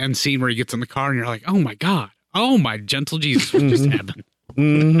way to the end scene where he gets in the car and you're like, oh my God, oh my gentle Jesus, what just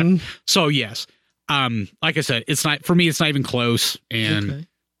happened? So yes, like I said, it's not, for me, it's not even close. And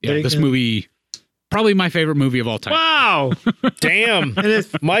this movie, probably my favorite movie of all time. Wow. Damn.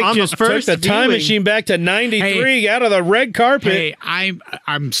 Mike just took the time machine back to 93 out of the red carpet. Hey,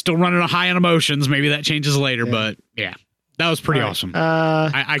 I'm still running a high on emotions. Maybe that changes later, but yeah, that was pretty awesome.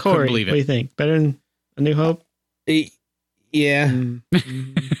 I couldn't believe it. What do you think? Better than A New Hope? Yeah. Yeah.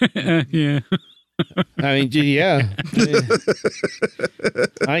 I mean, yeah.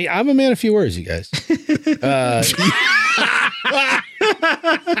 I'm a man of few words, you guys.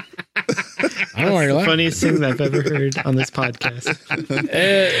 I don't know why you're laughing. Funniest thing I've ever heard on this podcast.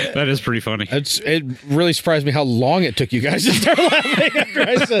 That is pretty funny. It really surprised me how long it took you guys to start laughing after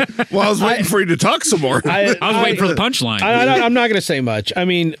I said. Well, I was waiting for you to talk some more. I was waiting for the punchline. I'm not going to say much. I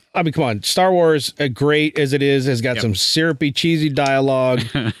mean, come on. Star Wars, great as it is, has got some syrupy, cheesy dialogue.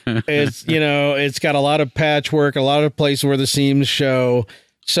 It's got a lot of patchwork, a lot of places where the seams show.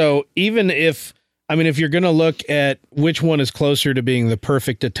 So even if you're going to look at which one is closer to being the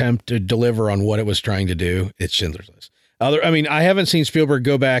perfect attempt to deliver on what it was trying to do, it's Schindler's List. I haven't seen Spielberg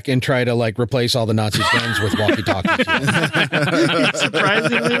go back and try to replace all the Nazis' guns with walkie-talkies.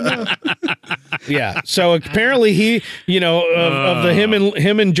 Surprisingly enough. Yeah. So apparently he, of the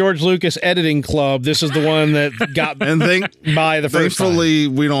him and George Lucas editing club, this is the one that got by the first time. Thankfully,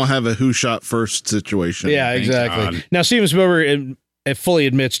 we don't have a who shot first situation. Yeah, exactly. Now, Steven Spielberg fully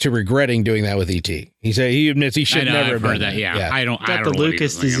admits to regretting doing that with E.T. He admits he should never have done that. Yeah. I don't got the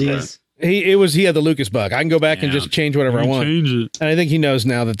Lucas disease. He had the Lucas bug. I can go back and just change whatever I want. And I think he knows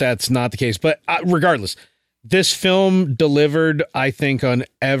now that that's not the case. But regardless, this film delivered, I think, on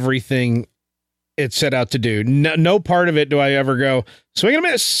everything it set out to do. No part of it do I ever go swing and a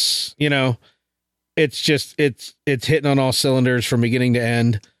miss. It's just it's hitting on all cylinders from beginning to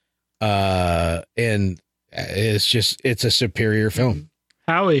end, and it's a superior film.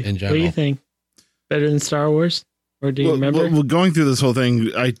 Howie, what do you think? Better than Star Wars, or do you remember? Well, going through this whole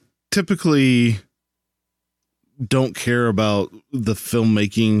thing, I typically don't care about the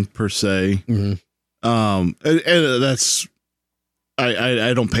filmmaking per se. Mm-hmm. And that's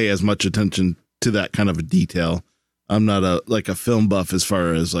I don't pay as much attention to that kind of a detail. I'm not a film buff as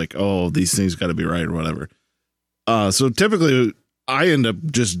far as these things got to be right or whatever. So typically I end up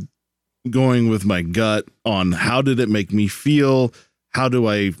just going with my gut on how did it make me feel? How do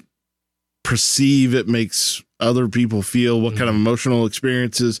I perceive it makes other people feel? What kind of emotional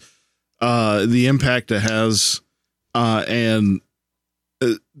experiences, the impact it has. And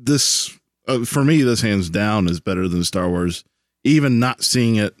this, for me, this hands down is better than Star Wars, even not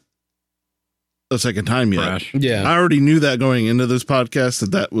seeing it a second time yet. Fresh. Yeah. I already knew that going into this podcast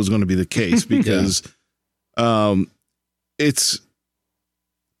that was going to be the case because it's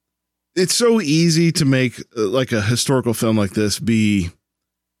so easy to make a historical film like this be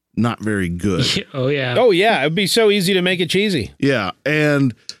not very good. Oh yeah. It'd be so easy to make it cheesy. Yeah.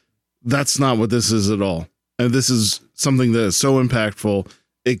 And that's not what this is at all. And this is something that is so impactful.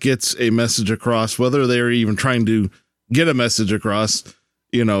 It gets a message across, whether they're even trying to get a message across,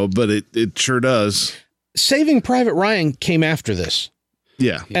 but it sure does. Saving Private Ryan came after this.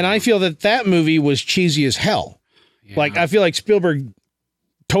 Yeah. And I feel that movie was cheesy as hell. Yeah. I feel like Spielberg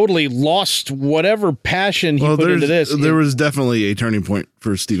totally lost whatever passion he put into this. There was definitely a turning point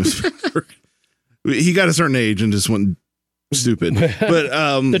for Steven Spielberg. He got a certain age and just went stupid. But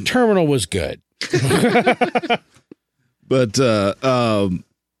The Terminal was good. But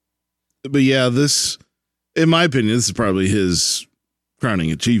yeah, this, in my opinion, this is probably his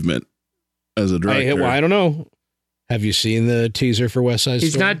crowning achievement as a director. I don't know. Have you seen the teaser for West Side Story?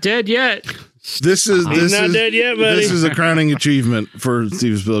 He's not dead yet. He's not dead yet, buddy. This is a crowning achievement for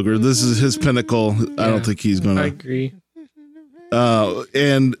Steven Spielberg. This is his pinnacle. I don't think he's going to. I agree.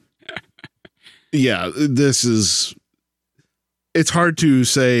 And yeah, this is. It's hard to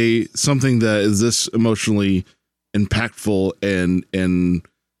say something that is this emotionally impactful and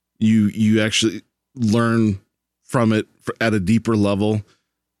you actually learn from it at a deeper level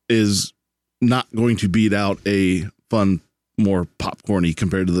is not going to beat out a fun, more popcorny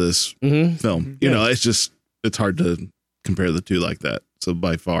compared to this film. It's hard to compare the two like that. So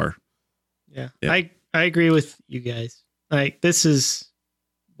by far, Yeah. Yeah. I agree with you guys. Like, this is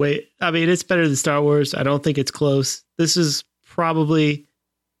it's better than Star Wars. I don't think it's close. This is probably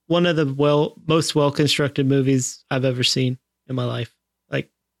one of the most well-constructed movies I've ever seen in my life. Like,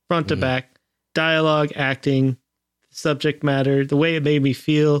 front to back, dialogue, acting, subject matter, the way it made me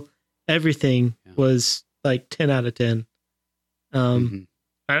feel, everything was like 10 out of 10.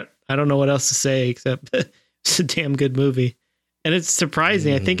 I don't know what else to say except it's a damn good movie. And it's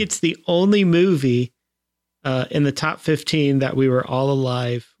surprising. I think it's the only movie in the top 15 that we were all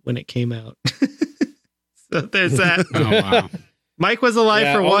alive when it came out. So there's that. Oh, wow. Mike was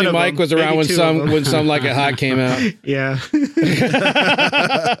alive for one of them. Mike was around when Some Like It Hot came out. Yeah.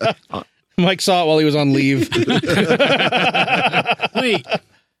 Mike saw it while he was on leave. Wait.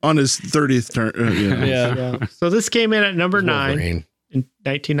 On his 30th turn. Yeah. So this came in at number 9 Wolverine. in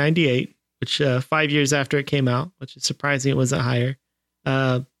 1998, which 5 years after it came out, which is surprising it wasn't higher.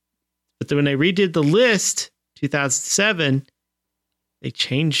 But then when they redid the list, 2007, they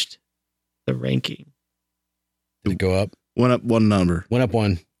changed the ranking. Did it go up? Went up one number. Went up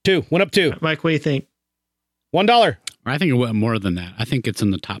one. Two. Went up two. Mike, what do you think? $1. I think it went more than that. I think it's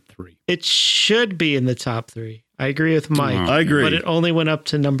in the top 3. It should be in the top 3. I agree with Mike. Wow. I agree. But it only went up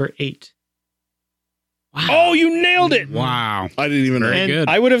to number 8. Wow. Oh, you nailed it. Wow. I didn't even know. Very good.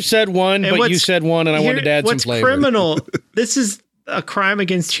 I would have said one, And but you what's- said one, and I wanted to add some What's flavor. criminal? This is a crime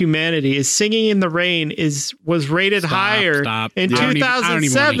against humanity. Is Singing in the Rain was rated higher Stop. in I don't even want to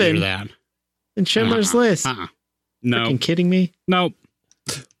 2007 hear that. than Schindler's List. No. Fucking kidding me? Nope.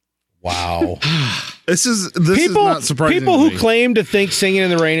 Wow. This is not surprising. People to who me. claim to think Singing in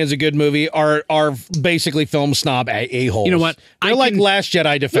the Rain is a good movie are basically film snob a-holes. You know what? They're I like can- Last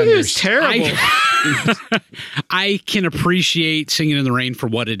Jedi It was defenders. terrible. I can appreciate Singing in the Rain for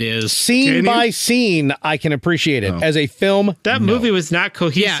what it is. Scene by scene, I can appreciate it. Oh. As a film, That no. movie was not Yeah,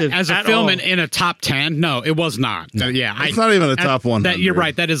 cohesive as a at film all. in a top 10, no, it was not. Yeah, It's not even a top 100. That you're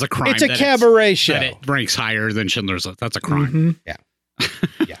right. That is a crime. It's a that cabaret show. That it ranks higher than Schindler's List. That's a crime. Yeah.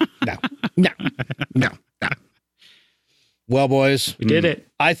 No. Well, boys, We did it.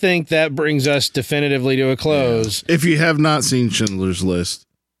 I think that brings us definitively to a close. If you have not seen Schindler's List,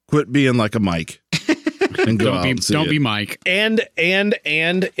 quit being like a Mike and go out and see Don't it. be Mike. And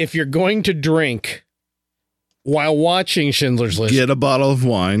if you're going to drink while watching Schindler's List, Get a bottle of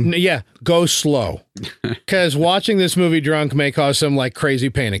wine. yeah, go slow. Because watching this movie drunk may cause some like crazy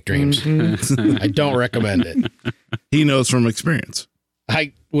panic dreams. I don't recommend it. He knows from experience.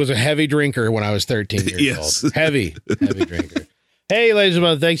 I was a heavy drinker when I was 13 years Yes. old. Heavy drinker. Hey, ladies and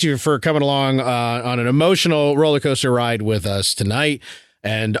gentlemen, thanks you for coming along on an emotional roller coaster ride with us tonight.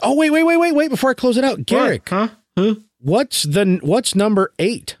 And wait! Before I close it out, Garrick, Huh? Who? what's number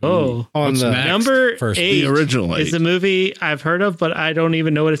 8? Oh. On What's the next? Number First, 8 the original is 8. a movie I've heard of, but I don't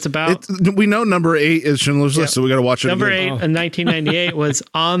even know what it's about. We know number 8 is Schindler's List, so we got to watch it Number again. 8 in 1998 was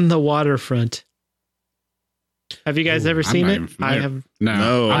On the Waterfront. Have you guys ever I'm seen not it? even familiar. I have.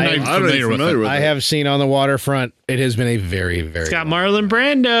 No, I'm not even I'm familiar with it. I have seen On the Waterfront. It has been a very, very. It's got long Marlon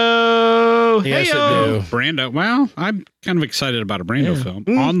Brando. Yes, it Heyo. do. Brando. Well, I'm kind of excited about a Brando Yeah. film.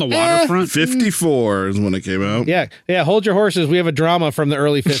 On the waterfront. 54 is when it came out. Yeah. Hold your horses. We have a drama from the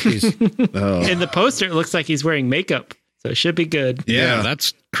early 50s. Oh. In the poster, it looks like he's wearing makeup, so it should be good. Yeah, Yeah.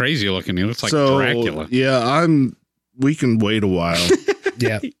 that's crazy looking. He looks like So, Dracula. yeah, we can wait a while.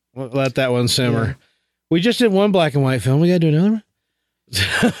 Yeah. We'll let that one simmer. Yeah. We just did one black and white film. We got to do another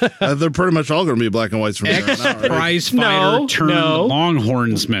one. They're pretty much all going to be black and whites from here on out, right? Prize fighter No, turned no.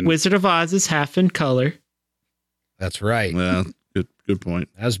 Longhornsman. Wizard of Oz is half in color. That's right. Yeah, good point.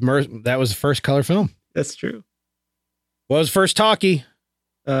 That was the first color film. That's true. What was the first talkie?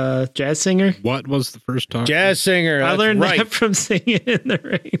 Jazz singer. What was the first talk? Jazz singer. I learned right. that from Singing in the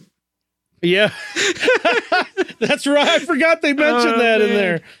Rain. Yeah. That's right. I forgot they mentioned that in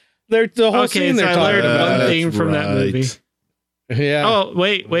there. The whole Okay, scene so they're I talking learned about. one thing from that movie. Yeah. Oh,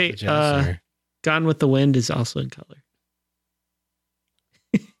 wait. The jazz singer. Gone with the Wind is also in color.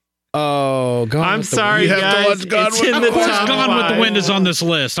 Oh, Gone I'm with the sorry, You have to guys. watch Gone It's with in the the Of course, top Gone with the 5. Wind is on this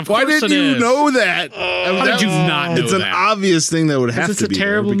list. Of Why course did it you is. know that? How did you not know It's an that? obvious thing that would have it's to a be there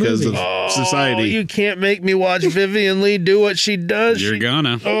terrible because movie. of society. You can't make me watch Vivian Lee do what she does. You're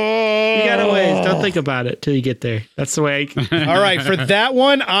gonna. Oh. You got a ways. Don't think about it till you get there. That's the way. All right, for that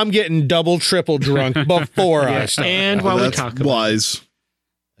one, I'm getting double, triple drunk before I start. And while we That's talk about wise.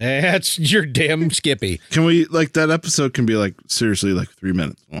 That's your damn Skippy. Can we that episode can be seriously 3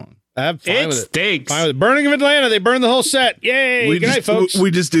 minutes long? I'm fine it with it. stinks. Fine with it. Burning of Atlanta. They burned the whole set. Yay! Good night, folks.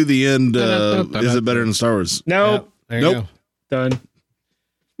 We just do the end. Is it better than Star Wars? Nope. There you Nope. Done.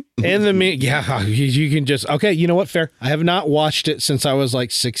 go. In the yeah, you can just okay. You know what? Fair. I have not watched it since I was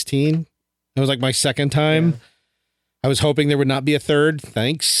 16. It was like my second time. Yeah. I was hoping there would not be a third.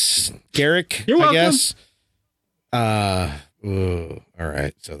 Thanks, Garrick. You're welcome. I guess. All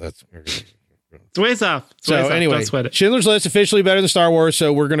right. So that's. It's ways off. So anyway, don't sweat it. Schindler's List officially better than Star Wars.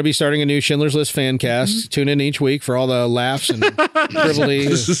 So we're going to be starting a new Schindler's List fan cast. Tune in each week for all the laughs and frivolity.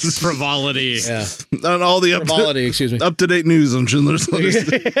 Frivolity. Yeah, On all the frivolity. Excuse me. up-to-date news on Schindler's List.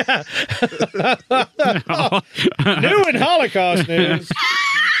 New and Holocaust news.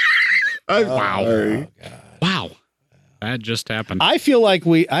 Wow. Wow. That just happened. I feel like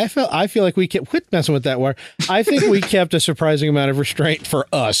we kept quit messing with that wire. I think we kept a surprising amount of restraint for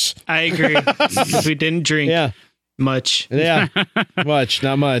us. I agree. Because we didn't drink much. Yeah,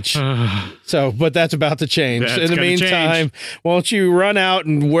 not much. So, but that's about to change. That's In the gonna meantime, won't you run out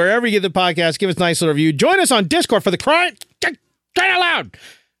and wherever you get the podcast, give us a nice little review. Join us on Discord for the crying out loud.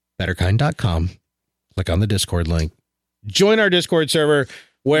 Betterkind.com. Click on the Discord link. Join our Discord server,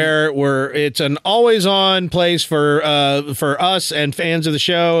 where it's an always on place for us and fans of the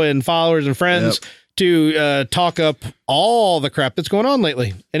show and followers and friends to talk up all the crap that's going on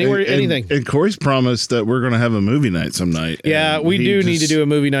lately. Anything. And Corey's promised that we're going to have a movie night some night. Yeah, we do need to do a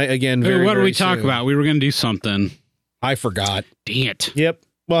movie night again. Very, what did very we talk soon. about? We were going to do something. I forgot. Dang it. Yep.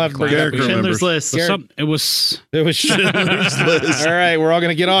 We'll have to bring it up. Garrick Schindler's remembers. List. It was. It was Schindler's List. All right, we're all going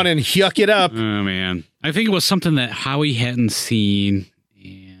to get on and yuck it up. Oh, man. I think it was something that Howie hadn't seen.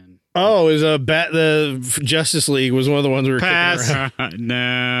 Oh, it was the Justice League was one of the ones we were Pass. kicking around. No.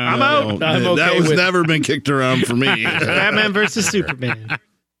 I'm out. I'm okay that was with- never been kicked around for me. Batman versus Superman.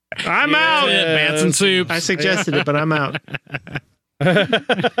 I'm out. Bats and soup. I suggested it, but I'm out.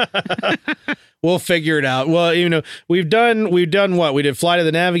 We'll figure it out. Well, we've done what? We did Flight of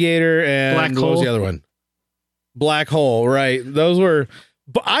the Navigator and Black what was Hole. the other one? Black Hole, right. Those were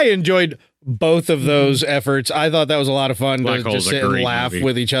I enjoyed both of those efforts. I thought that was a lot of fun Black to Hole's just a sit and great laugh movie.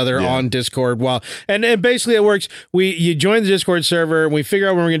 with each other Yeah. on Discord and basically it works. You join the Discord server and we figure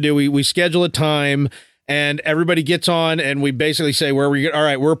out what we're gonna do. We schedule a time and everybody gets on and we basically say all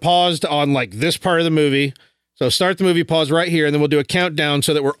right, we're paused on like this part of the movie. So start the movie, pause right here, and then we'll do a countdown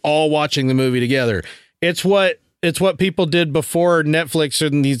so that we're all watching the movie together. It's what people did before Netflix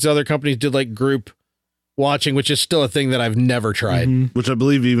and these other companies did like group watching, which is still a thing that I've never tried. Which I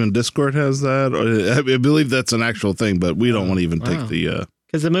believe even Discord has that. I believe that's an actual thing, but we don't want to even Wow. take the...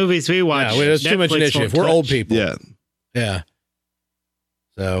 Because the movies we watch, Yeah, it's too much Netflix initiative. won't We're old touch. people. yeah. Yeah.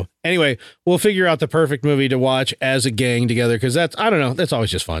 So anyway, we'll figure out the perfect movie to watch as a gang together because that's always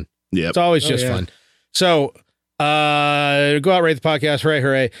just fun. Yeah. It's always just fun. So go out, rate the podcast. Hooray,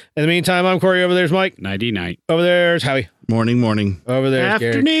 hooray. In the meantime, I'm Corey. Over there's Mike. Nighty night. Over there's Howie. Morning. Over there's Gary.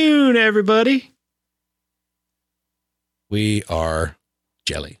 Afternoon, everybody. We are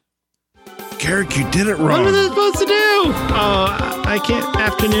jelly. Garrick, you did it What wrong. are they supposed to do? Oh, I can't.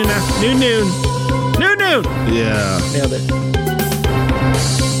 Afternoon, noon. Yeah. Nailed it.